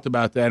have talked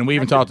about that, and we've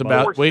even talked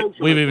about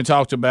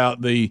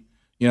the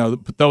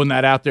throwing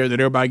that out there that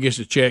everybody gets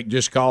a check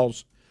just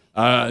cause.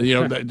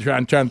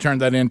 Trying to turn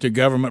that into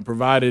government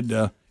provided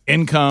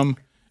income.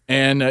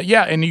 And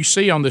and you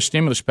see on the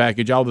stimulus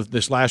package, all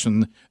this last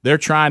one, they're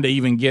trying to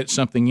even get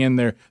something in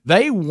there.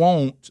 They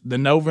want the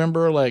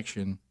November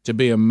election to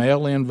be a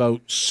mail-in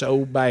vote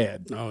so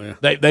bad. Oh yeah,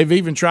 they've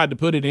even tried to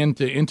put it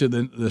into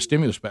the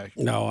stimulus package.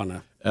 No, I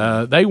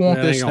know. They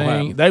want this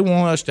thing. They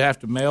want us to have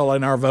to mail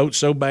in our vote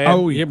so bad.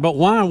 Oh yeah, but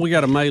why we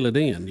got to mail it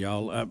in,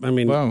 y'all?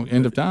 Well,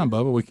 end of time,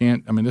 Bubba. We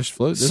can't. I mean, this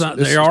flu.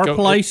 There are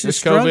places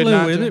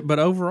struggling with it, but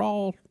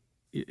overall,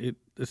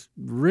 it's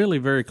really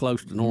very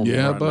close to normal.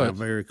 Yeah, but now,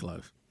 very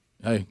close.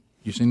 Hey,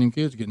 you seen them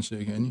kids getting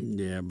sick, haven't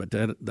you? Yeah, but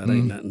that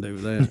ain't nothing to do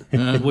with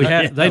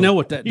that. They know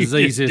what that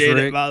disease is,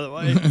 Rick. It, by the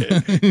way.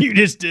 You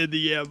just did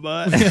the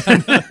but.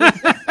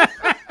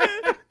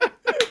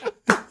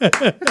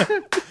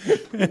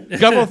 A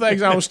couple of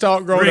things I was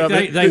taught growing Rick,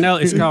 up. They know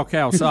it's called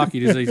Kawasaki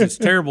disease. It's a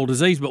terrible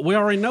disease, but we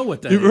already know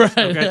what that is. Right,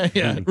 Okay?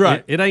 yeah,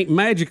 right. It ain't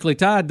magically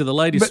tied to the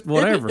latest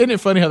whatever. Isn't it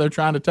funny how they're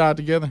trying to tie it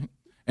together?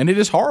 And it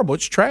is horrible.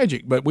 It's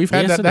tragic, but we've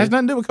had Yes, that. it That has is.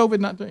 nothing to do with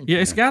COVID-19. Yeah,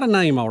 it's got a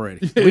name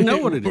already. We know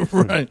what it is.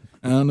 Right.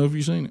 I don't know if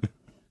you've seen it.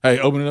 Hey,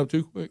 open it up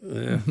too quick.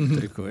 Yeah,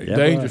 too quick.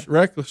 Dangerous,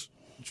 reckless.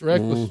 It's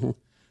reckless. Mm-hmm.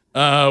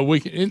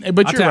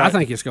 But you're right. I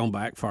think it's going to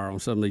backfire on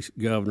some of these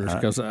governors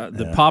because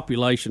the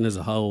population as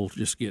a whole is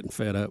just getting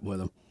fed up with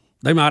them.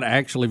 They might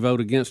actually vote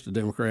against a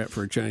Democrat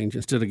for a change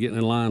instead of getting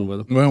in line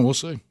with them. Well, we'll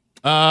see.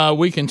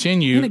 We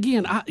continue. And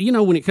again,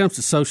 when it comes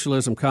to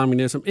socialism,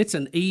 communism, it's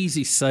an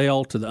easy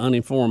sell to the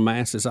uninformed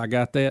masses. I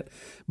got that.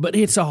 But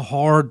it's a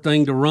hard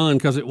thing to run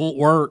because it won't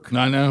work.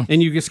 I know.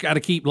 And you just got to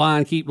keep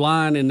lying,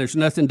 and there's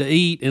nothing to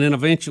eat, and then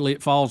eventually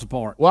it falls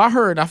apart. Well,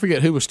 I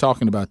forget who was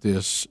talking about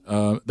this.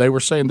 They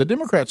were saying the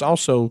Democrats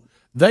also,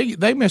 they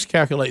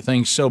miscalculate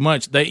things so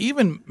much. They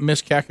even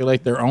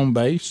miscalculate their own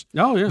base.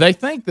 Oh, yeah. They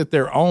think that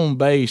their own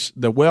base,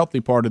 the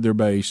wealthy part of their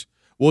base,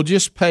 will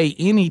just pay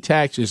any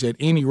taxes at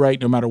any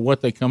rate, no matter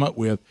what they come up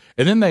with.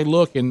 And then they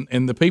look, and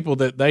the people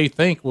that they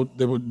think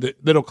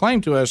that'll claim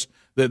to us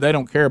that they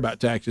don't care about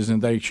taxes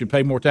and they should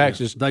pay more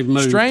taxes. They've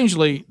moved.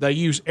 Strangely, they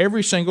use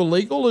every single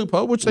legal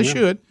loophole, which they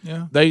should.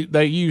 Yeah.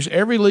 They use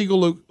every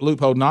legal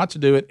loophole not to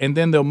do it, and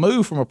then they'll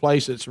move from a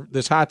place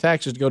that's high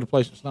taxes to go to a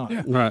place that's not.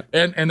 Yeah. Right.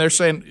 And they're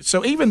saying,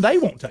 so even they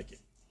won't take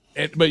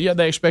it. But yet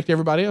they expect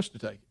everybody else to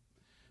take it.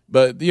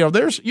 But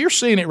you're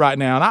seeing it right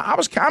now,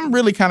 and I'm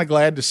really kind of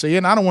glad to see it.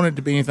 And I don't want it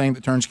to be anything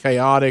that turns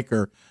chaotic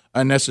or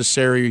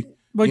unnecessary.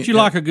 But you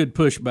like a good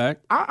pushback.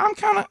 I'm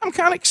kind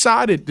of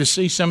excited to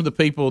see some of the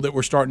people that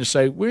we're starting to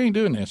say we ain't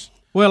doing this.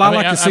 Well, I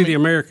like to see the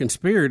American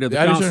spirit of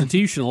the I do too.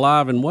 Constitution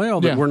alive and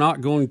well. That Yeah. we're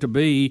not going to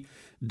be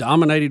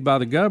dominated by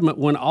the government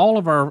when all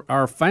of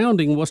our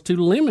founding was to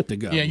limit the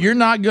Yeah, government. you're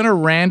not going to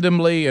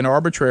randomly and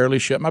arbitrarily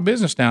shut my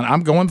business down.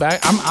 I'm going back.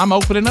 I'm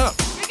opening up.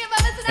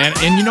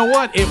 And you know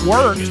what? It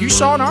worked. You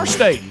saw in our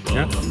state.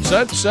 Yeah.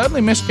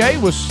 Suddenly, Miss Kay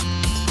was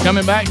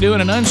coming back doing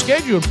an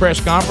unscheduled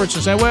press conference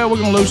and saying, well, we're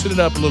going to loosen it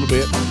up a little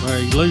bit. Well,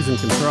 you're losing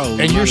control.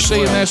 And you're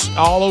seeing this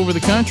all over the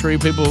country.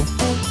 People,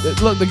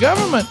 look, the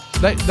government,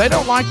 they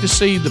don't like to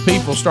see the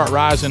people start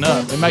rising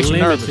up. It makes them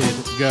nervous.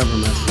 Limited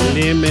government.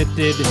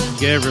 Limited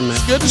government.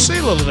 It's good to see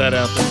a little of that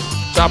out there.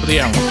 Top of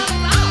the hour.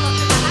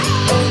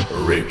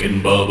 Rick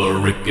and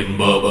Bubba, Rick and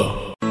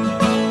Bubba.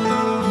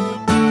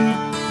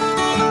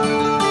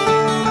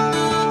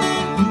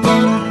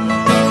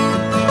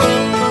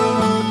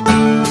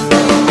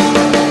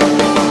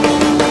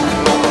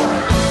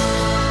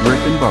 Rick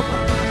and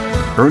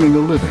Bubba, earning a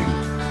living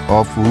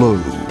off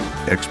low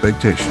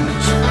expectations.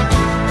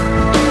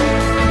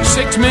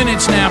 6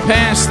 minutes now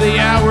past the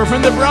hour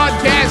from the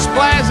Broadcast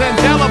Plaza and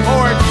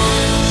Teleport.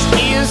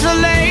 She is a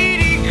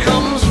lady,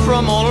 comes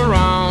from all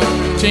around.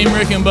 Team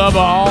Rick and Bubba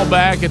all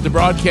back at the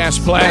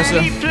Broadcast Plaza.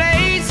 Many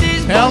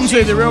places,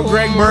 Helmsley, the real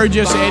Greg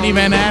Burgess, Eddie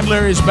Van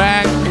Adler is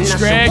back.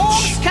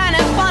 Stretch. Kind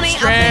of funny,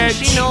 Stretch. I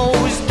think she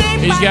knows.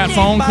 He's got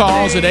phone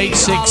calls at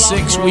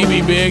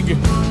 866-WE-BE-BIG.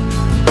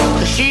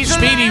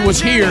 Speedy was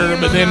here,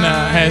 but then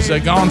has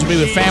gone to be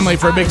with family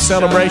for a big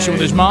celebration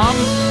with his mom.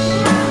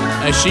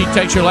 As she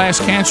takes her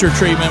last cancer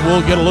treatment,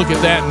 we'll get a look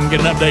at that and get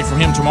an update from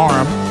him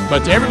tomorrow.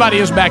 But everybody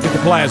is back at the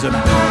Plaza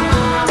now.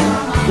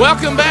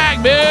 Welcome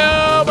back,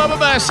 Bill Bubba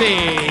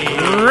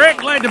Bussey. Rick,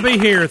 glad to be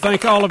here.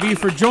 Thank all of you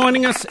for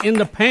joining us in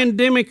the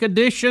pandemic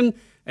edition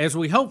as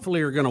we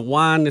hopefully are going to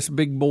wind this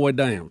big boy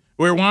down.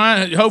 We're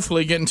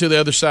hopefully getting to the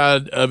other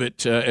side of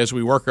it as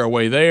we work our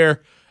way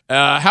there.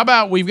 How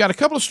about we've got a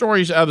couple of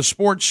stories out of the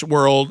sports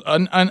world.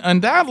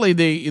 Undoubtedly,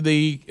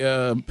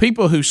 the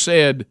people who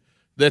said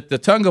that the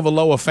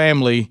Tagovailoa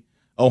family,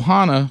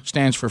 Ohana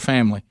stands for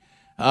family,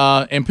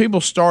 and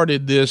people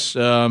started this.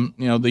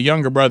 The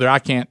younger brother. I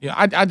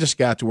just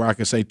got to where I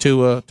could say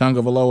Tua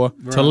Tagovailoa.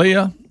 Right.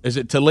 Talia. Is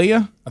it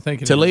Talia? I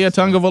think it Talia is.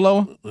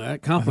 Tagovailoa.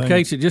 That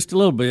complicates it just a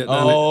little bit,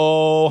 doesn't it?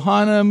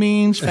 Ohana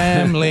means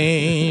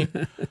family.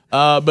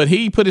 But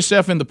he put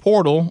himself in the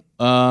portal.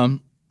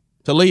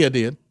 Talia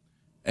did.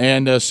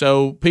 And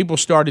so people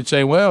started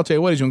saying, well, I'll tell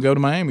you what, he's going to go to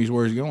Miami is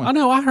where he's going. I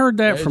know. I heard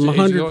that from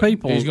 100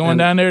 people. He's going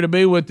down there to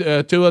be with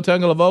Tua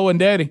Tagovailoa and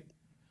Daddy.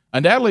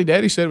 Undoubtedly,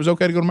 Daddy said it was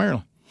okay to go to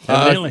Maryland.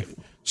 Really?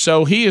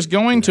 So he is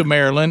going to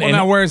Maryland. Well,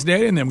 now where's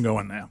Daddy and them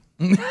going now?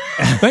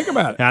 Think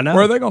about it. I know.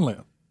 Where are they going to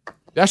live?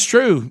 That's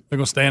true. They're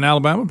going to stay in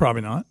Alabama?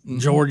 Probably not.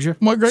 Georgia.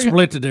 Well, Greg,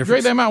 Split the difference.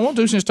 Greg, they might want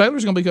to since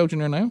Taylor's going to be coaching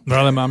there now.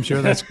 Well, I'm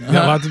sure that's got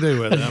a lot to do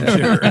with it.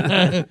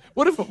 I'm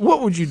sure.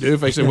 What would you do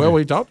if they said, well,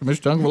 we talked to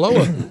Mr.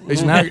 Tagovailoa.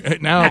 He's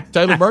now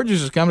Taylor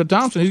Burgess has come to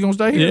Thompson. He's going to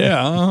stay here.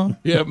 Yeah. Uh-huh.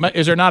 Yeah.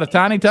 Is there not a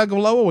tiny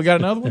Tagovailoa? We got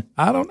another one?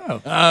 I don't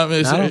know. I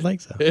don't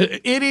think so.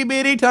 Itty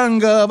bitty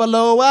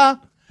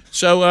Tagovailoa.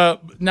 So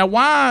now,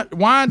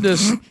 why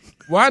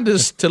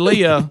does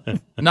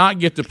Talia not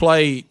get to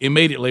play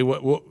immediately?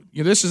 What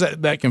this is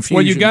that confusion.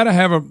 Well, you got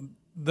to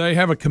they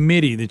have a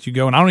committee that you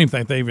go, and I don't even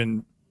think they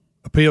even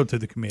appealed to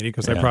the committee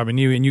because they probably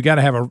knew. And you got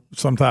to have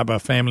some type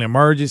of family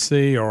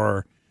emergency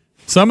or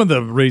Some of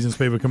the reasons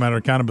people come out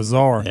are kind of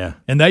bizarre. Yeah.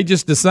 And they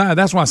just decide.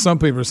 That's why some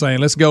people are saying,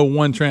 let's go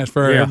one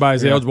transfer. Yeah,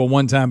 Everybody's yeah. eligible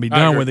one time, be I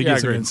done agree. with it, Yeah, I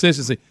get some agree.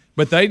 consistency.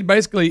 But they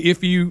basically,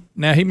 if you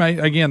now they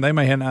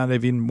may have not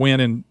even win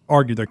and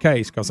argue their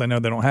case because they know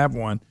they don't have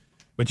one.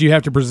 But you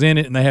have to present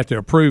it and they have to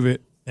approve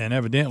it. And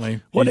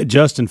evidently, What did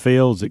Justin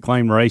Fields that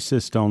claimed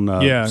racist on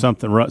Yeah.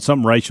 something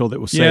racial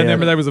that was said? yeah,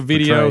 remember there was a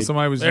video. portrayed?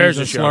 Somebody was There's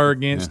using a a slur shocker.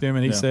 against him,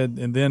 and he Yeah. said,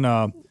 and then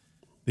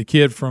the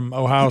kid from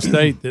Ohio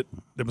State that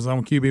was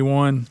on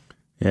QB1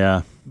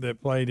 Yeah.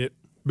 that played at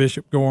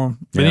Bishop Gorham.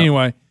 But Yeah.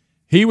 anyway,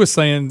 he was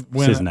saying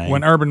What's his name?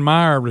 when Urban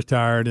Meyer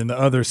retired and the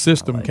other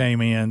system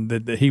came in,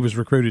 that he was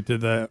recruited to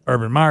the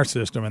Urban Meyer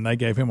system, and they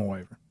gave him a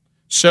waiver.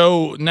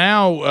 So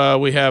now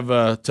we have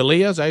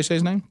Talia. Is that how you say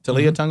his name?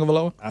 Talia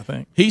Tungavaloa? I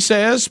think. He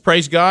says,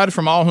 praise God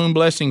from all whom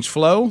blessings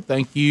flow.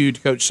 Thank you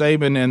to Coach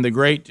Saban and the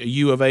great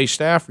U of A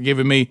staff for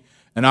giving me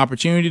an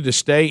opportunity to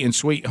stay in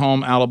sweet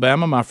home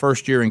Alabama my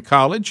first year in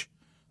college.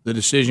 The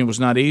decision was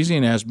not easy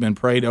and has been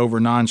prayed over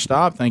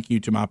nonstop. Thank you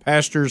to my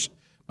pastors,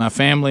 my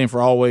family, and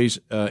for always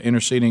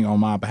interceding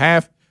on my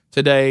behalf.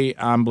 Today,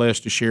 I'm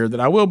blessed to share that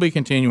I will be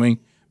continuing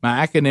my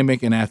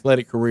academic and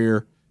athletic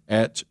career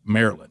at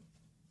Maryland.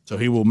 So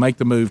he will make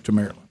the move to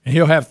Maryland. And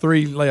he'll have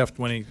 3 left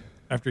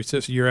after he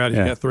sits a year out. He's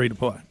Yeah. got 3 to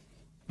play.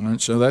 All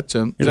right, so that's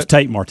It was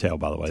Tate Martell,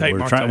 by the way. Tate We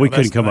Martell, we that's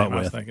couldn't come the up name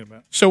I was with. thinking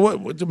about. So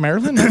what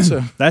Maryland?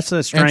 That's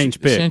a strange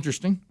pick. It's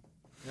interesting.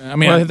 I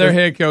mean, Well, their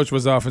head coach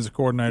was offensive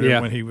coordinator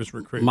Yeah. when he was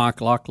recruited. Mike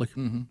Lockley.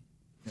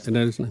 Isn't that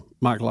his name?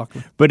 Mike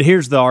Lockley. But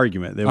here's the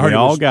argument that I heard we it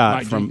all was got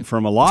Mike from Jenkins.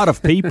 from a lot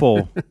of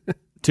people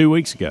 2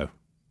 weeks ago.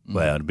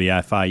 Well, it'd be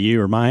FIU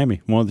or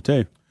Miami, one of the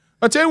two.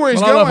 I'll tell you where he's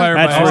Well, I love going. how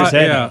everybody- That's where he's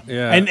Yeah,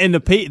 heading. yeah.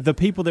 And the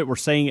people that were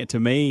saying it to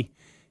me,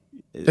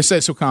 they said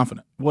it so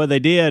confident. Well, they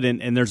did,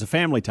 and there's a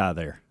family tie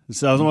there.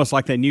 So it's almost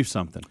like they knew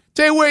something.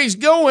 Tell you where he's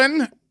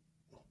going.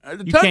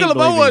 The You can't believe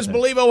Tungalaboas anything.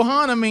 believe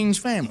Ohana means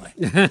family.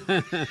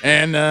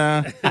 And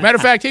matter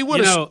of fact, he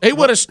would have You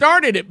know,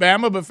 started at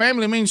Bama, but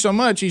family means so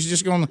much he's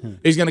just going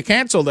to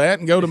cancel that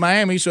and go to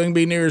Miami so he can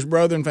be near his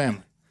brother and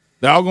family.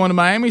 They're all going to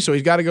Miami, so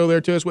he's got to go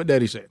there too. That's what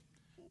Daddy said.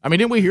 I mean,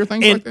 didn't we hear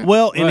things like that?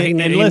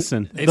 And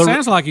listen, It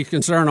sounds like he's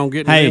concerned on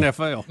getting hey, the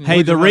NFL. Hey,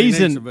 which the is what he needs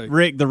to reason, be.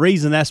 Rick, the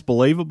reason that's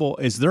believable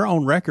is they're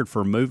on record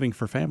for moving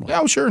for family.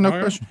 Oh, sure, no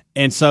question.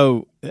 And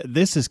so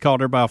this has caught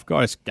everybody off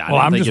guard. Well,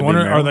 I'm just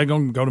wondering, are they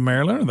going to go to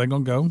Maryland? Are they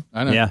going to go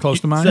I know. Yeah. close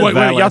to It's Miami? Wait,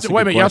 valid. y'all, That's a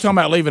wait a good minute. Y'all question. talking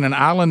about leaving an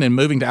island and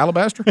moving to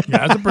Alabaster?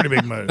 Yeah, that's a pretty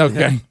big move.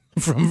 Okay.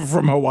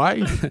 From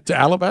Hawaii to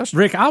Alabaster?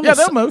 Rick, I will Yeah,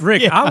 they'll move.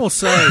 Rick, I will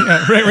say,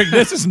 Rick,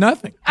 this is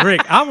nothing.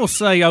 Rick, I will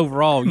say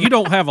overall, you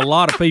don't have a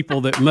lot of people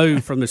that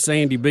move from the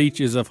sandy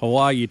beaches of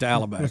Hawaii to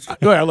Alabaster.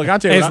 Well, look, I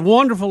tell you, As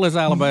wonderful as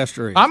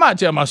Alabaster is. I might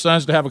tell my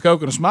sons to have a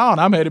Coke and a smile,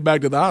 and I'm headed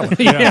back to the island.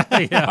 yeah.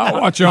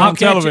 I'll watch you on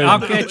television. I'll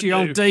catch you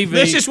on TV.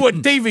 This is what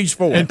TV's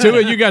for. And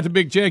two, you got the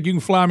big check. You can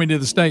fly me to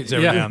the States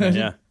every now and then.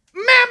 Yeah.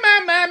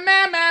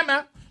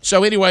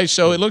 So anyway,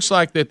 so it looks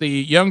like that the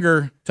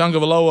younger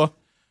Tungavaloa,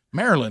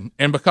 Maryland,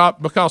 and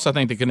because I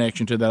think the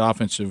connection to that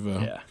offensive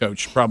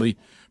coach probably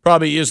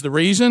is the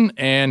reason,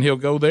 and he'll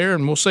go there,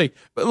 and we'll see.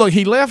 But look,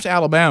 he left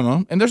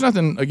Alabama, and there's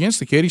nothing against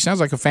the kid. He sounds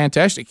like a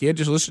fantastic kid.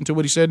 Just listen to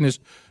what he said in his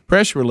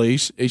press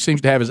release. He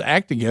seems to have his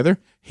act together.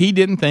 He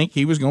didn't think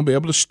he was going to be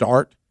able to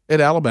start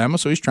at Alabama,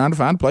 so he's trying to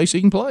find a place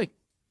he can play.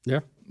 Yeah.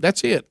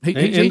 That's it.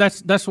 And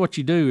that's what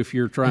you do if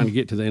you're trying to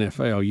get to the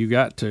NFL. You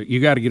got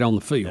to get on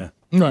the field.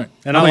 Right.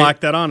 And I like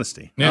that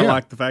honesty. I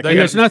like the fact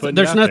that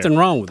there's nothing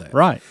wrong with that.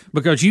 Right.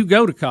 Because you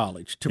go to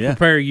college to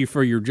prepare you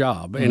for your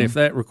job. And if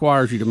that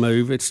requires you to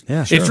move, it's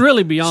sure.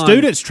 really beyond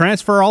Students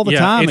transfer all the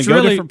time and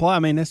go different places. I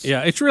mean,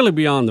 it's really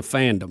beyond the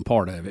fandom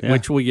part of it,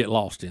 which we get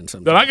lost in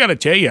sometimes. But I got to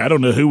tell you, I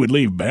don't know who would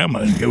leave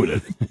Bama and go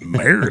to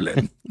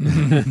Maryland.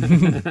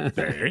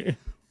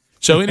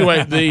 So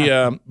anyway,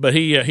 but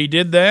he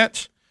did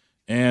that,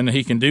 and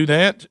he can do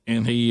that,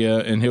 and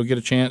he'll get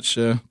a chance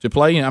to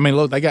play. I mean,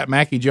 look, they got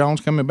Mackie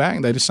Jones coming back,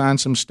 and they just signed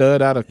some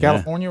stud out of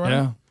California, right?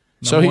 Yeah.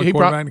 So he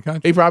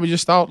quarterback probably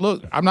just thought,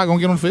 look, I'm not going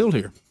to get on the field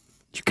here.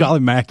 You call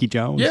him Mackie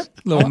Jones? Yeah,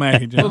 Little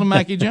Mackie Jones. Little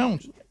Mackie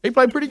Jones. He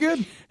played pretty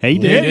good. He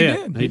Yeah,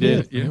 did. he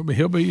did. Yeah.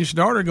 He'll be your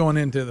starter going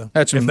into the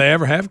if they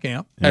ever have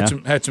camp.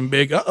 Had some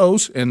big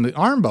uh-ohs in the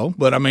Iron Bowl,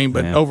 but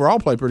overall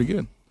played pretty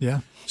good. Yeah.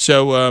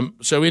 So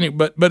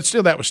but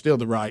still, that was still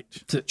the right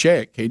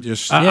check. He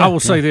just I will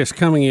say this: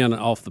 coming in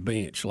off the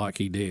bench like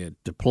he did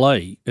to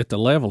play at the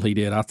level he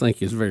did, I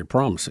think is very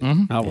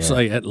promising. I will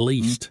say at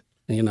least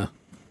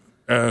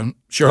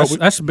sure.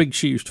 That's a big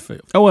shoes to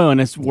fill. Oh well,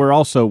 and we're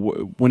also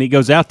when he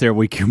goes out there,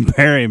 we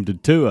compare him to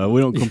Tua.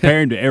 We don't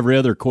compare him to every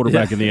other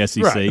quarterback in the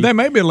SEC. Right. There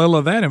may be a little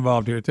of that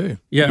involved here too.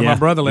 Yeah, my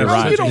brother left.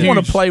 Well, you don't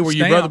want to play where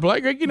your brother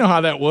played, Greg. You know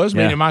how that was.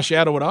 Yeah. Being in my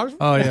shadow at Oxford.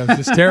 Oh yeah, it's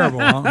just terrible.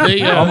 Huh?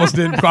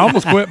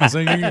 Almost quit my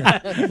senior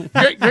year.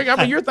 Greg, I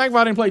mean, you're thankful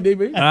I didn't play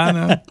DB. I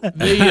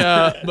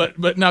know.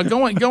 But now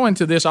going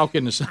to this, all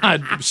kidding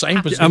aside,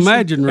 same position.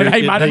 Imagine, Rick,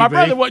 Hey, my at DB.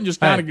 brother wasn't just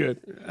kind of good.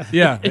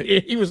 Yeah,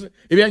 he was. If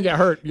he hadn't got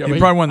hurt, he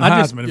probably won the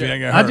Heisman if he hadn't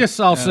get I hurt. just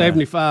saw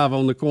 75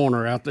 on the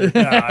corner out there.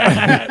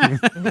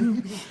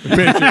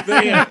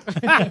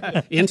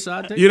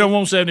 Inside. You don't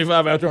want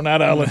 75 out there on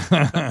that island.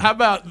 How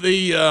about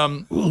the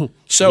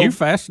so you're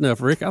fast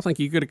enough, Rick. I think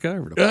you could have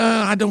covered them.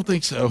 I don't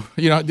think so.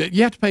 You know,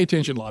 you have to pay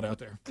attention a lot out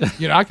there.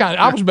 You know,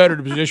 I was better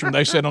at the position when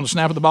they said on the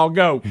snap of the ball,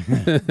 go,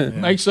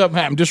 make something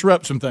happen,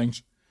 disrupt some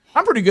things.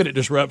 I'm pretty good at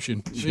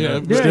disruption. Sure. Yeah,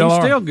 you're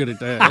still good at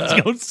that. I was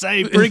going to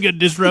say, pretty good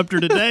disruptor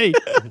today.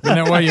 Been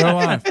that way your whole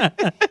life.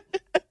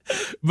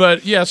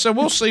 But yeah, so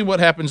we'll see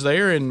what happens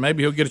there, and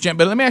maybe he'll get a chance.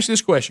 But let me ask you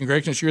this question,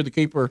 Greg, since you're the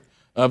keeper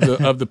of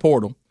the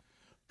portal.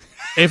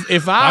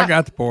 If I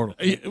got the portal,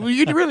 well,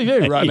 you really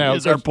do right now. He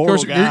is our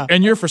portal guy.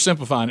 And you're for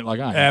simplifying it like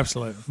I am.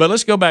 Absolutely. But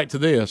let's go back to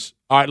this.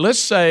 All right, let's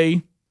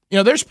say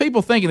there's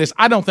people thinking this.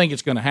 I don't think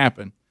it's going to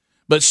happen,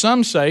 but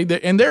some say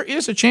that, and there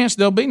is a chance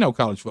there'll be no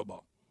college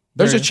football.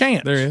 There's a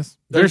chance. There is.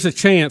 There's a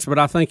chance, but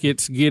I think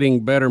it's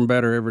getting better and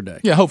better every day.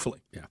 Yeah, hopefully.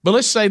 Yeah. But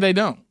let's say they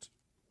don't.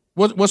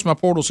 What's my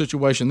portal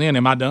situation then?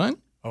 Am I done?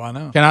 Oh, I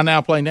know. Can I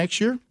now play next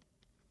year?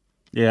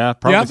 Yeah,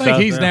 probably. Yeah, I think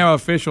he's so. now an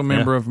official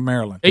member of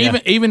Maryland.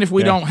 Even if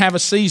we don't have a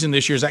season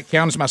this year, does that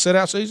count as my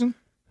sit-out season?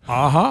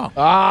 Aha.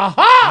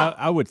 Aha!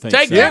 I would think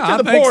Take so. that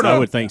to the portal. I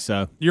would think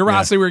so. You're right.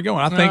 I see where you're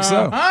going. I think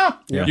so.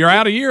 Yeah. You're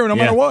out a year no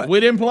matter what. We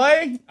didn't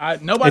play.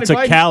 Nobody It's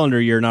played. a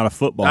calendar year, not a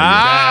football year.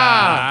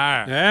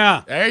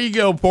 Yeah. There you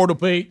go, Portal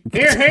Pete.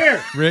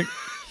 Here. Rick.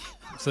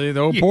 See, the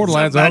old portal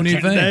adds a whole new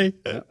thing.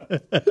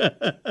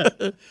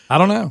 I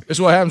don't know. This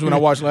is what happens when I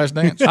watch Last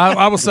Dance.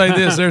 I will say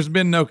this. There's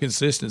been no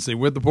consistency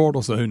with the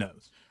portal, so who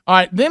knows? All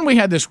right, then we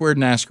had this weird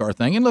NASCAR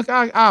thing, and look,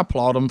 I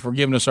applaud them for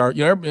giving us our,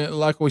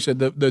 like we said,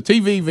 the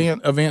TV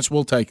events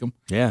we'll take them.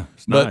 Yeah,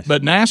 it's nice.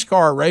 But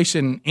NASCAR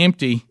racing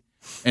empty,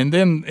 and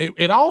then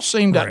it all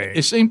seemed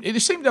it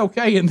seemed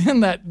okay, and then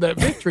that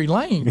victory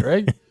lane,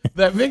 right?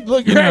 Look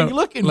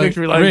in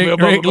victory lane.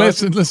 Rick,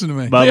 listen to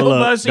me. Bubba, Bill look,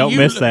 Bussey, don't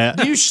miss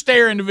that. You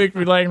stare into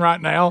victory lane right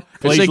now.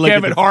 Please see look at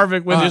Kevin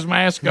Harvick with his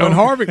mask on. When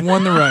Harvick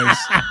won the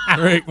race,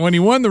 Rick, when he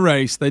won the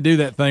race, they do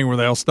that thing where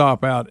they'll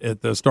stop out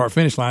at the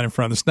start-finish line in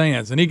front of the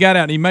stands. And he got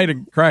out and he made a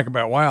crack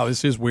about, wow,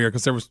 this is weird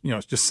because there was,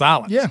 it's just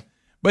silence. Yeah.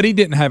 But he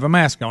didn't have a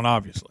mask on,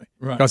 obviously,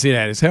 because he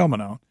had his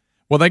helmet on.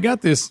 Well, they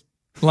got this,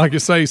 like you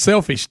say,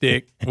 selfie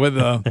stick with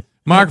a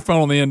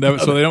microphone on the end of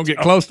it so they don't get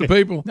close to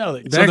people. No,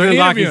 That looks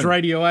like it's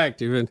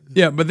radioactive.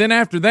 Yeah, but then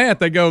after that,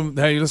 they go,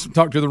 hey, let's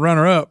talk to the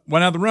runner-up.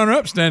 Well, now the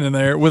runner-up's standing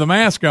there with a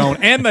mask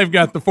on, and they've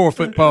got the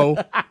 4-foot pole,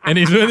 and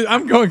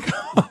I'm going,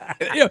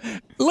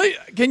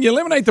 can you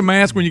eliminate the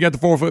mask when you got the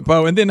 4-foot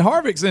pole? And then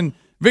Harvick's in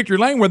victory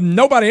lane where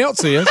nobody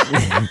else is.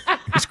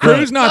 His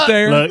crew's not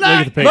there. Look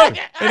at the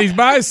picture. And he's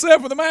by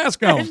himself with a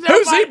mask on.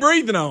 Who's he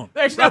breathing on?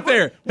 Right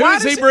there.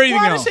 Who's he breathing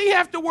on? Why does he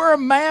have to wear a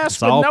mask?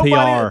 It's all nobody,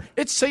 PR.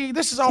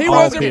 This is all He PR.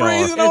 wasn't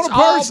breathing on It's a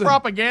person. all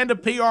propaganda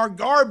PR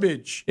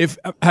garbage. If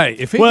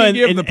he Well, can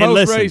give and- the and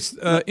listen.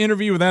 post-race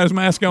interview without his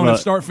mask on and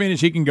start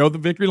finish, he can go the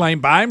victory lane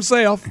by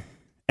himself.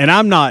 And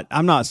I'm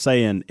not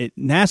saying it.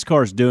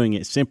 NASCAR's doing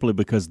it simply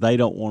because they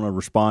don't want to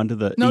respond to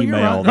the you're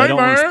email. right. They Hey, don't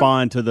man.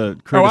 respond to the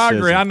Oh, criticism. I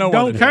agree. I know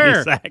Don't what care.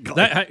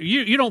 Exactly.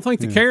 You don't think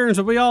the Karens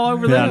will be all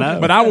over Yeah, that? I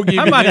know. But I will give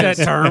How you about this.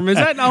 that term? Is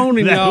that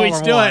owning No, y'all we or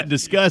still what? hadn't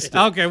discussed it.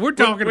 Okay, we're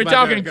talking We're about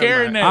talking that.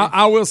 Karen now.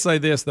 I will say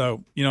this,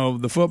 though.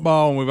 The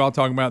football, and we've all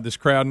talking about this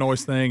crowd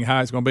noise thing,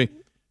 how it's going to be.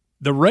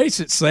 The race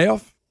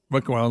itself,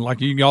 well, like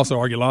you can also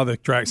argue a lot of the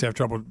tracks have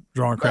trouble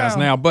drawing crowds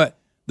now, but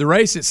the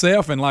race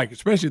itself and,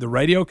 especially the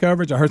radio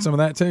coverage, I heard some of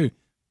that, too.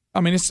 I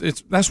mean, it's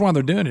that's why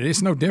they're doing it.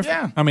 It's no different.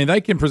 Yeah. I mean,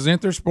 they can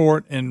present their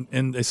sport and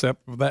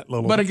except for that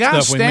little. But a guy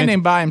stuff we standing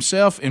mentioned. by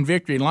himself in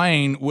victory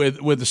lane with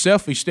the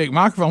selfie stick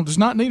microphone does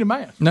not need a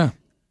mask. No,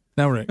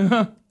 Rick.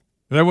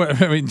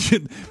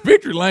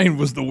 Victory lane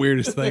was the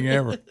weirdest thing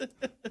ever.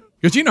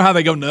 Because you know how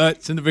they go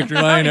nuts in the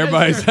victory lane.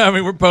 Everybody's.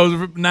 We're posing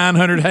for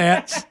 900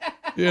 hats.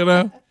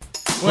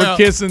 We're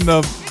kissing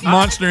the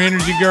Monster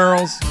Energy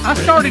girls. I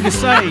started to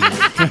say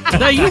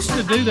they used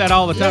to do that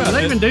all the time. Do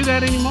they even do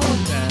that anymore?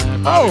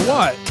 Oh,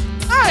 what?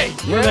 Hey,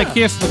 Where they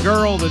kiss the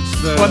girl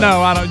that's Well,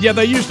 no, I don't. Yeah,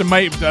 they used to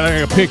make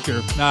a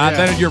picture. No,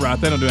 you're right.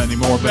 They don't do that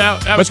anymore. But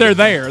That was they're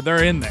there.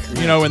 They're in there.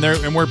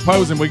 And we're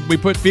posing. We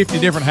put 50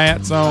 different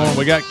hats on.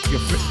 We got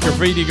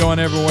graffiti going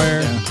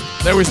everywhere. Yeah.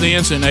 There was the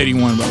incident in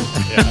 81, though.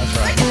 Yeah, that's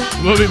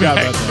right. We'll be Forgot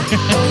back.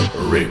 about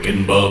that. Rick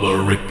and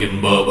Bubba, Rick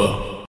and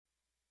Bubba.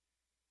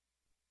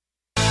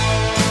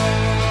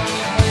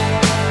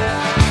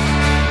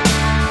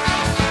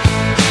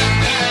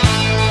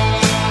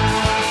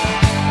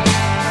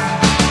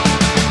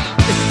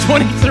 It's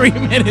 23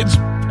 minutes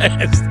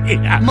past the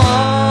hour.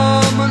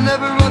 Mama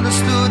never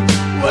understood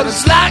What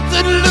it's like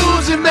to the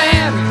losing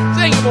man.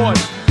 Sing it,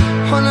 boys.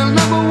 when the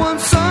number one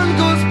son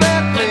goes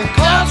bad, playing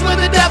cards with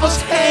the devil's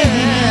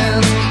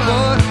hands.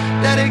 But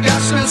daddy got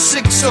real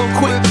sick so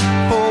quick,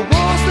 four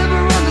walls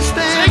never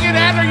understand. Sing it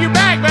after you're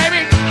back,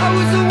 baby. I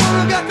was the one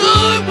who got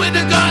good with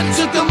the gun,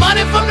 took the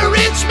money from the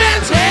rich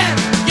man's hand.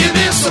 Give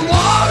me some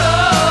water,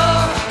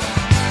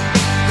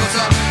 'cause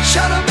I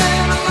shot a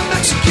man on the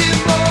Mexican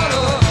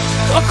border.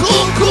 A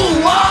cool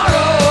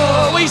water.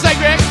 What do you say,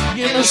 Greg?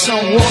 Give me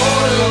some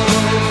water.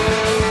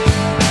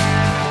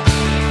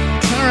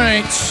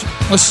 right,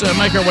 let's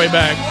make our way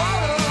back.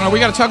 We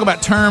got to talk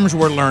about terms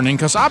we're learning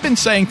because I've been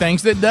saying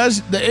things that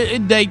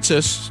it dates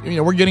us. You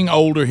know, we're getting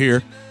older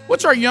here.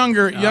 What's our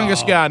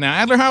youngest guy now?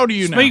 Adler, how old are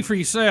you now? Speak for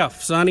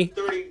yourself, Sonny.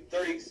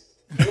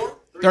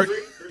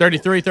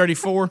 33,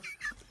 34,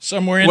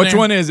 somewhere in Which there.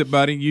 one is it,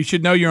 buddy? You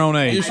should know your own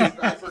age.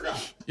 I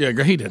forgot. Yeah,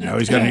 he didn't know.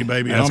 He's got a new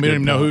baby. I don't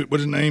even know what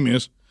his name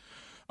is.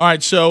 All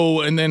right,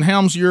 so, and then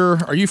Helms,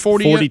 are you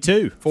 40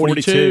 42. yet?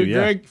 42, yeah.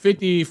 Greg,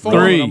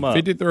 54.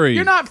 53.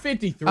 You're not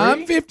 53.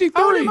 I'm 53.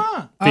 How old am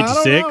I?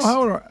 56.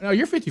 No,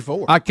 you're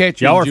 54. I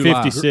catch you Y'all in are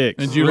July.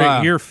 56. In July.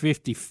 Rick, you're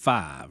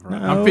 55,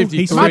 right? I'm 53.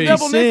 He's My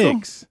double nickel?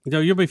 56. No,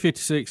 you'll be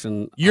 56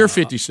 in... You're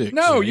 56.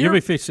 No, you'll be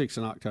 56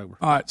 in October.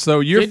 All right, so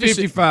you're 56.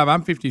 55.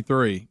 I'm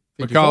 53.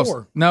 54.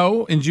 Because,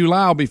 no, in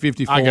July I'll be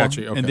 54. I got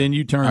you. Okay. And then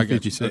you turn I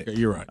got you. 56. Okay,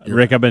 you're right.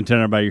 Rick, I've been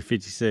telling everybody you're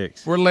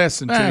 56. We're less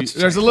than That's 2.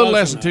 There's a close little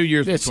less than enough. 2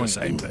 years It's between. the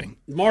same thing.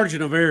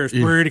 Margin of error is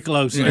pretty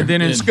close. And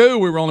then in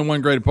school we were only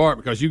 1 grade apart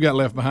because you got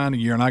left behind a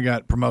year and I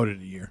got promoted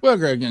a year. Well,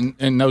 Greg,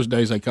 in those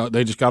days they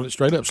just called it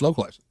straight up slow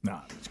class.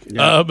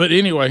 No, but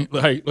anyway,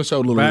 hey, let's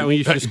hold a little. Back when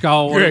you used to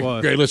call what it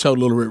was. Greg, let's hold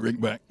a little Rick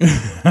back.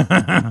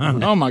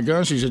 Oh my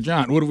gosh, he's a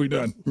giant. What have we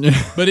done?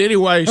 But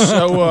anyway,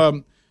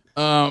 so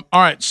all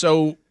right,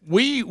 so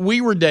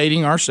we were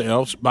dating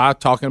ourselves by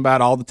talking about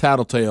all the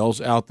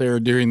tattletales out there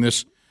during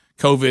this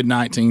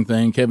COVID-19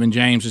 thing. Kevin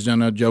James has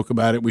done a joke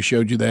about it. We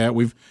showed you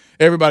that.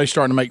 Everybody's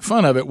starting to make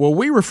fun of it. Well,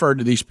 we referred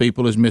to these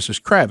people as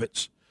Mrs.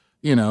 Kravitz.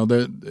 You know,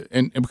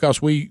 and because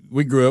we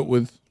grew up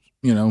with,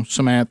 you know,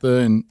 Samantha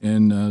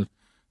and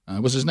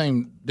what's his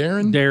name?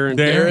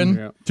 Darren.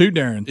 Yeah. 2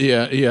 Darrens.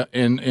 Yeah,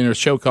 and in a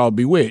show called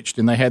Bewitched,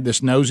 and they had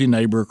this nosy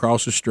neighbor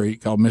across the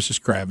street called Mrs.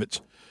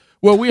 Kravitz.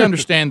 Well, we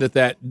understand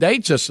that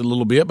dates us a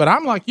little bit, but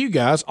I'm like you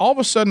guys. All of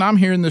a sudden, I'm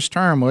hearing this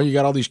term. Well, you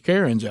got all these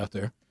Karens out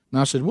there, and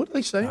I said, "What do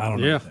they say?" I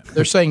don't know. Yeah.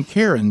 They're saying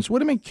Karens. What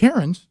do you mean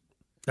Karens?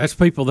 That's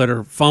people that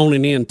are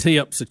phoning in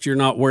tips that you're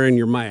not wearing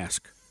your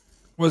mask.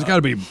 Well, it's got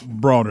to be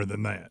broader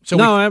than that. So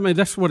no, I mean,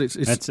 that's what it's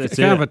That's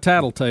kind of a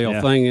tattletale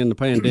thing in the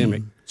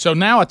pandemic. So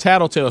now a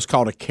tattletale is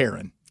called a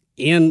Karen.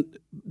 In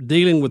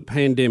dealing with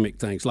pandemic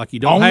things, like you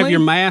don't have your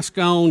mask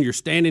on, you're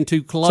standing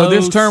too close. So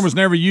this term was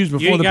never used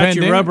before you the got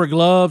pandemic? your rubber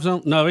gloves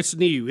on. No, it's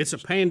new. It's a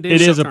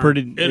pandemic. It is a term.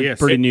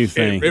 pretty new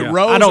thing.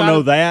 I don't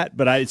know that,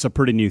 but it's a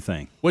pretty new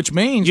thing. Which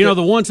means you know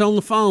the ones on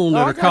the phone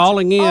that are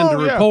calling in to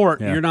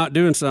report you're not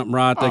doing something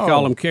right. They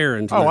call them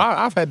Karens. Oh,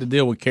 I've had to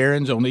deal with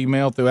Karens on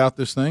email throughout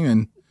this thing,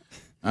 and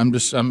I'm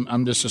just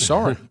so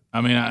sorry.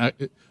 I mean,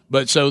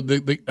 but so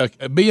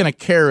being a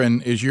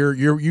Karen is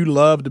you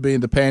love to be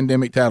in the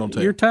pandemic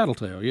tattletale. You're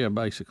tattletale, yeah,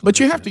 basically. But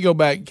you have to go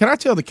back. Can I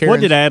tell the Karens? What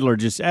did Adler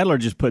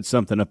just put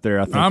something up there?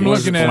 I think I'm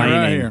looking at it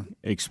right here.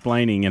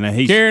 Explaining, and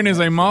he's Karen is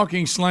a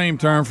mocking slang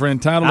term for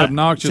entitled,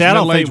 obnoxious, I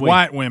don't middle-aged think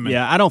white women.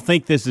 Yeah, I don't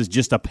think this is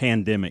just a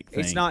pandemic thing.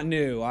 It's not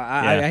new.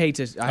 I hate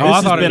to. This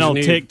has been on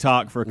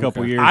TikTok for a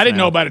couple years. I didn't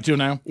know about it till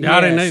now. Yeah,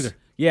 I didn't either.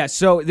 Yeah,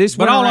 so this.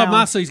 But went all around, of them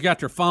I see's got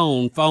their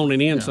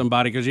phoning in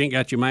somebody because you ain't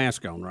got your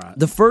mask on right.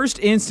 The first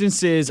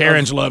instances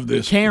Karens love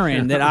this.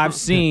 Karen that I've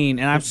seen,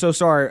 and I'm so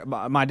sorry.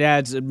 My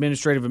dad's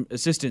administrative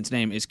assistant's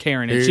name is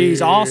Karen, and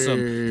she's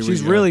awesome.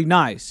 She's really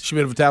nice. She a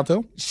bit of a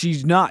tattletale?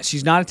 She's not.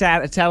 She's not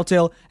a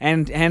tattletale,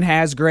 and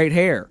has great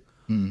hair.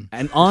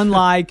 And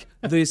unlike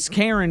this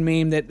Karen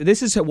meme,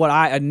 this is what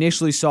I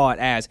initially saw it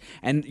as.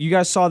 And you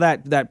guys saw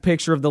that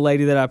picture of the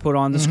lady that I put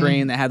on the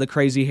screen that had the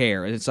crazy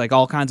hair. It's like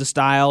all kinds of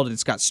styled.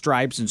 It's got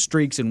stripes and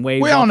streaks and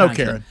waves. We all know kinds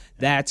of Karen. stuff.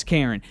 That's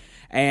Karen.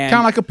 And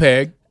Kind of like a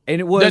peg. And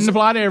it was doesn't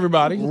apply to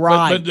everybody,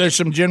 right? But there's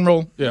some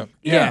general, yeah.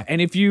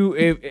 And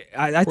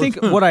I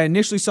think what I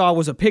initially saw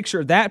was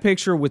that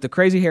picture with the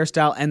crazy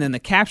hairstyle, and then the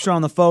caption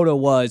on the photo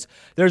was,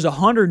 "There's a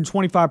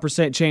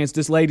 125% chance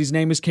this lady's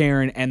name is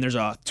Karen, and there's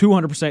a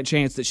 200%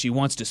 chance that she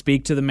wants to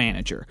speak to the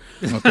manager."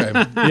 Okay,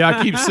 yeah,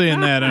 I keep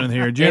seeing that in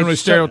here. Generally,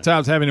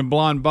 stereotypes having a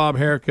blonde bob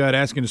haircut,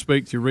 asking to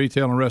speak to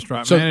retail and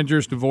restaurant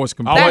managers to voice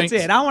complaints.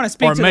 That's it. I want to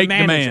speak to the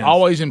manager.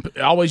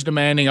 Always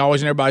demanding,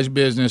 always in everybody's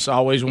business,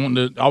 always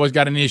always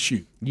got an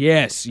issue.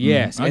 Yes.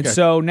 Okay. And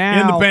so now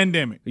in the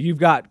pandemic, you've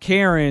got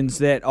Karens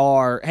that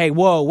are, hey,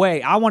 whoa,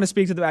 wait, I want to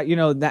speak to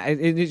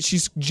the,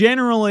 she's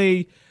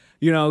generally,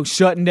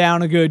 shutting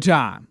down a good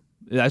time.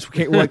 That's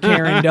what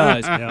Karen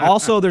does.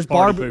 Also, there's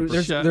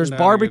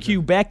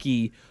Barbecue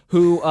Becky,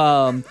 who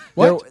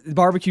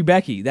Barbecue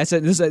Becky. This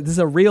is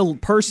a real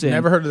person.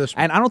 Never heard of this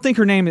one. And I don't think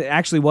her name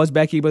actually was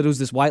Becky, but it was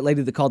this white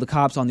lady that called the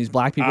cops on these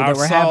black people that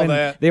were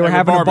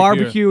having a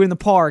barbecue in the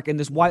park, and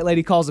this white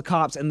lady calls the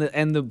cops, and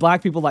the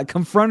black people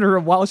confront her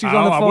while she's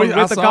on the phone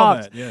with the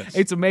cops. Yes.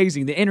 It's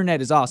amazing. The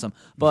internet is awesome.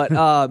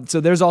 But so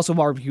there's also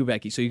Barbecue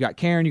Becky. So you got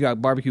Karen, you got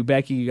Barbecue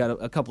Becky, you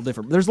got a couple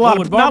different. There's a lot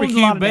of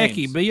Barbecue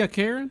Becky names. be a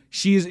Karen?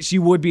 She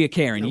would be a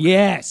Karen. Okay.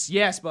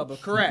 Yes,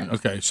 Bubba, correct.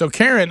 Okay, so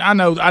Karen, I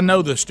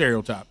know the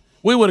stereotype.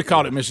 We would have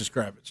called it Mrs.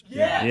 Kravitz.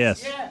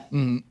 Yes.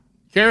 Mm-hmm.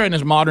 Karen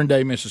is modern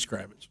day Mrs.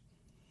 Kravitz,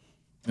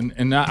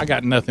 and I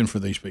got nothing for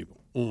these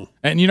people.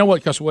 And you know what?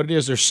 Because what it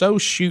is, they're so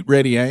shoot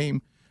ready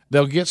aim.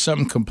 They'll get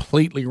something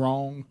completely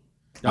wrong,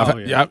 Oh,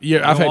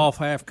 yeah.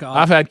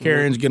 I've had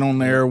Karens get on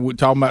there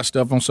talking about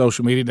stuff on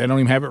social media. They don't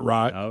even have it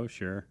right. Oh,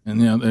 sure.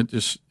 And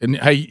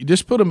hey,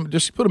 just put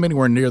them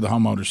anywhere near the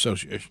homeowners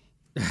association.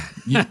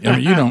 You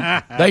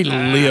don't. They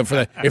live for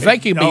that. If they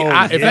could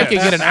they could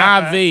get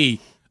an IV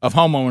of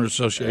homeowners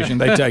association,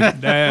 they take it.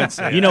 That's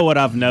it. You know what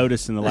I've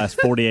noticed in the last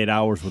 48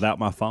 hours without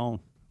my phone?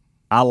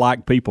 I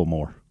like people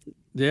more.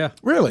 Yeah,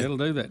 really, it'll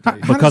do that to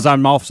you. Because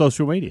I'm off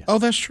social media. Oh,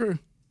 that's true.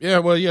 Yeah,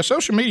 well,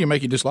 social media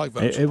make you dislike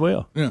folks. It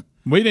will. Yeah,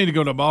 we need to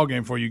go to a ball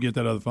game before you get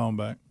that other phone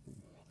back.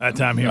 That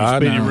time he was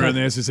speeding around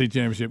the SEC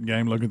championship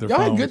game, looking at their Y'all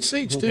phone. had good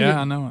seats too. Yeah,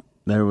 I know it.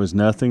 There was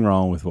nothing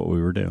wrong with what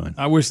we were doing.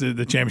 I wish the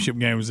championship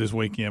game was this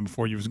weekend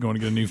before you was going to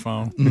get a new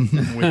phone.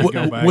 Mm-hmm. We'd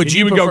go back. Would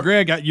you go,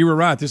 Greg? You were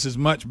right. This is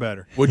much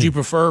better. Would you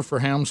prefer for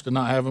Helms to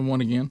not have him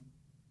one again?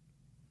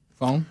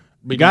 Phone?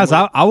 Guys,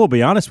 I will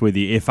be honest with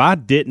you. If I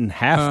didn't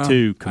have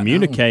to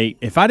communicate,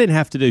 if I didn't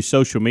have to do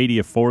social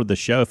media for the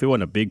show, if it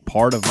wasn't a big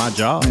part of my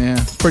job.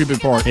 Yeah, it's a pretty big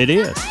part. It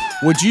is.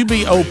 Would you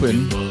be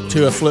open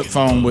to a flip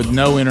phone with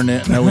no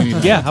internet, no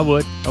anything? Yeah, I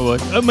would.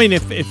 I mean,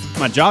 if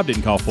my job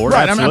didn't call for it,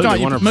 right? absolutely, I'm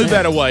talking, you move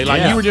that away.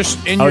 Like you were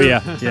just in your,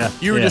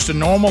 you were just a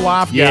normal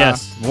life guy.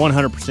 Yes,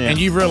 100%. And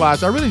you've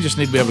realized I really just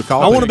need to be able to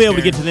call. I want to be able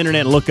to get to the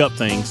internet and look up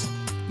things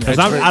because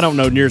I don't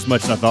know near as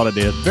much as I thought I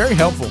did. Very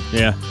helpful.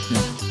 Yeah.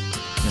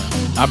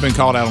 I've been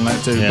called out on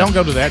that too. Yeah. Don't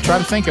go to that. Try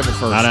to think of it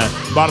first. I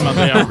know. Bottom of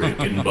the hour.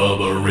 Rick and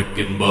Bubba, Rick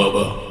and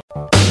Bubba.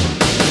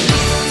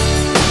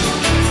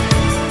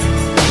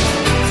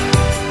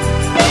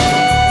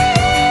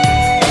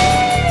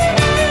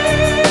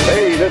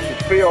 Hey, this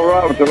is Phil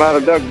Robertson out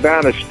of Duck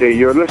Dynasty.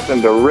 You're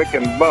listening to Rick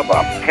and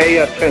Bubba. Pay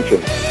attention.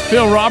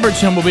 Phil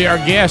Robertson will be our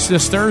guest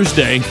this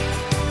Thursday,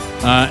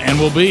 and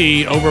will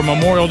be over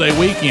Memorial Day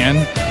weekend.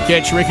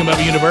 Catch Rick and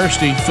Bubba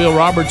University. Phil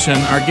Robertson,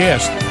 our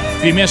guest.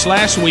 If you missed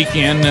last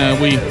weekend,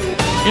 we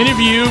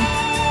interviewed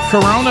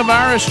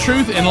Coronavirus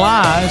Truth and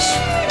Lies,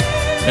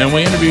 and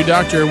we interviewed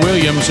Dr.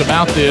 Williams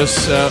about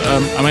this,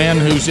 a man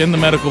who's in the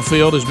medical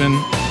field, has been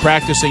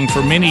practicing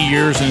for many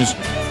years, and has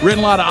written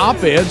a lot of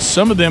op-eds.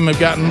 Some of them have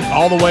gotten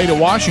all the way to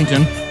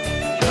Washington,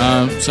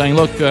 saying,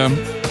 look,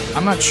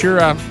 I'm not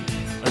sure I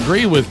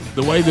agree with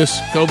the way this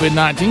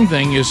COVID-19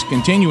 thing is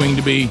continuing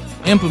to be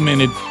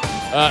implemented,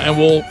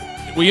 and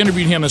we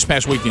interviewed him this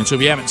past weekend, so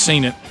if you haven't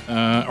seen it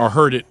or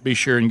heard it, be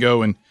sure and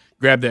go and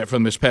grab that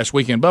from this past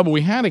weekend. Bubba,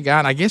 we had a guy,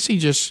 and I guess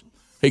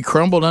he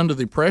crumbled under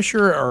the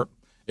pressure, or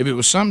if it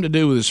was something to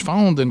do with his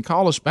phone, then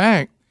call us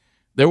back.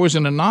 There was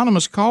an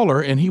anonymous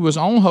caller, and he was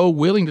on hold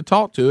willing to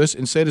talk to us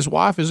and said his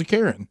wife is a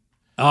Karen.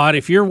 All right,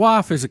 if your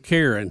wife is a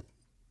Karen,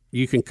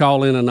 you can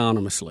call in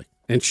anonymously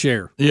and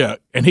share. Yeah,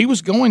 and he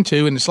was going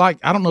to, and it's like,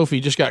 I don't know if he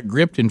just got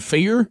gripped in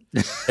fear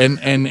and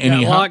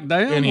he locked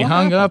down. And he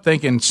hung up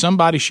thinking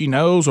somebody she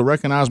knows will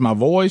recognize my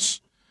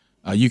voice.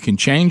 You can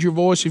change your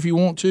voice if you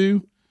want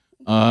to,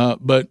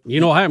 but you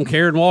know what happened?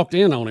 Karen walked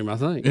in on him, I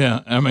think.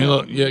 Yeah, I mean,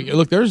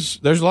 look, there's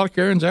a lot of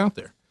Karens out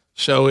there.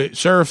 So,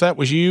 sir, if that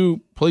was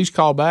you, please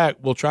call back.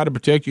 We'll try to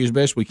protect you as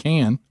best we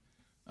can.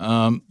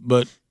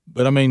 But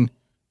I mean,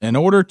 in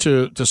order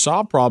to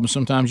solve problems,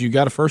 sometimes you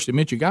got to first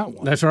admit you got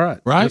one. That's right.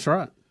 Right. That's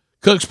right.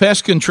 Cook's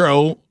Pest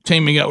Control,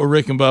 teaming up with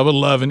Rick and Bubba,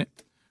 loving it.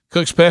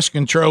 Cook's Pest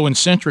Control and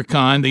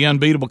Centricon, the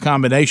unbeatable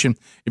combination.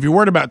 If you're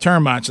worried about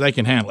termites, they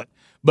can handle it.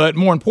 But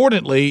more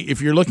importantly,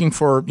 if you're looking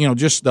for,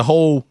 just the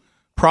whole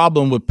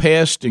problem with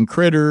pests and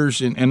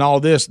critters and all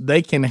this,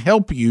 they can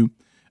help you,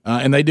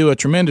 and they do a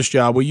tremendous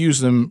job. We use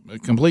them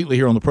completely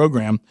here on the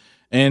program,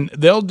 and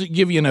they'll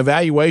give you an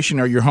evaluation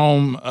of your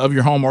home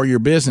or your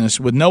business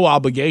with no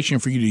obligation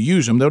for you to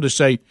use them. They'll just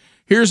say,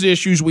 here's the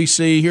issues we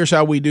see, here's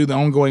how we do the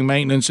ongoing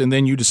maintenance, and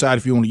then you decide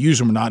if you want to use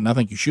them or not, and I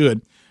think you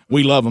should.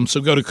 We love them.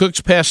 So go to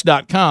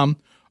cookspest.com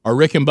or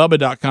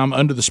rickandbubba.com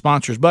under the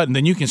sponsors button.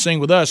 Then you can sing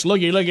with us,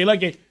 looky, looky,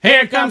 looky,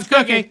 here comes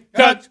Cookie,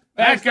 Cook's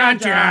Pest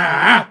Control.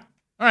 All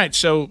right,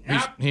 so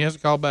he has a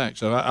call back.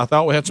 So I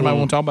thought we had somebody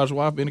want to talk about his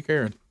wife being a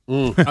Karen.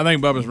 I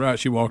think Bubba's right.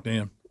 She walked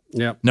in.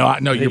 Yep.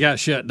 No, he got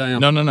shut down.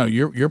 No.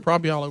 You're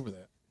probably all over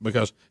that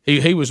because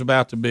he was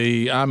about to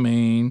be. I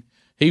mean,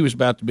 he was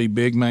about to be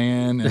big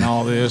man and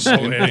all this,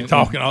 and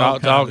talk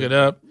it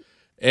up.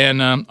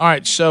 And all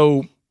right,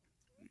 so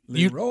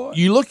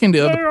you look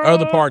into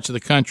other parts of the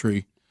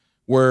country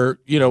where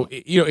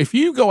if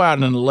you go out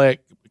and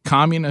elect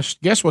communists,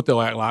 guess what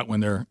they'll act like when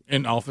they're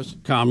in office?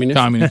 Communist.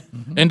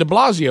 And de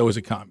Blasio is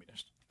a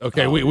communist.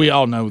 Okay, we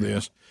all know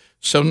this.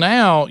 So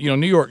now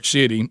New York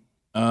City.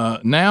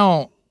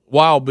 Now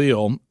Wild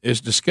Bill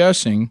is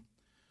discussing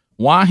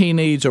why he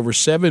needs over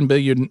 $7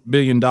 billion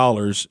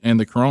in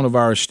the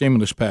coronavirus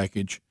stimulus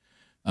package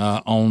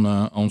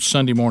on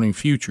Sunday morning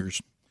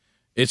futures.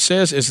 It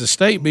says as the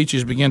state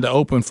beaches begin to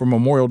open for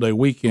Memorial Day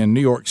weekend,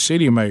 New York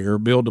City Mayor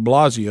Bill de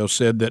Blasio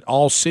said that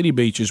all city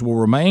beaches will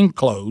remain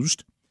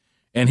closed,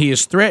 and he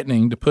is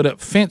threatening to put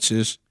up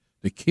fences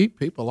to keep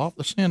people off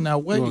the sand. Now,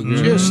 wait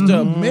just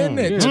a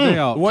minute.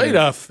 Wait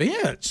a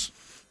fence.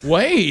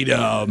 Wait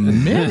a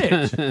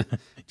minute.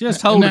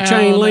 Just hold a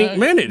chain link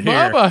minute here.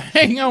 Bubba,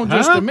 hang on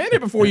just a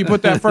minute before you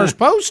put that first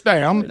post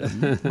down.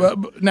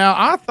 But now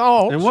I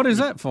thought. And what is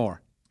that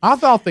for? I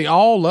thought the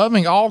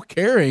all-loving,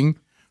 all-caring,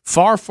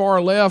 far,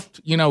 far left,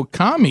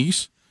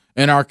 commies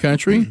in our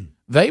country,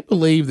 they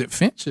believe that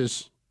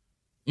fences,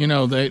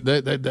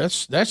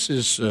 that's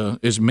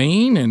as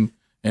mean and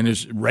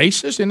is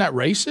racist. Isn't that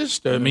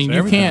racist? I mean,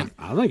 you can't.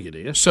 I think it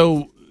is.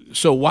 So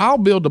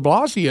Wild Bill de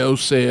Blasio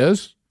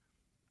says,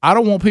 I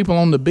don't want people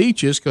on the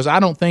beaches because I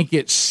don't think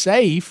it's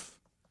safe.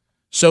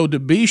 So to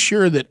be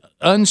sure that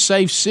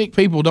unsafe, sick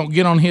people don't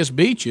get on his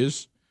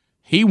beaches,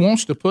 he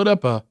wants to put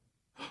up a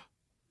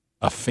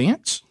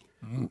fence.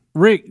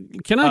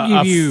 Rick, can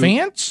I give you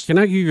fence? Can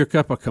I give you a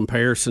couple of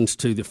comparisons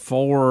to the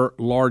 4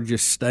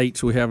 largest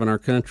states we have in our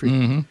country?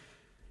 Mm-hmm.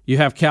 You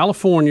have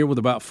California with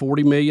about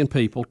 40 million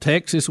people,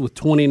 Texas with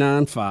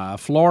 29.5,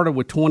 Florida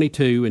with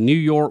 22, and New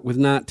York with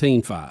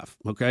 19.5.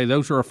 Okay,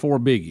 those are our 4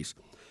 biggies.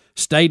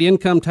 State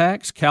income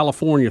tax,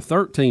 California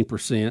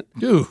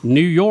 13%,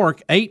 New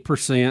York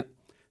 8%,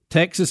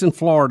 Texas and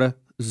Florida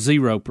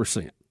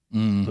 0%.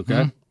 Mm-hmm.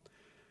 Okay.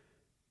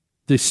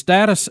 The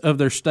status of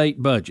their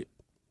state budget.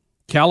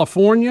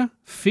 California,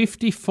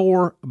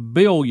 $54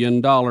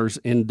 billion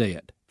in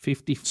debt.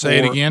 Say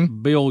it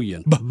again.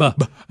 Billion.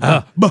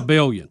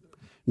 Billion.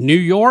 New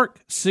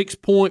York,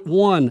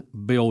 $6.1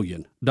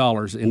 billion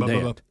in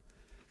debt.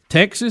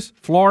 Texas,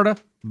 Florida,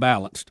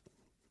 balanced.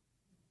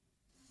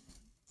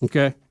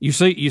 Okay. You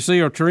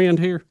see our trend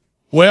here?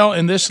 Well,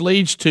 and this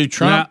leads to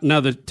Trump. Now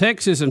the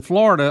Texas and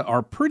Florida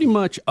are pretty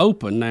much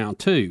open now,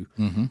 too.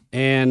 Mm-hmm.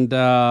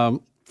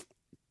 And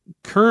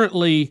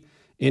currently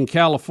in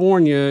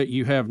California,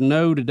 you have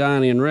no to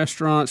dining in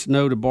restaurants,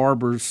 no to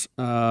barbers,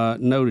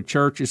 no to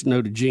churches,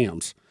 no to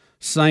gyms.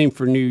 Same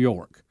for New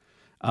York.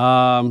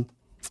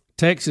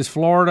 Texas,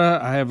 Florida,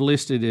 I have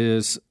listed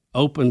as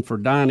open for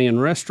dining in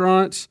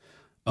restaurants,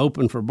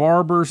 open for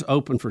barbers,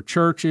 open for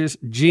churches.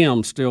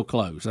 Gyms still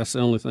closed. That's the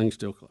only thing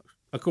still closed,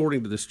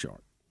 according to this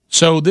chart.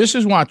 So this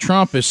is why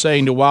Trump is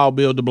saying to Wild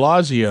Bill de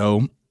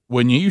Blasio,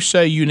 when you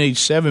say you need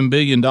 $7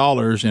 billion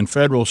in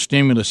federal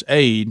stimulus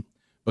aid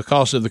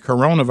because of the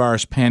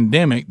coronavirus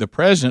pandemic, the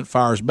president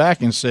fires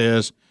back and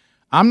says,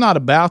 I'm not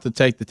about to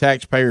take the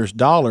taxpayers'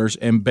 dollars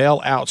and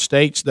bail out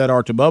states that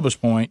are, to Bubba's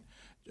point,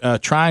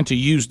 trying to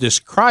use this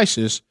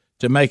crisis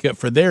to make up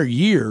for their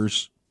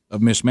years of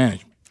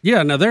mismanagement.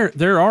 Yeah, now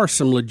there are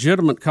some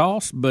legitimate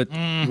costs, but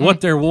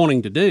what they're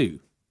wanting to do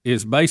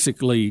is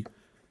basically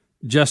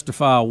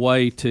justify a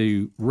way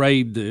to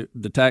raid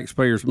the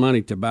taxpayers'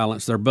 money to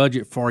balance their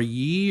budget for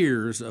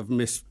years of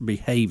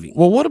misbehaving.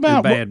 Well, what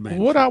about bad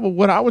management?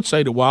 what I would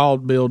say to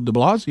Wild Bill de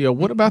Blasio?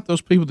 What about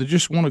those people that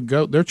just want to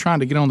go? They're trying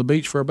to get on the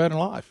beach for a better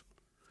life.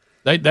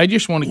 They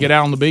just want to get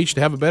out on the beach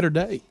to have a better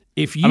day.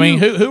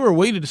 Who are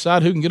we to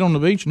decide who can get on the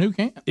beach and who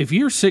can't? If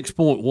you're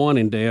 6.1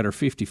 in debt or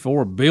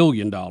 $54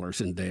 billion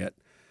in debt,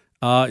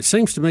 it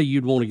seems to me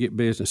you'd want to get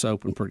business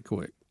open pretty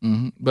quick.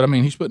 Mm-hmm. But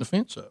he's putting a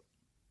fence up.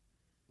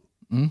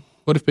 Mm-hmm.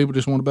 What if people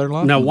just want a better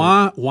life? Now,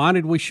 why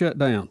did we shut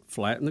down?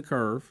 Flatten the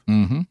curve.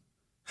 Mm-hmm.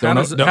 How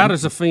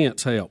does a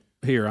fence help?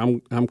 Here,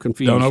 I'm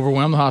confused. Don't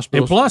overwhelm the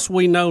hospitals. And plus,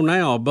 we know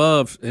now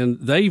above, and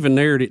they even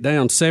narrowed it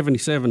down.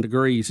 77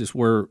 degrees is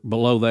where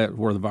below that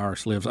where the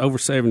virus lives. Over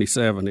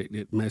 77,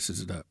 it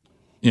messes it up.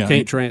 Yeah,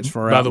 can't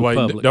transfer out. By the way,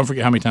 public. Don't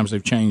forget how many times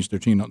they've changed their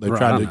team. They've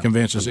tried to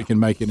convince us it can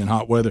make it in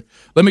hot weather.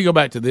 Let me go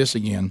back to this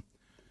again.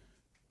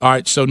 All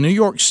right, so New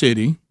York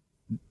City,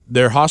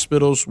 their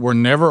hospitals were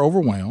never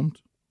overwhelmed.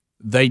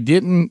 They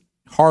didn't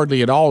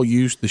hardly at all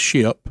use the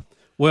ship.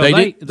 Well,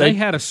 they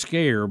had a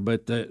scare,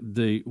 but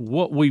the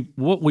what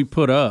we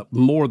put up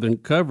more than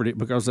covered it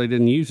because they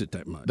didn't use it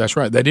that much. That's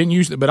right. They didn't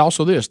use it, but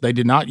also they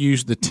did not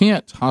use the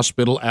tent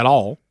hospital at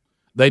all.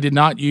 They did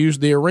not use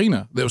the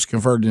arena that was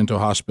converted into a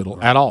hospital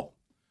at all.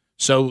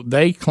 So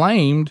they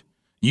claimed,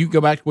 you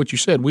go back to what you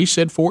said, we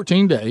said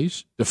 14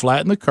 days to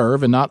flatten the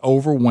curve and not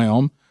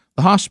overwhelm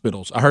the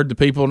hospitals. I heard the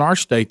people in our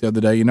state the other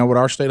day, you know what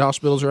our state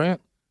hospitals are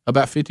at?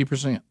 About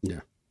 50%.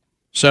 Yeah.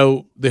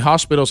 So the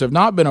hospitals have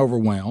not been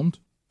overwhelmed,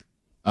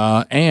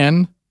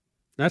 and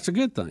that's a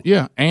good thing.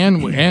 Yeah,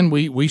 and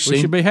we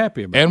should be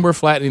happy about it. And we're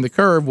flattening the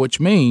curve, which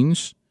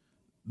means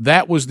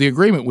that was the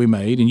agreement we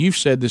made, and you've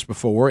said this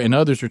before, and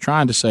others are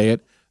trying to say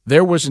it.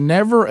 There was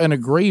never an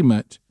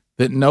agreement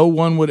that no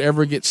one would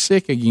ever get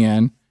sick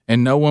again,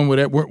 and no one would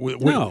ever.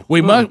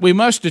 We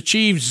must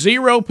achieve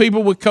 0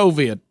 people with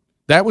COVID.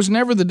 That was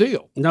never the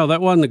deal. No,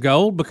 that wasn't the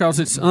goal because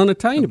it's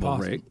unattainable,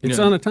 Rick. It's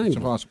unattainable. It's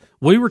impossible.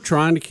 We were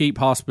trying to keep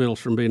hospitals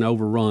from being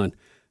overrun.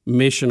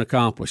 Mission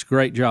accomplished.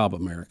 Great job,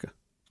 America.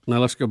 Now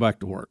let's go back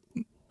to work.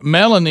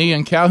 Melanie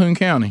in Calhoun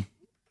County.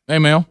 Hey,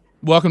 Mel.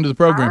 Welcome to the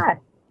program. Hi.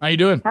 How you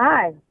doing?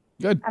 Hi.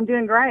 Good. I'm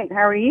doing great.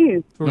 How are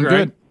you? I'm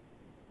good.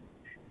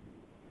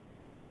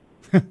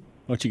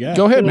 What you got?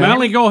 Go ahead,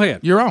 Melanie. Go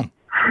ahead. You're on.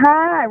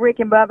 Hi, Rick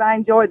and Bub. I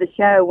enjoy the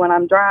show when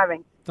I'm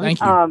driving. Thank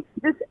you.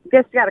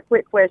 Just got a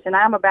quick question.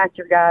 I'm about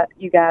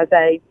you guys'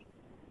 age.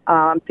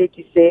 I'm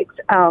 56,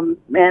 and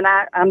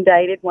I'm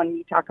dated when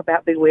you talk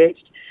about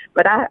Bewitched.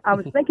 But I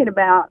was thinking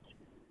about,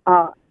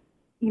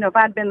 if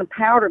I'd been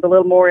powdered a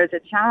little more as a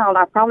child,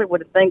 I probably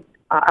would have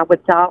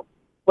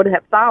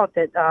thought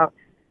that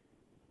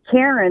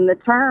Karen, the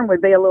term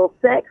would be a little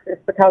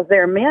sexist because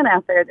there are men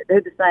out there that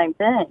do the same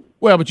thing.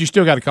 Well, but you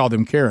still got to call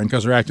them Karen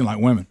because they're acting like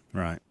women.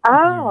 Right.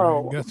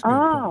 Oh,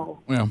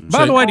 Well,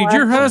 By the way, did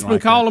your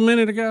husband call a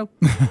minute ago?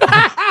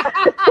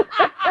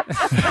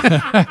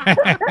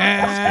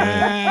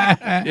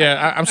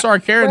 Yeah, I'm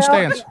sorry, Karen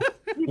stands.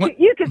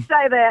 You could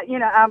say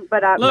that,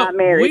 but I'm not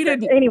married.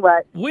 Anyway.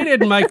 We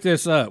didn't make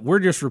this up. We're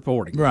just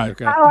reporting. Right.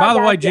 Okay. Oh, By the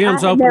I way, got you.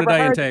 Jim's I had open never today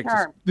in heard the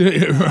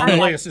Texas. term. On the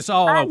list. It's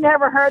all I've open.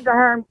 never heard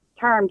the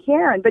term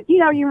Karen, but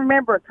you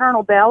remember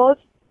Colonel Bellows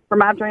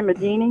from I Dream of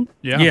Jeannie?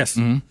 Yeah. Yes.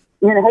 Mm-hmm.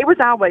 He was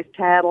always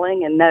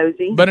tattling and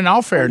nosy. But in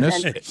all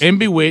fairness, in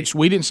Bewitched,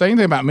 we didn't say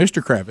anything about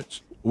Mr.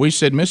 Kravitz. We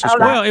said Mrs. Kravitz.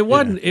 Well,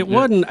 it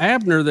wasn't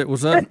Abner that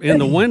was up in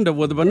the window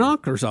with the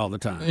binoculars all the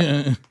time.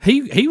 Yeah.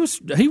 He was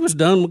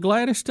done with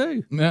Gladys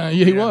too. Yeah,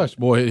 he was.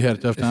 Boy, he had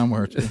a tough time with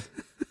her too.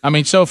 I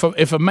mean, so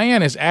if a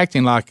man is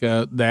acting like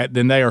that,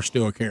 then they are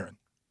still a Karen.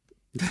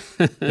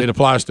 It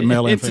applies to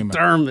male and It's female. a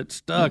term that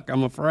stuck,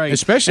 I'm afraid.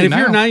 Especially and if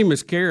your now. name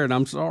is Karen,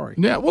 I'm sorry.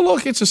 Yeah, well,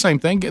 look, it's the same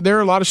thing. There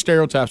are a lot of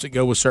stereotypes that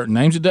go with certain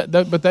names, but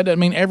that doesn't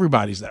mean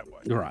everybody's that way.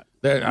 Right.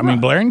 I mean,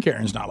 Blair and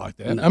Karen's not like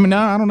that. I mean, no,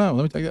 I don't know.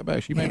 Let me take that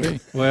back. She may be.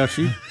 Well,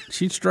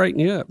 she'd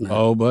straighten you up now.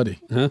 Oh, buddy.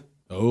 Huh?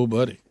 Oh,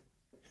 buddy.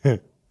 All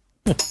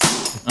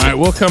right,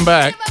 we'll come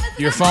back.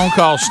 Your phone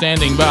call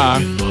standing by.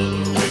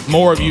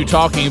 More of you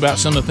talking about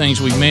some of the things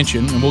we've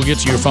mentioned, and we'll get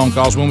to your phone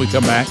calls when we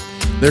come back.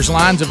 There's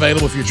lines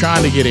available if you're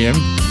trying to get in.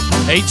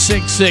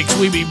 866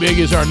 We Be Big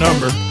is our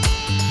number.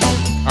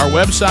 Our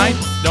website,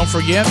 don't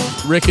forget,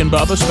 Rick and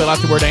Bubba, spell out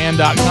the word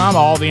and.com,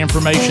 all the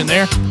information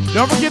there.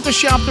 Don't forget to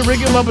shop the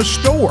Rick and Bubba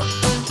store.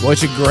 Well,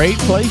 it's a great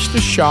place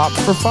to shop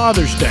for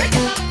Father's Day.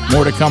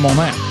 More to come on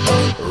that.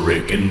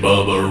 Rick and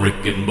Bubba,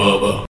 Rick and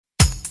Bubba.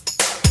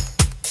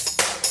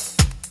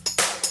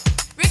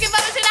 Rick and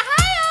Bubba's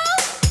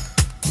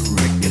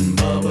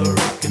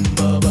in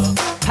Ohio.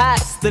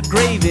 Pass the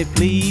gravy,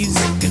 please.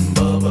 Rick and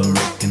Bubba,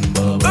 Rick and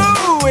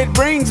Bubba. Ooh, it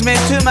brings me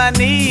to my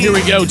knees. Here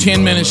we go,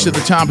 10 minutes to the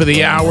top of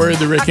the hour.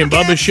 The Rick and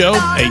Bubba Show,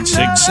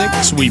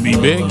 866 We Be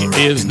Big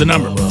is the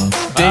number.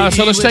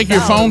 So let's take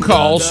your phone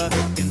calls.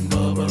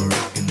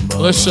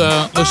 Let's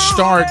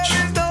start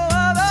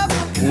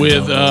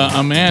with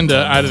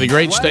Amanda out of the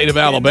great state of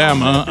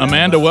Alabama.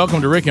 Amanda, welcome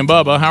to Rick and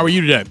Bubba. How are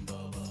you today?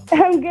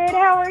 I'm good.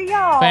 How are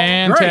y'all?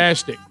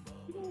 Fantastic.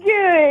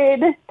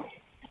 Good.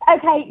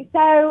 Okay,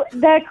 so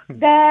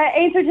the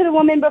answer to the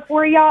woman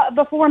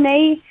before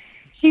me,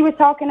 she was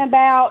talking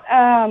about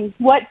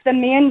what's the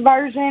men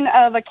version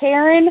of a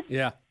Karen.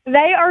 Yeah.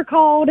 They are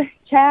called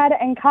Chad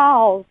and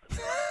Kyles.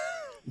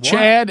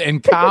 Chad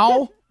and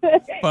Kyle?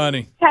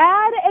 Funny.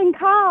 Chad and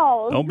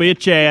Kyles. Don't be a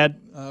Chad.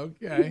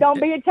 Okay. Don't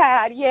be a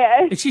Chad,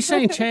 yes. Is she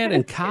saying Chad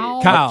and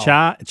Kyle?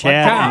 Chad and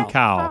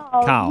Kyle.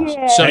 Kyle,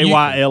 yeah. So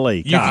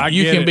K-Y-L-E.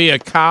 You can be a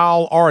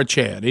Kyle or a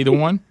Chad, either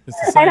one.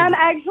 And I'm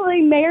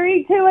actually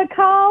married to a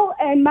Kyle,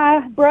 and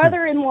my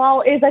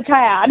brother-in-law is a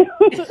Chad.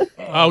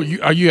 Oh,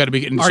 you had to be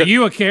getting. Are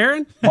you a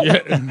Karen?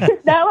 Yeah.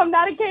 No, I'm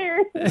not a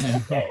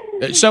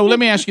Karen. So let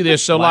me ask you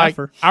this. So,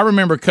 Laugher. I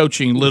remember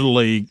coaching Little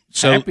League.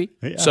 So, Happy?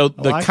 So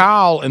the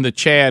Kyle and the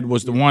Chad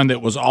was the one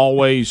that was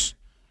always,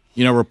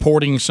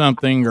 reporting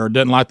something or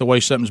doesn't like the way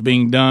something's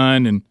being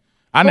done. And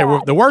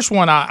the worst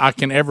one I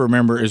can ever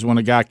remember is when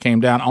a guy came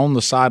down on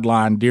the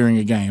sideline during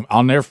a game.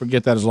 I'll never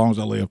forget that as long as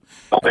I live.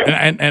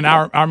 And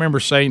I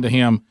remember saying to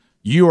him,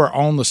 "You are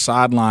on the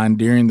sideline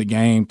during the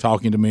game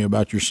talking to me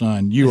about your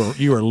son. You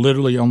are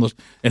literally on the."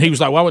 And he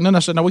was like, "Well," and then I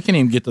said, "No, we can't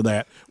even get to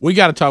that. We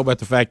got to talk about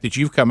the fact that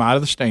you've come out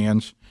of the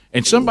stands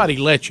and somebody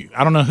let you.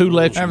 I don't know who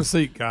let you. Have a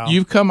seat, Kyle.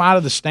 You've come out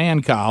of the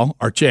stand, Kyle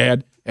or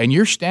Chad, and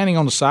you're standing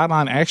on the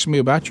sideline asking me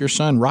about your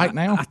son right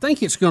now." I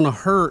think it's going to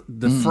hurt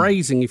the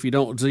phrasing if you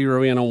don't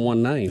zero in on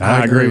one name.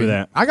 I agree with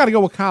that. I got to go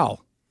with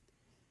Kyle.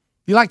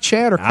 You like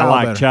Chad or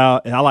Kyle better?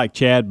 I like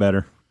Chad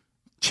better.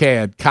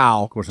 Chad,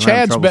 Kyle. Of course, I'm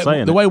having trouble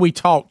saying the it. way we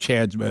talk,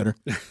 Chad's better.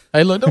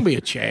 Hey, look, don't be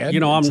a Chad.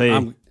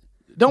 I'm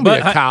don't be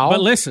a Kyle.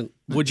 But listen,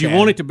 would you Chad.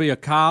 want it to be a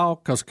Kyle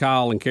because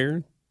Kyle and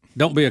Karen?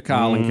 Don't be a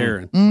Kyle and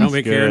Karen. Don't be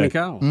a Karen and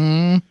Kyle.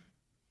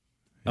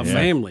 A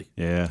family.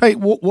 Yeah. Hey,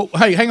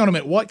 hey, hang on a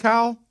minute. What,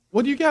 Kyle?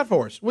 What do you got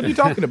for us? What are you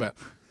talking about?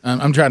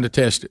 I'm trying to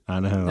test it.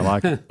 I know. I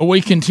like it. We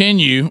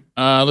continue.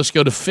 Let's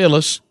go to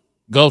Phyllis,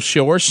 Gulf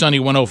Shore, Sunny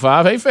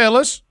 105. Hey,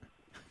 Phyllis.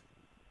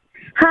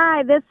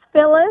 Hi, this is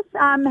Phyllis.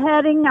 I'm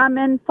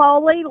in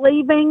Foley,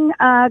 leaving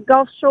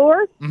Gulf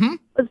Shore. Mm-hmm.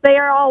 Was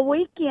there all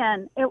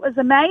weekend. It was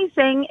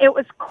amazing. It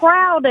was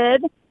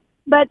crowded,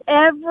 but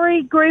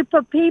every group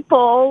of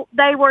people,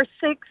 they were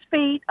 6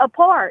 feet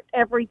apart.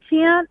 Every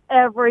tent,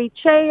 every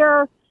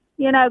chair,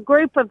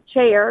 group of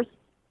chairs.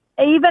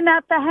 Even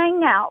at the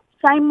hangout,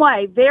 same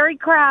way. Very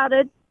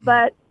crowded,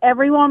 but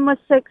everyone was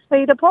 6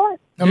 feet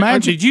apart.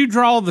 Imagine. Did you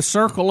draw the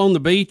circle on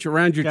the beach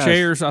around your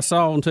chairs I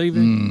saw on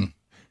TV?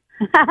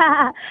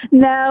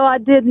 No, I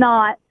did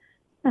not.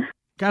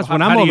 Guys, Well,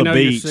 when how I'm do on you the know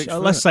you're beach, 6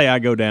 let's foot? say I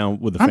go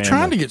down with the I'm family.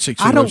 trying to get 6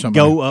 feet I away don't from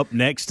go somebody. up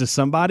next to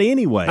somebody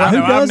anyway. I Who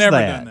know, I've does never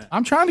that? done that.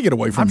 I'm trying to get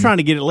away from I'm you. trying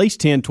to get at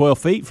least 10, 12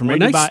 feet from When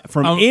they anybody. s-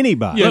 From oh,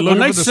 anybody. Yeah, when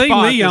they see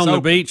me on the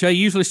beach, they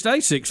usually stay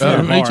 6 feet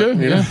Me apart. too.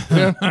 you know?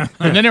 Yeah.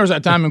 And then there was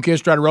that time when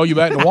kids tried to roll you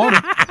back in the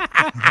water.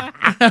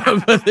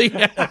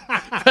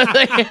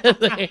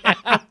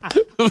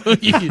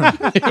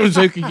 It was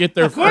who could get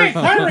there Quick,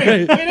 first.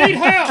 hurry! We need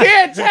help!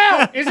 Kids,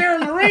 help! Is there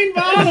a marine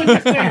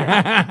biologist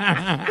there?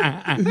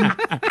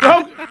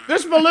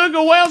 This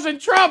beluga whale's in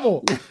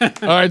trouble. All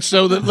right,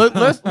 so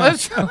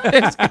let's go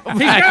He's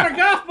back. got a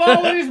golf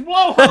ball in his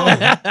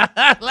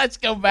blowhole. Let's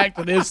go back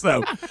to this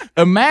though.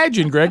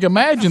 Imagine, Greg.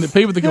 Imagine that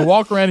people that can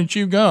walk around and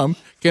chew gum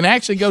can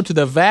actually go to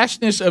the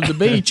vastness of the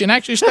beach and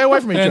actually stay away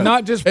from each other, And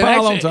not just And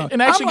pile on actually- top.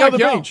 and actually I'm go like to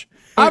the y'all. beach.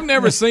 I've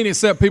never seen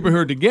except people who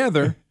are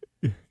together.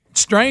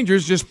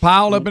 Strangers just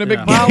piled up in a big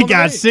pile. Hey, on the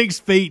guys, beach. 6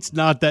 feet's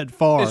not that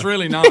far. It's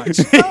really not.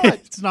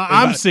 It's not.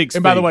 I'm 6 feet.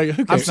 And by the way,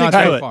 who came, I'm 6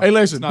 hey, foot. hey,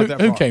 listen, It's not that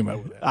who far. came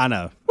up with that? I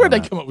know. Where'd they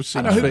come up with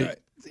 6 know. feet?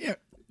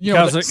 You know,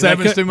 Because they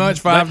seven's could- too much.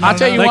 Five. I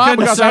tell you They why,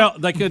 couldn't because sell.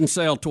 They couldn't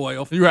sell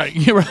 12. You're right.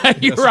 You're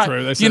right. You're That's right.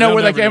 true. They said You know they'll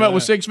where they never came do up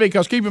with that. 6 feet?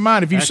 Because keep in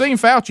mind, if you've seen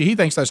Fauci, he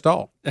thinks that's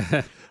tall. All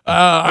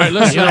right,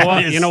 let's. You know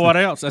what? You know what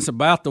else? That's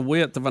about the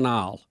width of an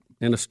aisle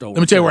in a store.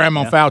 Let me tell you where I'm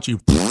on Fauci.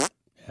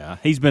 Yeah,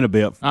 he's been a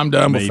bit. I'm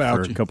done for with me for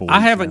Fauci. a couple weeks.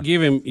 I haven't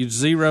given him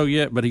 0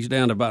 yet, but he's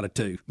down to about a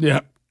 2. Yeah.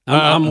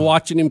 I'm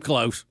watching him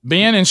close.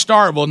 Ben in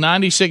Starkville, He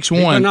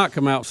 96.1. may not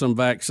come out with some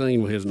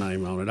vaccine with his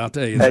name on it. I'll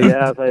tell you. Hey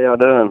that. guys, how y'all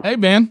doing? Hey,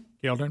 Ben.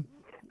 Children.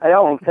 Hey, I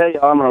want to tell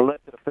you, I'm an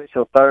elected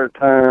official,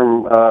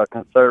 third-term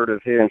conservative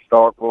here in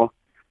Starkville,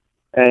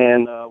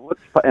 and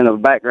what's in the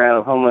background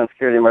of Homeland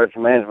Security Emergency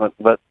Management.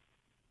 But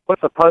what's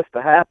supposed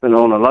to happen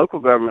on the local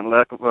government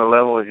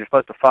level is you're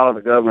supposed to follow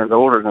the governor's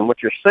orders, and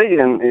what you're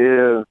seeing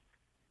is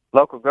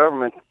local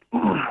governments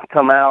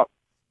come out,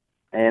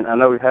 and I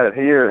know we've had it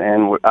here,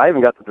 and I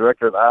even got the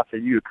director of the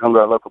ICU to come to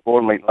our local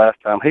board meeting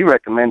last time. He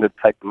recommended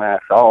take the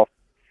masks off.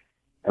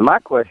 And my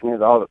question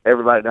is,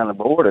 everybody down the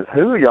board is,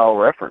 who are y'all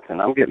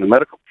referencing? I'm getting the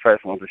medical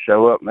professionals to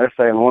show up, and they're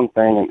saying one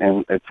thing,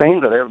 and it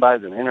seems that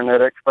everybody's an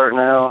internet expert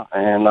now.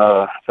 And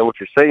so what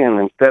you're seeing,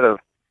 instead of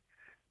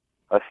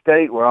a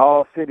state where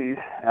all cities,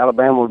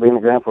 Alabama would be an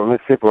example, or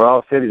Mississippi, where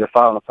all cities are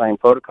following the same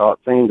protocol, it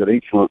seems that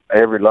each and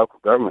every local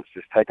government's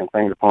just taking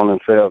things upon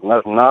themselves. And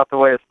that's not the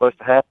way it's supposed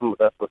to happen, but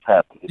that's what's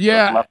happening.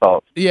 Yeah. That's my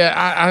thoughts.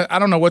 Yeah, I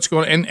don't know what's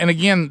going on. And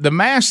again, the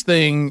mask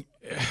thing,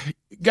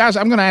 guys,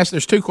 I'm going to ask,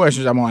 there's 2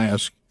 questions I'm going to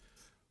ask.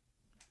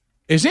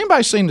 Has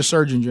anybody seen the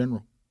Surgeon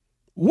General?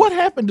 What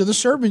happened to the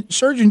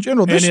Surgeon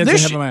General? And he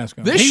doesn't have a mask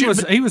on.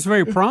 He was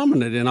very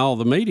prominent in all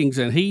the meetings,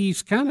 and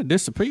he's kind of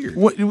disappeared.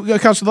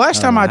 Because the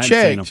last time I hadn't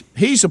seen checked,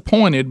 he's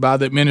appointed by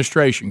the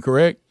administration,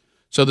 correct?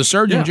 So the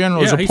Surgeon Yeah,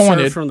 General is yeah, he serves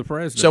appointed from the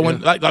president, So when,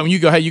 yeah. like when you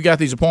go, hey, you got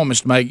these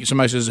appointments to make.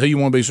 Somebody says, who you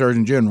want to be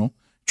Surgeon General?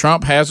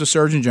 Trump has a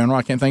Surgeon General.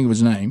 I can't think of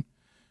his name.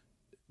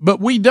 But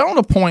we don't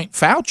appoint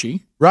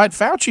Fauci, right?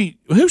 Fauci,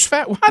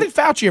 how did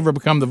Fauci ever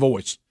become the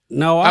voice?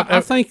 No,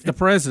 I think the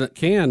president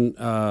can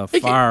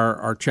fire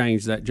or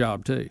change that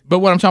job too. But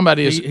what I'm talking about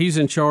is he's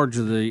in charge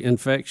of the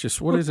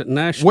infectious. What is it?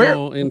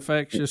 National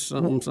infectious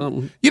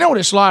something. You know what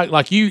it's like?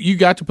 Like you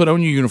got to put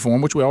on your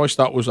uniform, which we always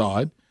thought was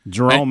odd.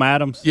 Jerome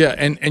Adams. Yeah,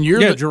 and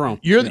you're Jerome.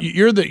 You're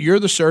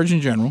the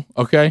Surgeon General.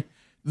 Okay,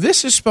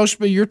 this is supposed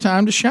to be your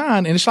time to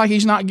shine, and it's like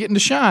he's not getting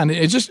to shine.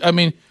 It's just,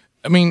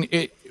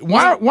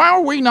 why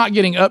are we not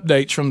getting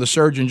updates from the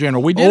Surgeon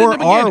General? We did, or in the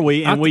beginning. are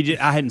we? And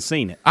I hadn't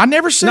seen it. I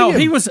never seen No, him.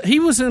 he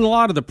was in a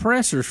lot of the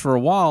pressers for a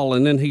while,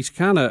 and then he's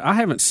kind of. I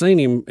haven't seen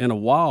him in a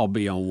while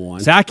be on one.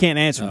 See, I can't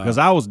answer because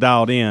I was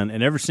dialed in,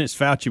 and ever since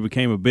Fauci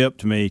became a BIP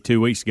to me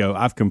 2 weeks ago,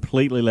 I've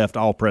completely left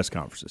all press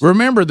conferences.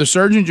 Remember the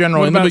Surgeon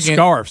General What in the about beginning.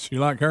 scarves? You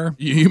like her?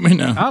 You may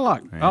know. I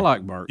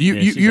like Burke.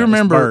 You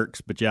remember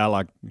Burks, but yeah, I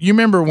like. You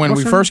remember when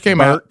we first came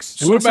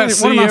Burks. out? What about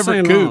C.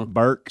 Everett Koop?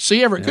 Burke.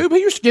 C. Everett Koop. He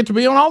used to get to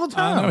be on all the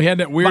time. I know he had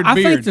that weird I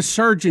beard. think the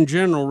Surgeon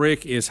General,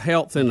 Rick, is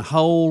health and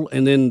whole,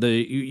 and then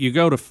you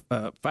go to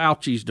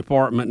Fauci's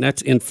department, and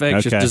that's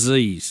infectious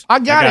disease. I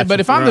got it, you. but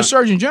if I'm the Right.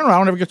 Surgeon General, I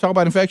don't ever get to talk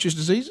about infectious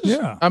diseases.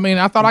 Yeah. I mean,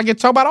 I thought I get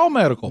to talk about all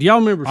medical. Do y'all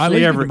remember I C. need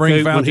to Everett bring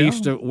Koop when Fauci he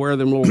used to wear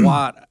them little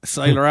white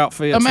sailor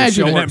outfits?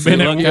 Imagine and that shorts being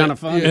and a- look kind of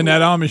funny. and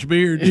that Amish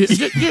beard.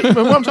 But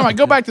what I'm talking about,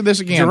 go back to this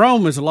again.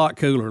 Jerome is a lot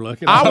cooler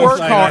looking. I I'll work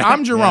say hard. that.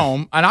 I'm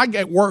Jerome, and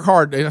I work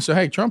hard. And I said,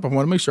 hey, Trump, I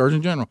want to be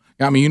Surgeon General.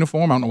 Got me a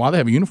uniform. I don't know why they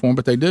have a uniform,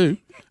 but they do.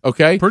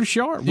 Okay. Pretty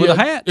sharp with a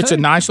hat. It's too. a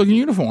nice looking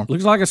uniform.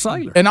 Looks like a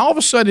sailor. And all of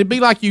a sudden, it'd be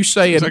like you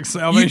saying, It's like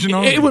Salvation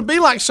Army. it would be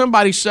like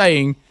somebody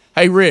saying,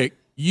 hey, Rick,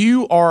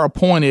 you are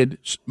appointed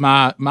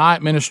my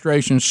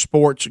administration's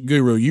sports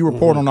guru. You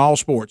report on all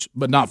sports,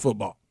 but not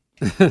football.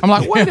 I'm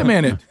like, wait a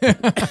minute.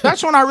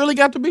 That's when I really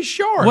got to be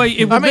sharp. Well,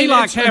 it would be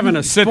like having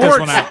a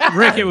sports,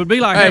 Rick, it would be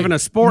like having a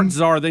sports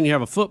czar, then you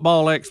have a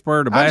football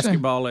expert, a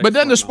basketball expert. But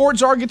doesn't the sports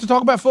czar get to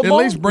talk about football?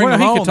 At least bring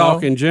them on, he could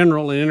talk in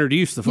general and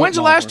introduce the football. When's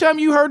the last time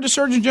you heard the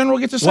Surgeon General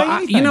get to say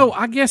anything?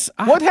 I guess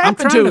what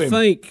happened I'm trying to to him?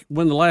 think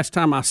when the last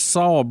time I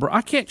saw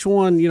I catch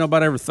one,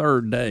 about every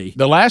third day.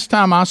 The last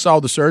time I saw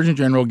the Surgeon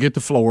General get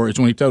the floor is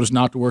when he told us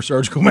not to wear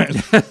surgical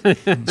masks.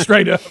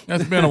 Straight up.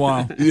 That's been a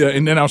while. Yeah,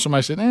 and then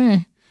somebody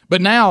said,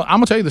 But now, I'm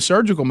going to tell you, the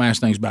surgical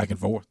mask thing's back and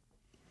forth.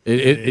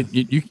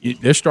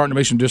 There's starting to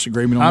be some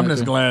disagreement on I'm that.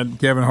 just glad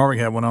Kevin Harvick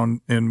had one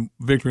on in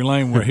Victory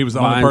Lane where he was the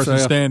only person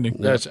standing.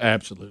 That's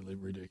absolutely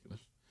ridiculous.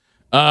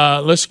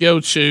 Let's go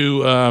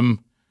to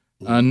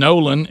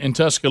Nolan in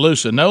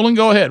Tuscaloosa. Nolan,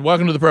 go ahead.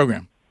 Welcome to the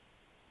program.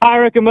 Hi,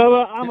 Rick and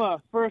Bubba. I'm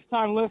a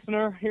first-time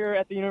listener here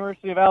at the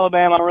University of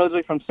Alabama. I'm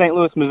originally from St.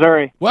 Louis,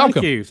 Missouri.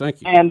 Welcome.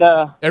 Thank you. And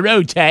a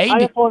road tag. I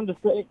just want to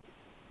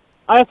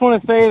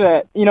say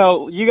that,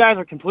 you guys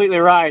are completely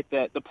right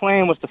that the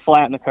plan was to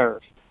flatten the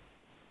curve.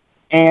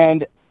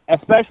 And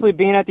especially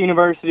being at the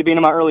university, being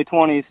in my early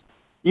 20s,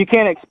 you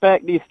can't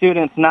expect these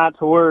students not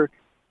to work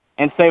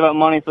and save up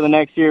money for the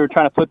next year,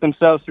 trying to put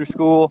themselves through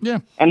school. Yeah.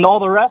 And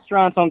all the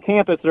restaurants on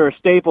campus that are a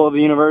staple of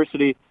the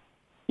university,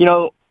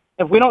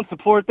 if we don't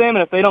support them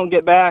and if they don't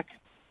get back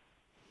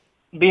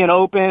being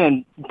open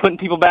and putting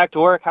people back to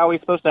work, how are we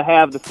supposed to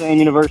have the same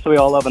university we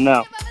all love and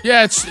know?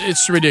 Yeah,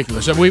 it's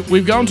ridiculous.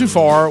 We've gone too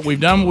far. We've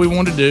done what we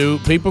want to do.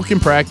 People can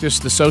practice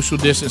the social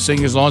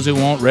distancing as long as they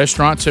want.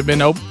 Restaurants have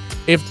been open.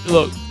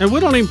 And we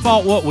don't even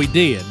fault what we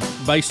did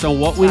based on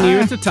what we knew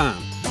at the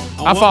time.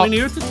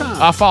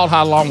 I fault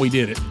how long we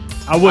did it.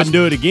 I wouldn't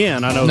do it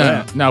again. I know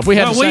that. No, if we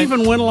had we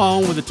even went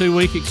along with a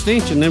 2-week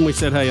extension, then we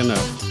said, hey,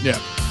 enough. Yeah.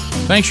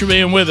 Thanks for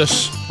being with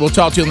us. We'll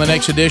talk to you on the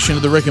next edition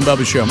of the Rick and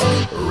Bubba Show.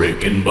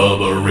 Rick and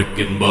Bubba, Rick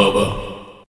and Bubba.